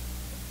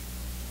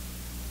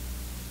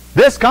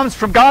 This comes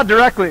from God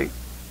directly.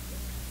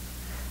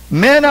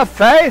 Men of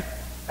faith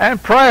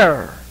and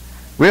prayer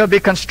will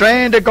be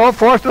constrained to go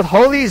forth with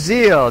holy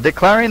zeal,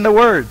 declaring the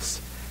words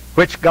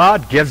which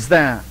God gives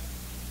them.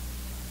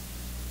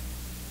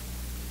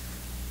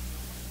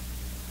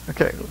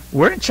 Okay,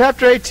 we're in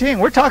chapter 18.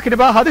 We're talking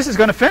about how this is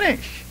going to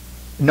finish.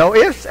 No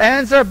ifs,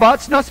 ands, or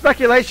buts, no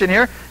speculation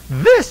here.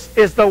 This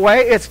is the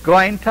way it's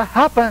going to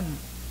happen.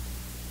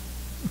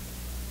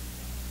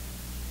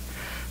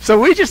 So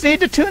we just need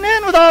to tune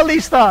in with all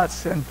these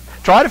thoughts and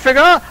try to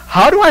figure out,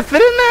 how do I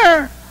fit in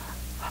there?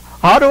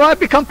 How do I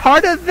become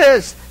part of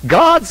this?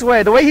 God's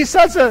way, the way he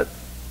says it.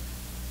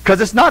 Because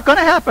it's not going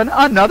to happen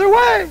another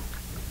way.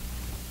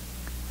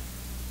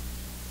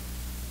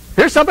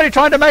 Here's somebody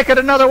trying to make it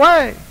another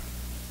way.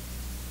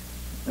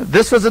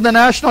 This was in the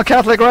National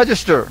Catholic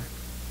Register.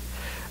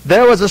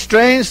 There was a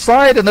strange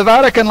sight in the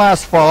Vatican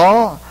last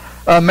fall.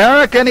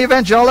 American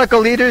evangelical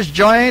leaders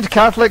joined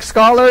Catholic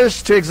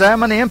scholars to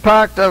examine the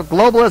impact of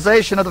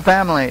globalization of the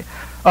family.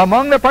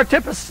 Among the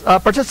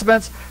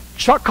participants,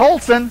 Chuck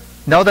Colson,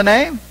 know the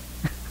name?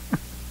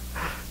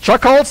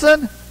 Chuck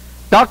Colson,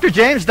 Dr.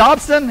 James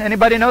Dobson,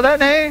 anybody know that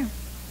name?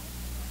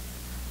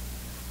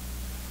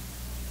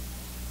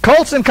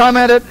 Colson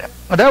commented,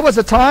 there was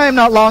a time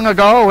not long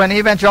ago when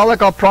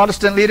evangelical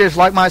Protestant leaders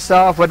like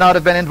myself would not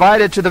have been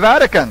invited to the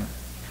Vatican.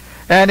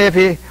 And if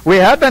we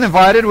had been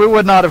invited, we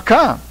would not have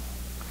come.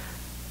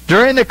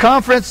 During the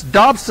conference,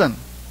 Dobson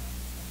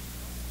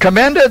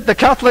commended the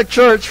Catholic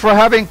Church for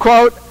having,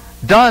 quote,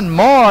 done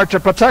more to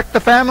protect the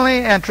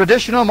family and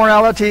traditional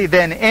morality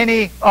than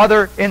any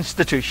other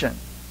institution.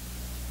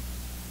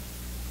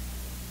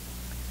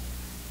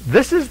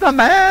 This is the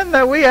man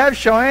that we have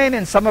showing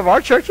in some of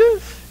our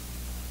churches.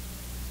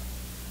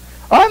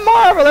 I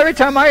marvel every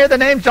time I hear the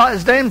name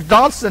James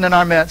Dawson in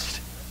our midst.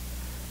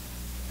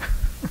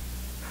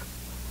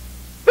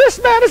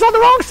 This man is on the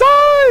wrong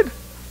side.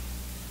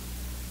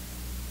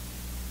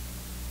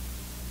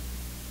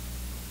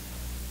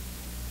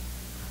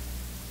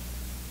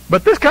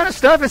 But this kind of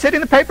stuff is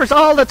hitting the papers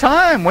all the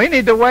time. We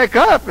need to wake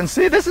up and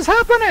see this is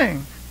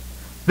happening.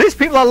 These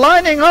people are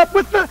lining up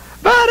with the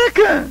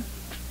Vatican.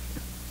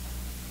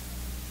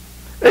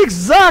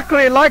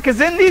 Exactly like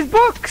is in these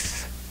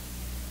books.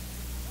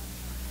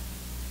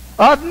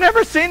 I've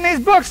never seen these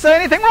books say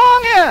anything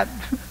wrong yet.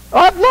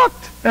 I've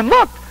looked and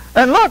looked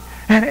and looked,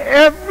 and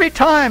every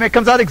time it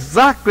comes out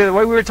exactly the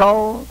way we were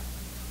told.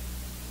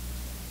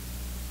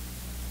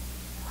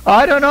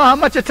 I don't know how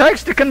much it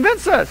takes to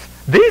convince us.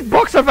 These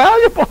books are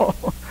valuable.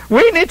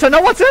 We need to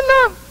know what's in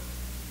them.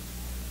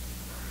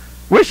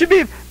 We should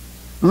be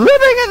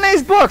living in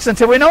these books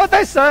until we know what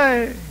they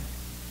say.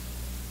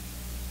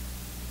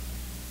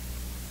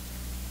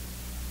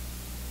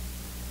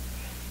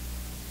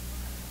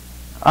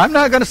 I'm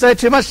not going to say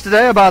too much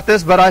today about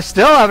this, but I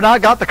still have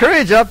not got the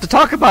courage up to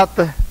talk about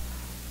the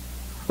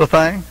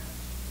thing.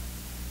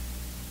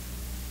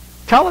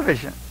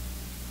 Television.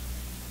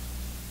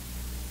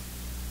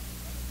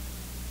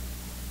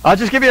 I'll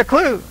just give you a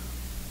clue.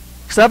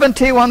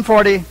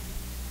 7T140,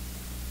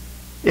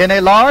 in a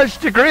large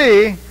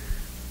degree,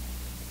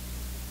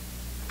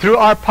 through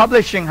our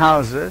publishing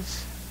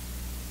houses,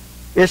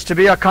 is to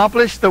be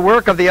accomplished the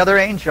work of the other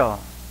angel,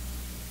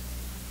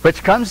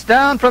 which comes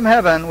down from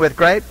heaven with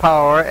great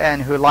power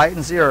and who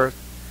lightens the earth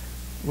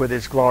with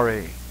his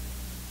glory.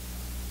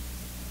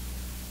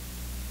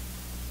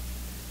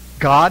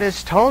 God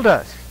has told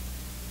us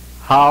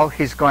how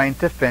he's going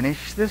to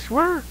finish this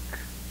work.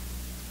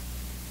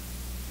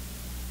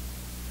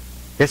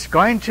 It's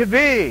going to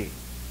be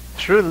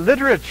through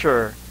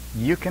literature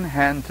you can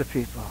hand to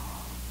people.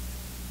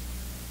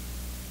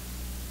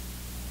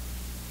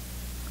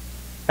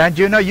 And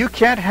you know, you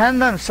can't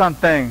hand them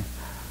something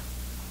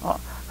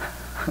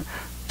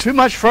too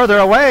much further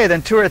away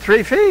than 2 or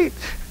 3 feet.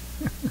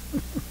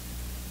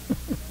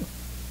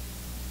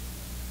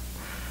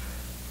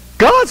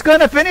 God's going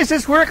to finish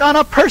this work on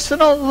a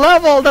personal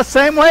level the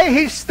same way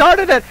he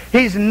started it.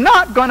 He's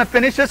not going to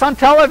finish this on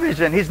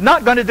television. He's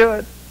not going to do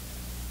it.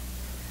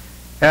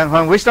 And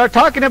when we start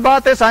talking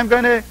about this, I'm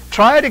going to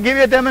try to give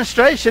you a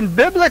demonstration,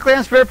 biblically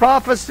and spirit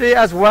prophecy,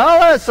 as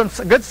well as some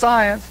good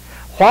science,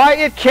 why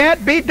it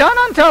can't be done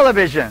on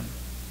television.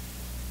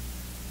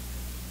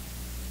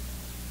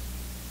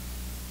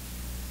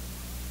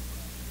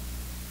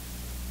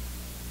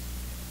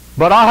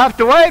 But I'll have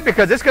to wait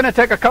because it's going to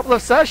take a couple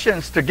of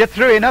sessions to get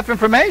through enough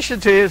information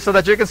to you so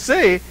that you can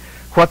see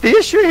what the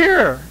issue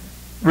here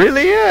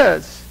really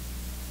is.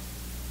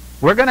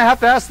 We're going to have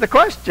to ask the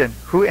question,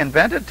 who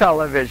invented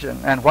television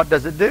and what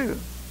does it do?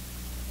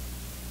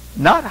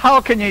 Not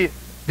do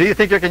you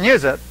think you can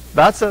use it?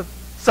 That's a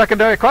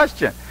secondary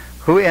question.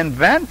 Who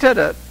invented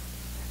it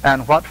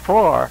and what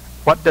for?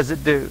 What does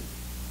it do?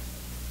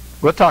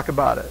 We'll talk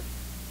about it.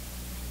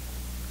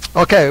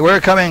 Okay,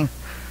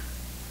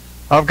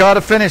 I've got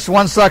to finish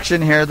one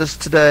section here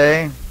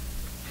today.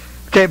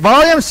 Okay,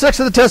 volume 6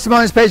 of the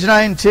Testimonies, page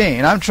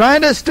 19. I'm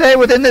trying to stay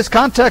within this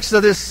context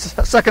of this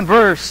second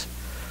verse.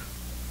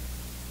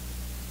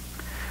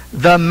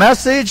 The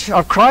message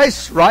of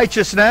Christ's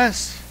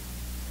righteousness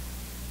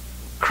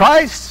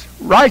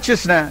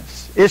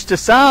is to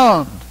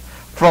sound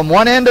from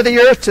one end of the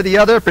earth to the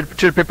other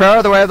to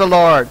prepare the way of the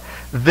Lord.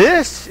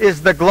 This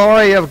is the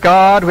glory of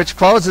God which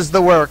closes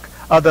the work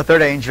of the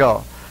third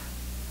angel.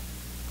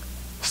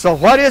 So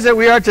what is it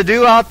we are to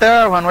do out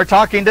there when we're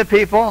talking to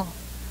people?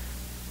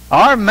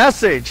 Our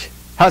message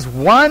has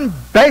one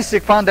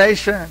basic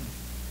foundation: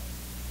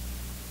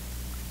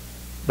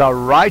 the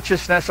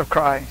righteousness of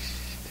Christ.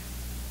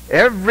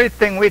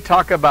 Everything we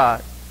talk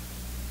about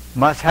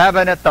must have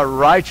in it the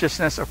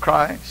righteousness of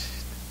Christ.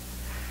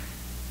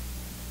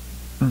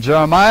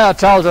 Jeremiah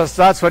tells us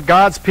that's what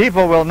God's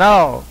people will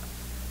know.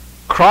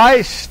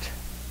 Christ,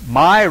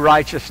 my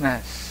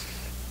righteousness.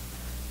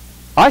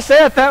 I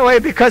say it that way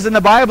because in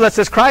the Bible it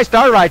says Christ,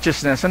 our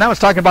righteousness, and that was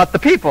talking about the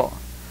people.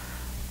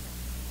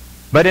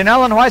 But in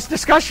Ellen White's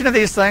discussion of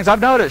these things,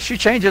 I've noticed she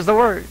changes the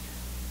word.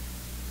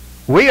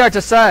 We are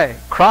to say,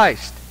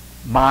 Christ,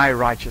 my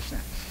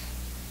righteousness.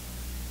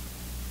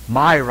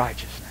 My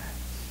righteousness.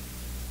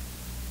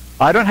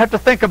 I don't have to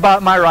think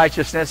about my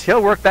righteousness.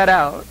 He'll work that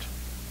out.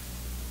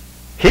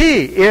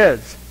 He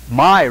is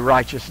my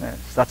righteousness.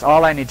 That's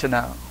all I need to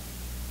know.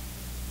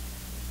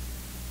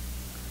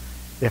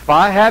 If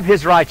I have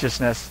his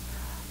righteousness,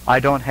 I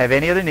don't have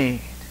any other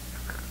need.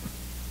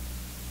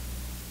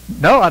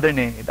 No other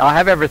need. I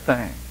have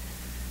everything.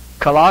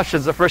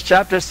 Colossians, the first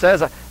chapter,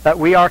 says that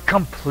we are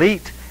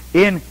complete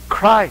in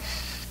Christ.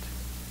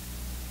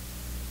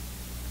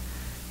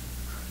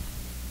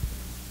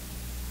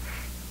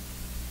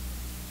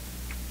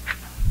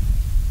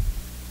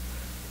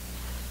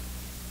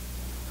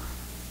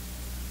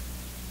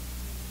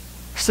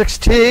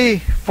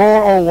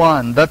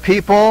 6T401, the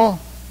people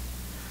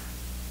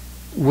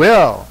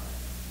will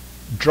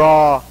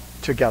draw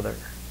together.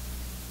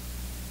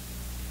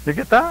 You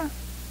get that?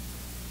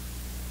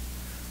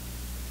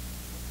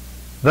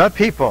 The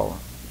people,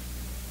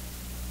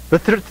 the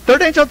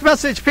third angel's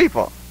message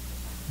people,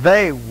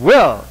 they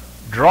will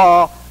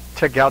draw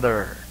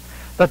together.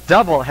 The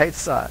devil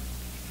hates that.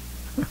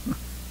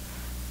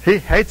 He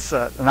hates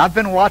it. And I've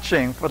been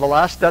watching for the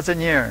last dozen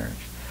years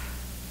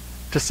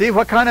to see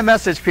what kind of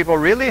message people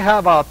really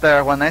have out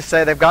there when they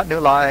say they've got new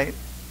light.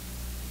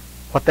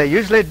 What they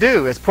usually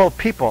do is pull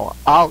people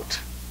out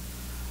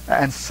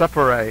and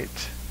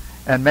separate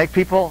and make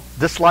people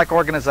dislike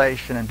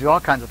organization and do all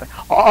kinds of things.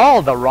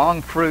 All the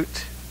wrong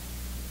fruit.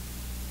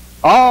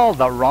 All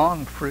the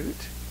wrong fruit.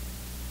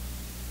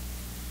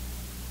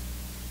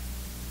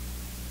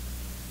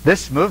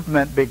 This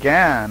movement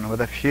began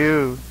with a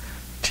few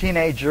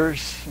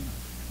teenagers,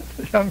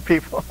 young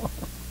people.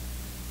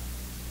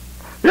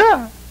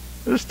 Yeah,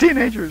 it was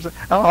teenagers.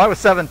 Oh, I was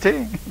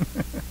 17.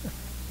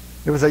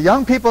 It was a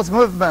young people's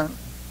movement.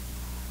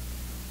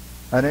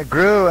 And it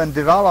grew and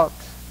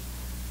developed.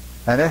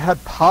 And it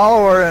had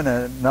power in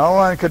it. No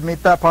one could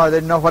meet that power. They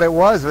didn't know what it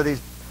was with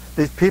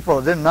these people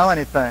that didn't know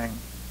anything.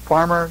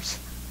 Farmers.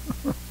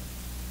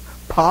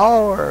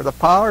 Power. The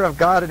power of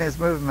God in His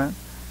movement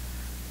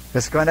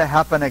is going to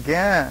happen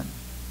again.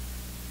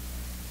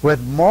 With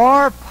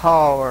more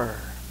power.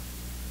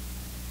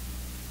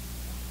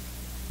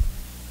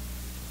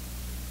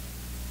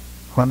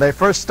 When they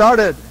first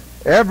started,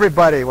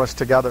 everybody was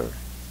together.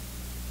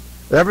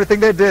 Everything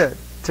they did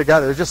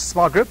together. It was just a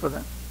small group of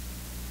them.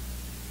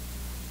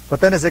 But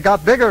then as it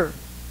got bigger,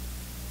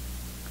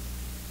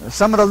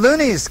 some of the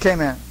loonies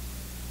came in.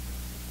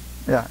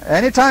 Yeah,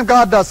 anytime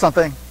God does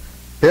something,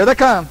 here they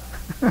come.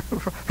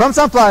 From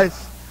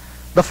someplace.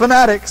 The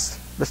fanatics.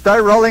 They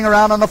start rolling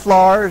around on the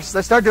floors.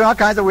 They start doing all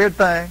kinds of weird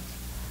things.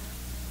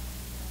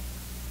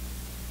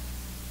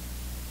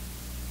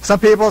 Some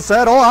people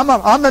said, oh,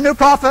 I'm the new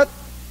prophet.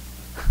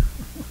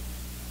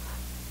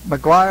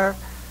 McGuire.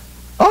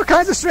 All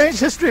kinds of strange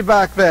history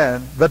back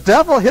then. The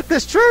devil hit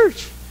this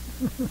church.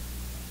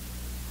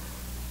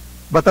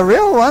 But the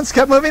real ones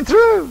kept moving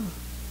through.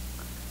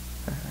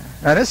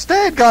 And it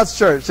stayed God's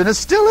church, and it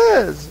still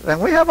is.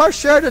 And we have our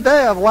share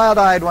today of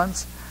wild-eyed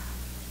ones.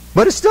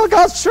 But it's still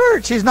God's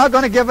church. He's not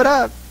going to give it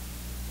up.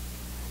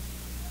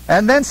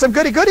 And then some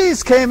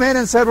goody-goodies came in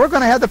and said, we're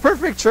going to have the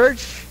perfect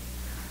church.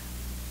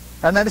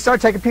 And then they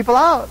started taking people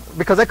out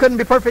because they couldn't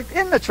be perfect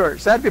in the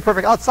church. They had to be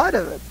perfect outside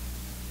of it.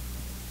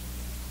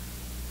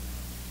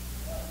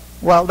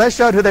 Well, they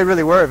showed who they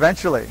really were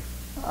eventually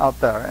out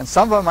there. And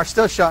some of them are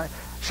still showing,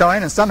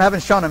 and some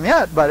haven't shown them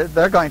yet, but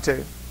they're going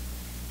to.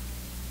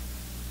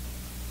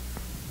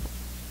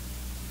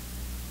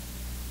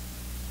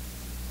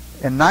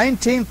 In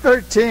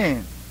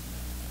 1913,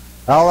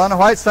 Ellen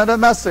White sent a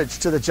message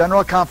to the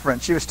General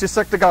Conference. She was too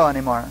sick to go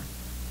anymore.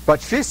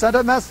 But she sent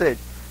a message.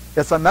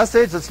 It's a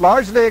message that's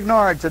largely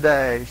ignored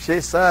today.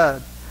 She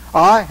said,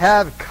 I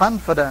have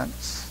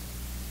confidence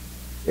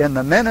in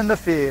the men in the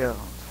field.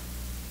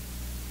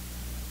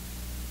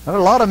 There were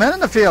a lot of men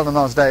in the field in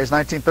those days,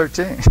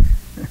 1913.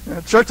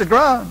 The church had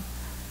grown.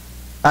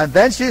 And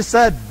then she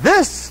said,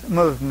 this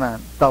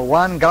movement, the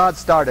one God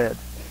started,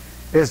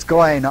 is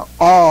going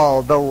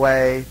all the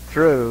way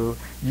through.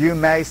 You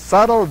may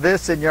settle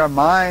this in your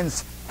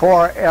minds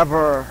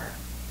forever.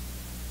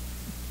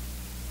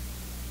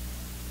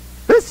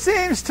 It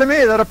seems to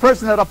me that a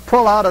person that'll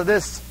pull out of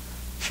this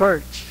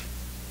church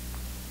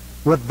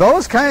with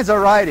those kinds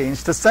of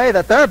writings to say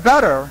that they're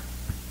better,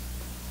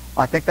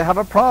 I think they have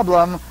a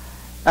problem,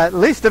 at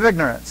least of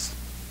ignorance.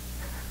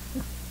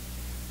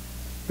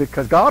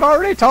 Because God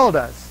already told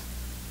us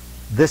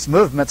this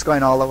movement's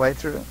going all the way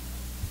through.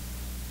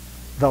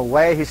 The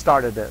way He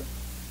started it.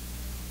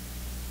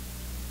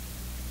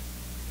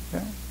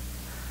 Okay.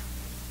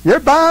 You're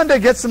bound to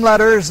get some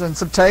letters and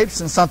some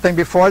tapes and something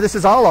before this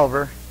is all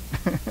over.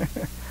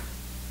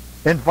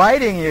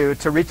 Inviting you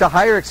to reach a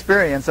higher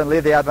experience and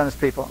leave the Adventist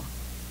people.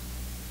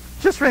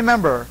 Just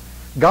remember,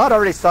 God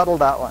already settled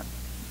that one.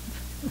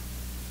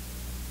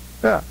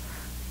 Yeah.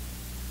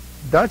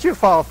 Don't you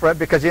fall for it,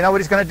 because you know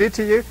what He's going to do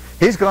to you?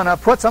 He's going to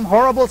put some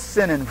horrible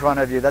sin in front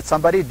of you that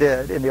somebody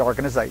did in the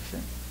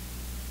organization.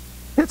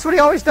 It's what He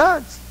always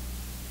does.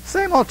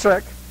 Same old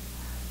trick.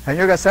 And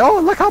you're going to say,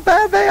 oh, look how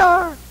bad they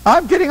are.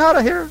 I'm getting out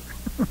of here.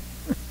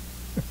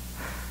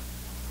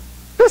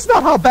 It's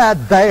not how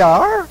bad they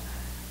are.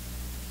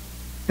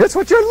 It's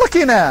what you're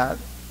looking at.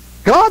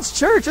 God's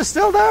church is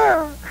still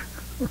there.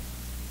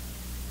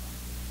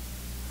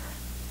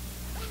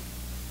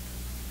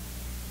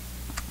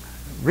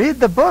 Read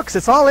the books.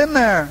 It's all in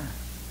there.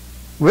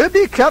 We'll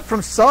be kept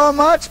from so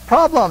much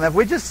problem if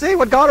we just see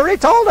what God already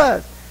told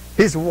us.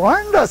 He's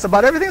warned us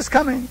about everything that's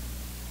coming.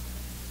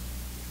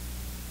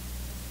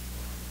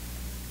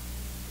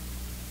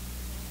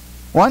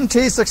 One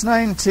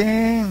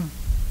T619.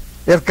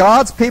 If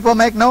God's people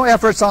make no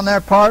efforts on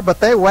their part, but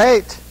they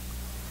wait,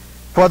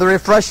 for the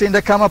refreshing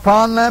to come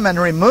upon them and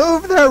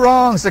remove their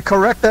wrongs, to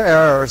correct their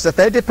errors. If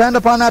they depend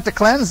upon that to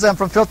cleanse them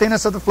from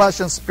filthiness of the flesh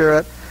and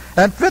spirit,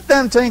 and fit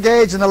them to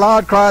engage in the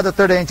loud cry of the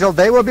third angel,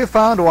 they will be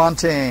found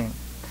wanting.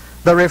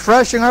 The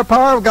refreshing or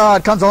power of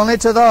God comes only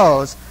to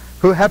those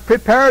who have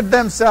prepared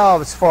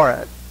themselves for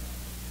it.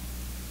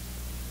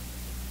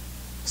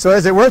 So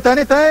is it worth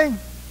anything?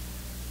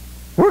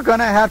 We're going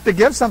to have to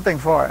give something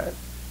for it.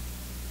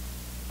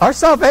 Our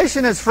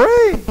salvation is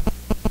free.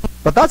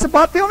 But that's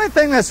about the only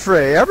thing that's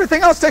free.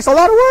 Everything else takes a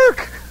lot of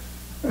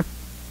work.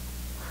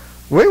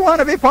 We want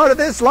to be part of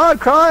this loud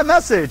cry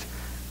message.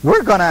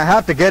 We're going to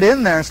have to get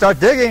in there and start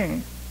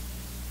digging.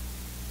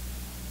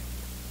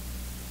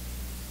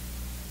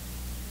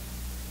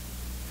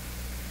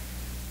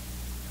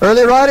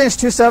 Early Writings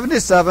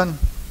 277.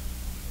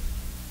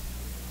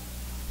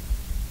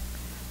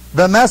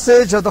 The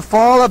message of the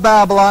fall of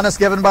Babylon as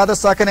given by the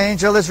second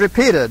angel is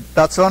repeated.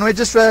 That's the one we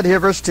just read here,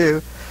 verse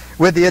 2,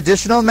 with the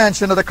additional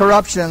mention of the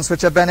corruptions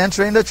which have been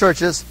entering the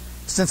churches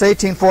since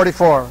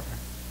 1844.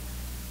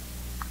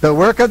 The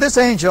work of this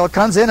angel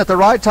comes in at the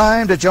right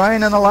time to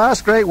join in the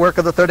last great work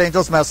of the third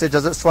angel's message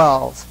as it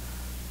swells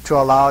to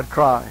a loud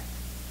cry.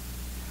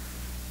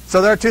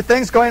 So there are two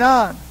things going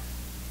on.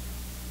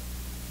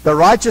 The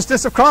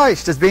righteousness of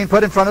Christ is being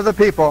put in front of the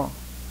people,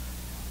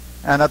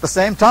 and at the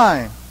same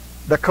time,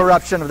 the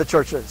corruption of the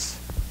churches.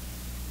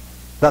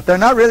 That they're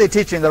not really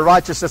teaching the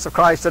righteousness of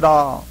Christ at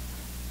all.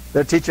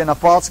 They're teaching a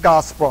false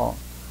gospel.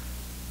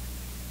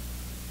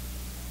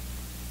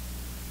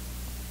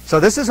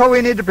 So this is what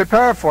we need to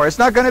prepare for. It's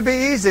not going to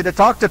be easy to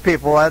talk to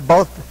people at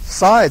both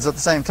sides at the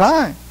same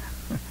time.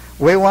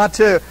 We want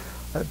to,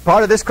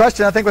 part of this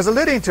question I think was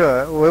alluding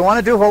to it, we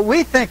want to do what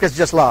we think is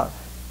just love.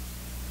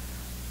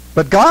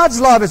 But God's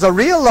love is a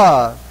real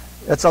love.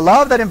 It's a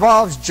love that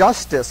involves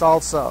justice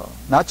also,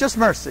 not just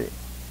mercy.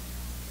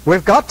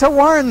 We've got to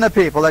warn the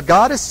people that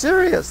God is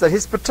serious, that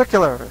He's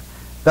particular,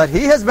 that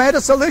He has made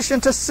a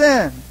solution to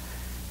sin.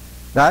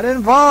 That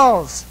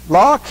involves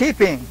law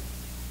keeping.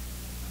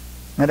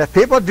 And if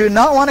people do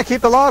not want to keep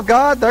the law of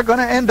God, they're going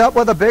to end up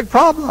with a big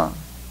problem.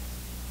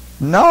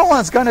 No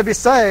one's going to be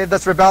saved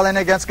that's rebelling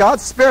against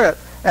God's Spirit.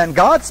 And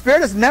God's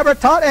Spirit has never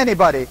taught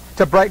anybody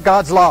to break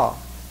God's law.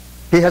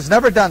 He has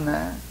never done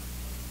that.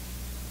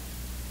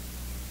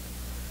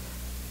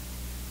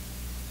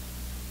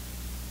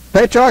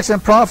 Patriarchs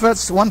and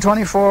Prophets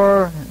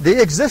 124, the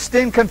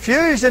existing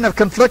confusion of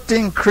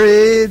conflicting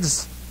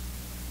creeds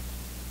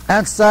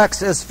and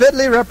sects is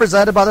fitly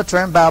represented by the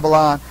term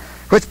Babylon,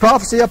 which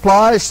prophecy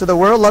applies to the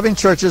world-loving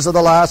churches of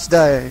the last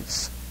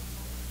days.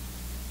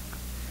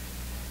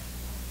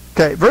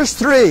 Okay, verse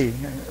 3,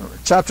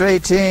 chapter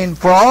 18,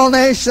 for all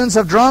nations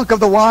have drunk of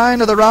the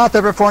wine of the wrath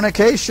of her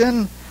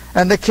fornication,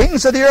 and the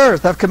kings of the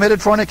earth have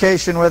committed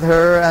fornication with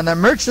her, and the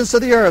merchants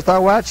of the earth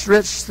are waxed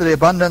rich to the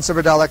abundance of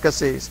her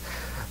delicacies.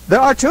 There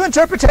are two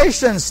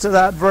interpretations to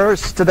that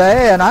verse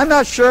today, and I'm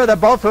not sure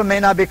that both of them may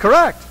not be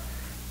correct.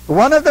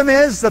 One of them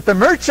is that the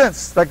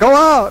merchants that go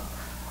out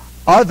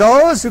are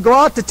those who go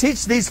out to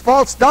teach these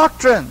false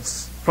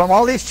doctrines from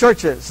all these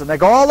churches, and they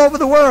go all over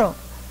the world.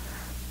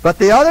 But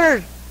the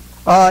other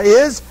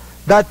is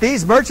that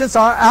these merchants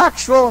are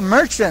actual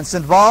merchants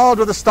involved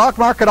with the stock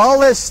market, all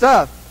this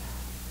stuff,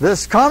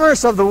 this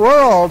commerce of the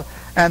world,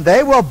 and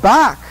they will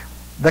back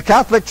the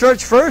Catholic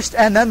Church first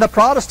and then the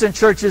Protestant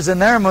churches in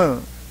their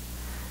move.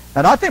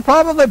 And I think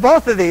probably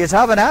both of these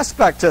have an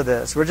aspect to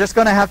this. We're just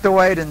going to have to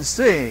wait and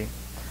see.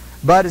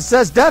 But it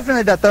says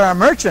definitely that there are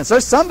merchants.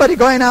 There's somebody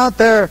going out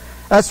there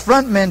as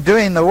frontmen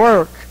doing the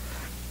work.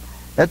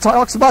 It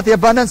talks about the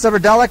abundance of her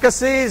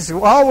delicacies.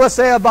 All we'll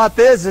say about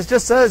this, it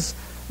just says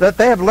that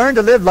they have learned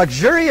to live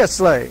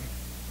luxuriously.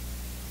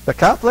 The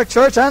Catholic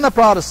Church and the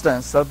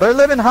Protestants. So they're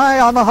living high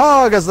on the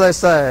hog, as they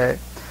say.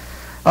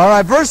 All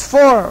right, verse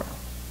 4.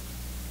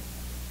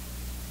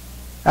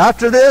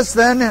 After this,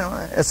 then,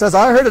 it says,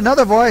 I heard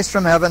another voice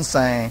from heaven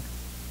saying,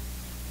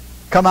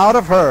 come out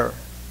of her,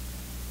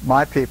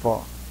 my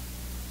people.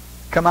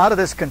 Come out of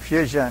this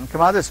confusion. Come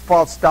out of this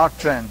false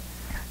doctrine.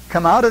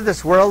 Come out of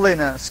this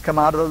worldliness. Come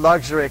out of the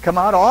luxury. Come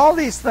out of all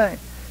these things.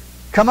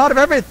 Come out of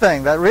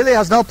everything that really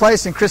has no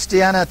place in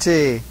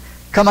Christianity.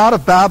 Come out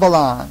of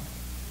Babylon.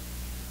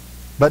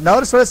 But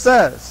notice what it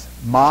says,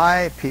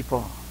 my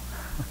people.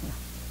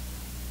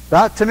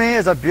 That to me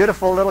is a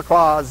beautiful little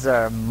clause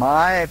there,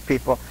 my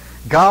people.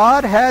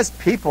 God has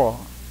people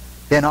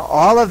in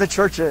all of the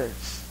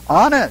churches,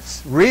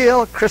 honest,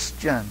 real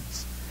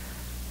Christians,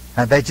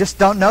 and they just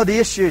don't know the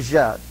issues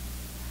yet.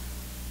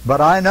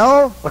 But I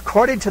know,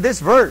 according to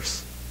this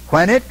verse,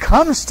 when it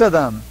comes to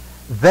them,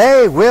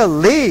 they will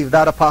leave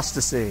that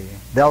apostasy.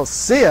 They'll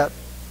see it,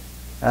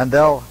 and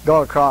they'll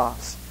go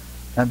across.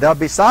 And they'll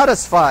be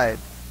satisfied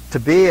to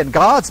be in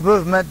God's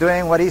movement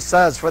doing what He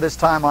says for this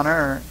time on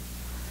earth.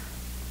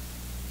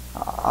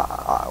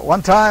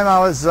 One time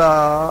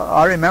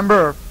I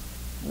remember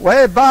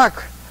way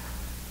back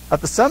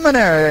at the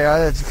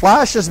seminary, it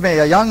flashes me,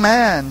 a young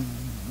man.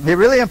 He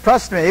really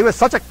impressed me. He was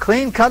such a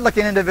clean-cut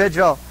looking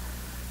individual.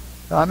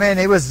 I mean,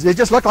 he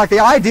just looked like the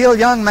ideal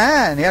young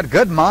man. He had a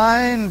good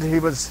mind. He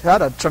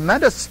had a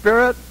tremendous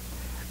spirit.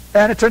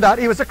 And it turned out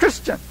he was a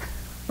Christian.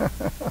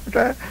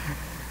 Okay?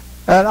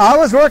 And I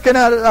was working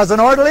as an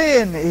orderly,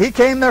 and he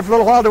came there for a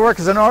little while to work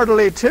as an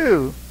orderly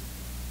too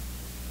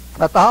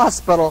at the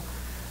hospital.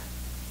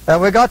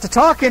 And we got to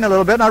talking a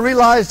little bit, and I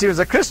realized he was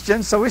a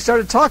Christian, so we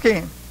started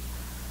talking.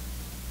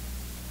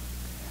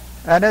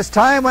 And as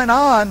time went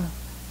on,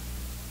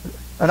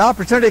 an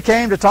opportunity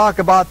came to talk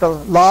about the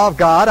law of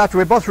God after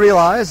we both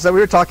realized that we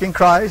were talking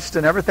Christ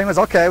and everything was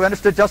okay. We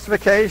understood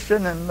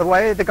justification and the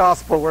way the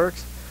gospel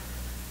works.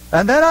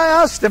 And then I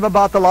asked him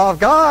about the law of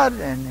God,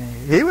 and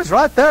he was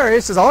right there.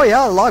 He says, oh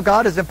yeah, the law of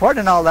God is important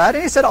and all that.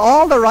 And he said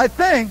all the right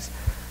things.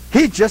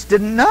 He just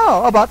didn't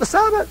know about the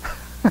Sabbath.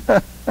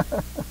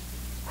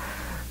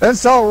 And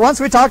so once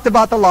we talked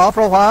about the law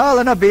for a while,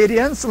 and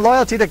obedience, and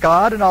loyalty to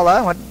God and all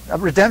that, what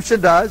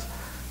redemption does,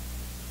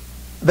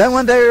 then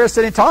one day we were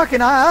sitting talking,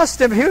 I asked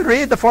him if he would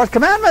read the fourth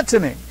commandment to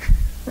me.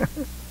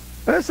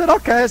 I said,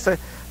 okay.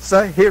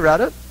 So he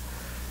read it.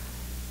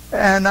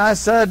 And I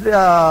said,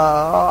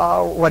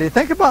 what do you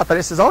think about that?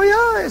 He says, oh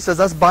yeah. He says,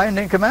 that's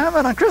binding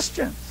commandment on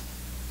Christians.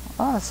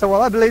 I said,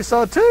 well, I believe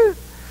so too.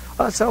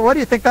 I said, what do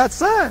you think that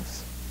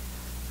says?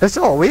 He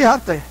said, oh, we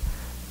have to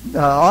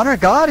honor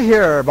God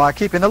here by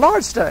keeping the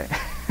Lord's Day.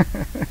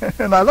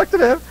 And I looked at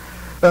him,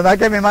 and that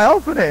gave me my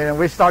opening, and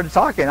we started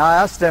talking. I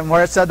asked him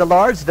where it said the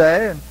Lord's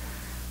Day, and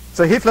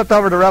so he flipped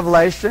over to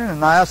Revelation,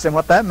 and I asked him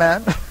what that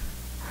meant.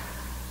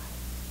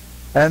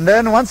 And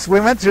then once we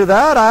went through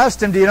that, I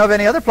asked him, do you know of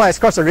any other place?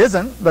 Of course, there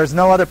isn't. There's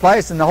no other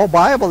place in the whole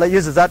Bible that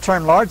uses that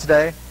term, Lord's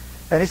Day.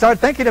 And he started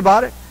thinking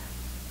about it.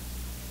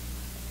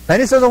 And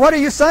he says, well, what are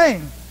you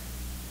saying?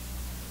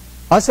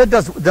 I said,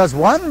 does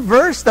one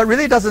verse that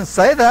really doesn't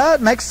say that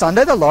make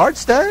Sunday the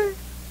Lord's Day?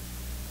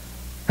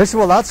 He said,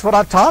 well, that's what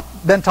I've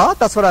been taught.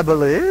 That's what I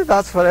believe.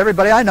 That's what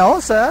everybody I know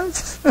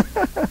says.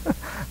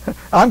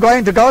 I'm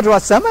going to go to a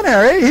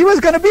seminary. He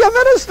was going to be a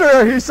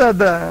minister, he said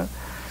that.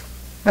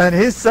 And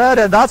he said,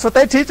 and that's what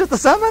they teach at the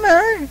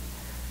seminary.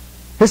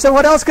 He said,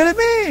 what else could it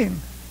mean?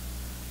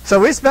 So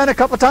we spent a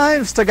couple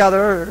times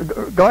together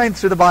going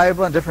through the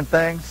Bible and different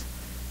things.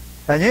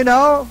 And you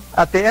know,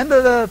 at the end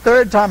of the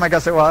third time, I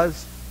guess it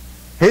was,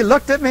 he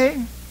looked at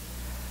me,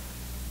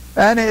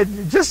 and it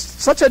just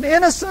such an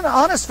innocent,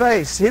 honest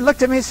face. He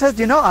looked at me and said,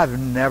 you know, I've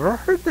never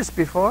heard this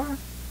before.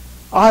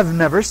 I've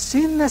never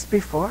seen this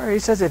before. He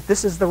says, if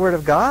this is the Word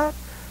of God,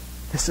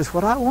 this is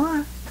what I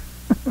want.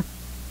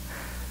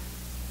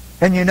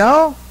 And you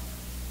know,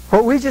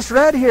 what we just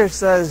read here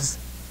says,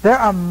 there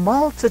are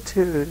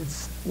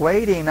multitudes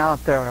waiting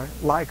out there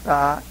like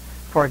that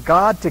for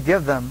God to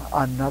give them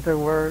another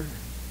word.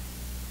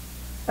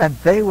 And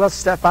they will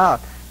step out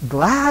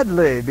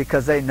gladly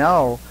because they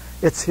know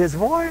it's His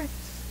voice.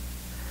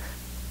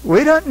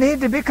 We don't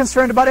need to be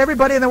concerned about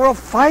everybody in the world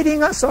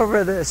fighting us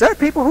over this. There are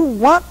people who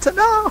want to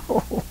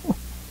know.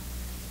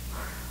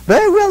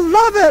 They will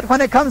love it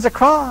when it comes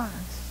across.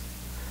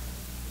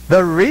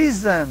 The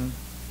reason,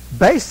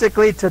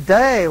 basically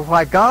today,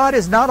 why God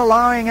is not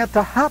allowing it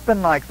to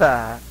happen like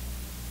that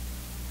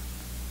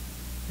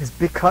is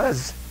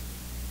because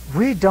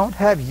we don't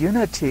have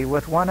unity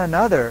with one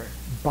another,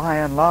 by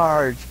and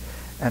large.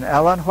 And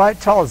Ellen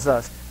White tells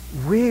us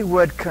we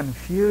would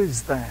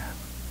confuse them.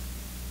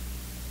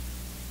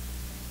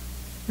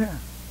 Yeah.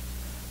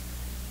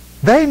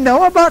 They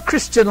know about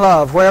Christian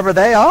love wherever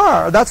they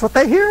are. That's what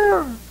they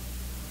hear.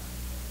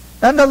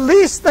 And the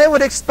least they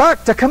would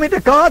expect to come into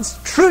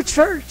God's true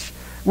church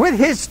with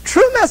His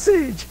true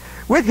message,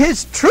 with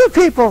His true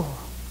people,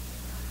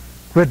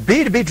 would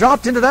be to be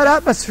dropped into that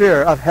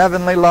atmosphere of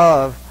heavenly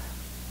love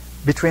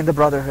between the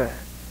brotherhood.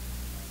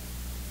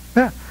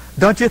 Yeah.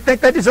 Don't you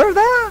think they deserve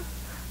that?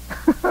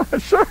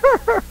 Sure.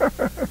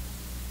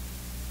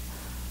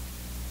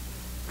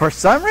 For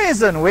some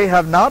reason, we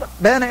have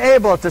not been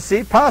able to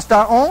see past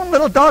our own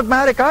little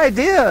dogmatic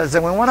ideas,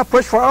 and we want to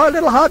push for our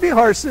little hobby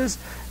horses,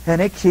 and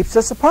it keeps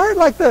us apart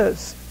like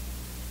this.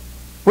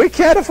 We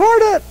can't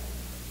afford it.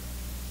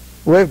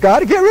 We've got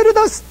to get rid of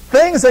those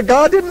things that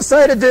God didn't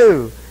say to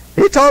do.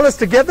 He told us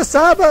to give the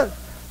Sabbath,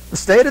 the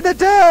state of the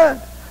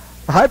dead,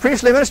 the high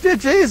priestly ministry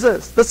of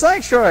Jesus, the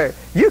sanctuary.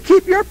 You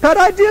keep your pet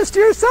ideas to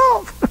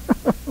yourself.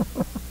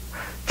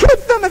 Keep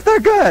them if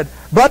they're good,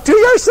 but to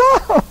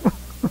yourself.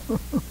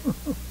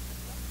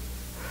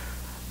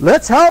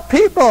 Let's help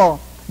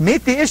people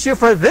meet the issue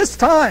for this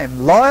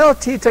time,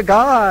 loyalty to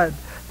God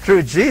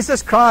through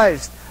Jesus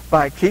Christ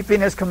by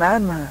keeping His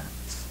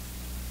commandments.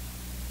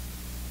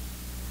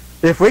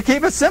 If we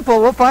keep it simple,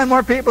 we'll find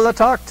more people to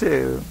talk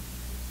to.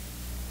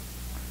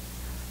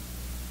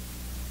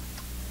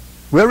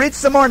 We'll read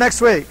some more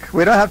next week.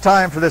 We don't have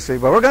time for this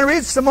week, but we're going to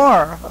read some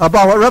more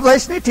about what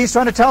Revelation 18 is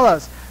trying to tell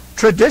us.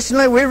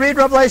 Traditionally, we read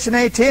Revelation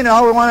 18, and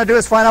all we want to do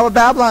is find out what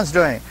Babylon's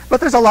doing. But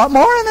there's a lot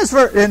more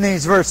in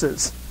these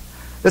verses.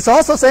 It's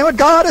also saying what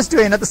God is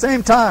doing at the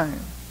same time.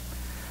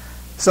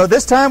 So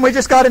this time we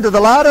just got into the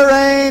latter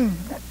rain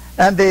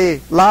and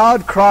the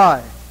loud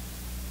cry.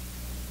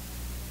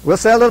 We'll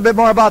say a little bit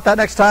more about that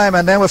next time,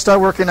 and then we'll start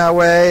working our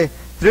way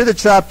through the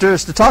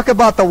chapters to talk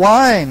about the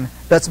wine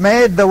that's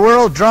made the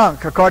world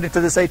drunk, according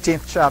to this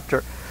 18th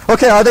chapter.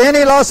 Okay, are there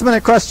any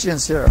last-minute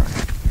questions here?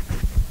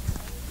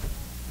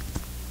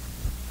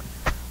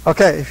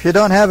 Okay, if you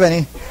don't have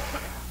any,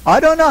 I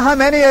don't know how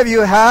many of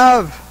you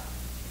have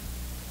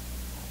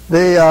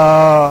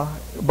the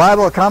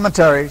Bible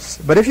commentaries,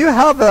 but if you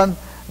have them,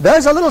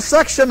 there's a little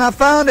section I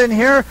found in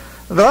here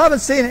that I haven't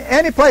seen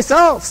anyplace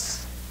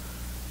else.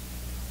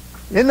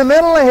 In the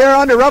middle here,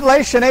 under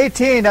Revelation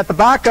 18, at the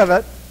back of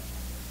it,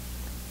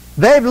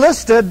 they've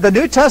listed the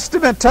New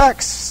Testament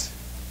texts,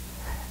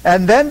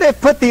 and then they've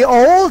put the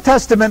Old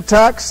Testament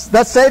texts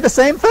that say the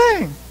same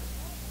thing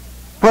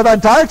for the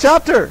entire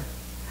chapter.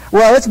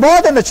 Well, it's more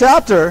than the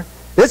chapter.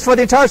 It's for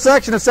the entire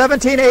section of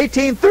 17,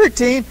 18,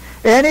 13,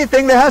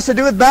 anything that has to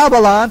do with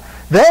Babylon.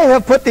 They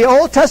have put the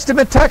Old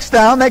Testament text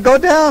down. They go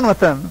down with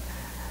them.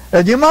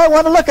 And you might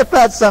want to look at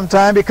that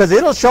sometime, because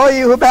it'll show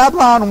you who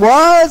Babylon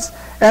was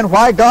and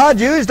why God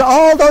used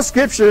all those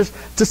scriptures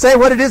to say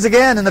what it is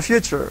again in the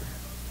future.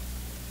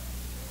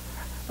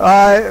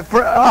 I'm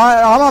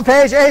on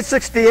page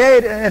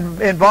 868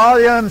 in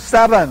volume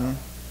 7.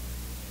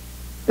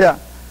 Yeah.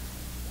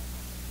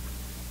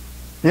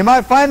 You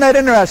might find that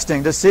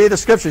interesting to see the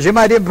scriptures. You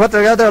might even put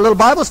together a little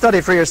Bible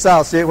study for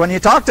yourself. So when you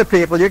talk to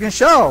people, you can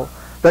show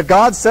that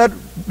God said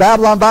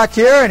Babylon back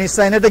here, and He's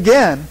saying it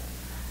again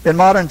in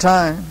modern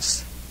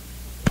times.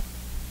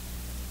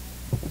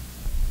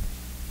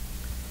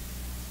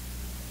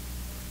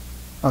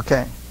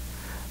 Okay.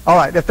 All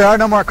right. If there are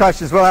no more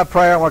questions, we'll have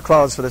prayer and we'll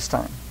close for this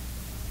time.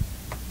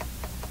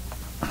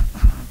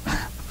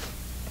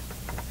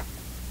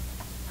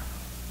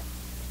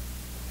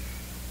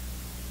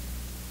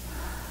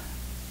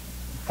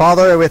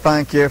 Father, we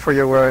thank you for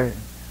your word.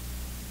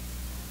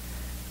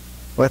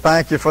 We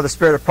thank you for the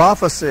spirit of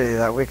prophecy,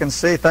 that we can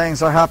see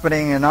things are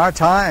happening in our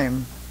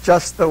time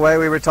just the way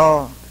we were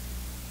told.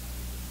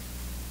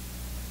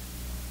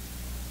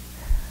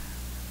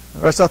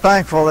 We're so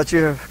thankful that you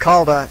have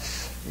called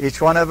us.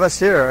 Each one of us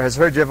here has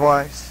heard your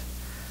voice.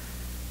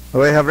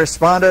 We have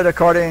responded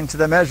according to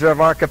the measure of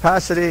our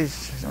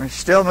capacities. We're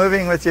still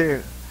moving with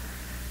you.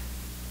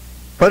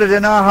 Put it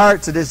in our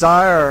heart to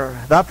desire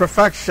that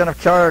perfection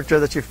of character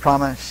that you've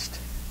promised.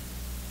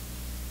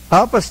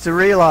 Help us to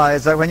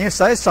realize that when you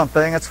say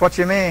something, it's what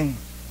you mean.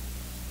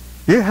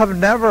 You have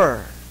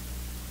never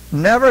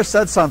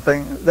said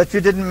something that you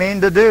didn't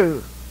mean to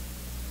do.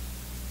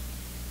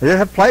 You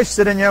have placed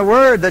it in your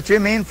word that you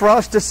mean for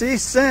us to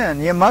cease sin.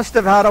 You must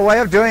have had a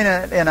way of doing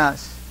it in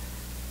us.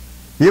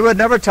 You would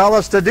never tell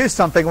us to do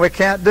something we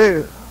can't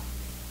do.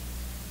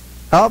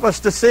 Help us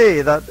to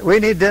see that we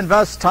need to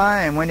invest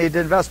time. We need to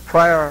invest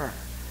prayer.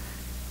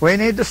 We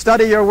need to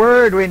study your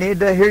word. We need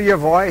to hear your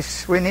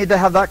voice. We need to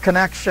have that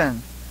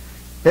connection.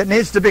 It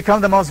needs to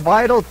become the most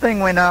vital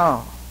thing we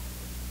know.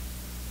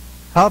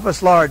 Help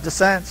us, Lord, to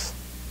sense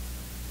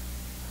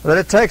that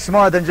it takes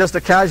more than just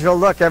a casual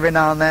look every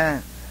now and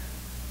then.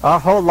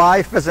 Our whole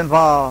life is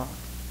involved.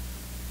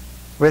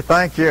 We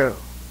thank you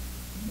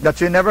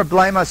that you never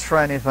blame us for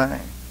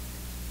anything.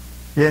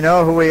 You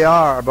know who we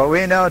are, but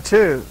we know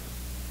too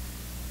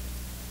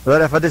that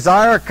if a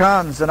desire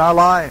comes in our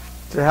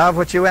life to have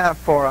what you have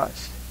for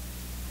us,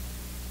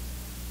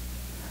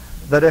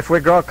 that if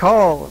we grow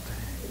cold,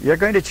 you're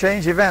going to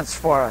change events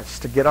for us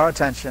to get our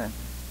attention.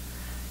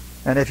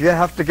 And if you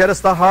have to get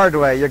us the hard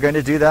way, you're going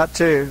to do that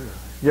too.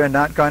 You're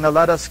not going to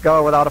let us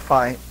go without a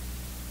fight.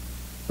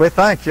 We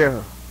thank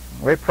you.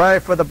 We pray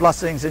for the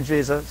blessings in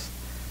Jesus.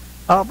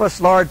 Help us,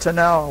 Lord, to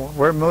know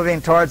we're moving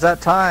towards that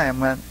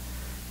time when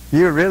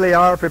you really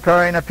are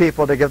preparing a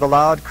people to give the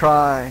loud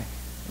cry.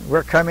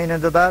 We're coming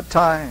into that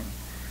time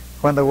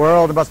when the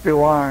world must be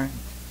warned.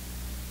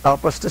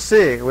 Help us to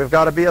see we've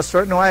got to be a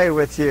certain way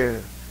with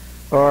you,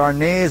 or our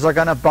knees are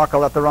going to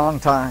buckle at the wrong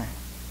time.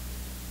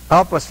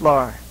 Help us,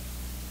 Lord.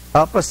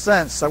 Help us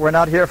sense that we're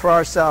not here for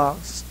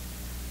ourselves,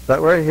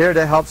 that we're here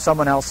to help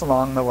someone else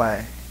along the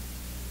way.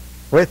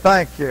 We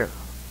thank you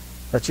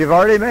that you've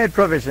already made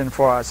provision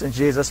for us in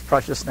Jesus'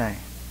 precious name.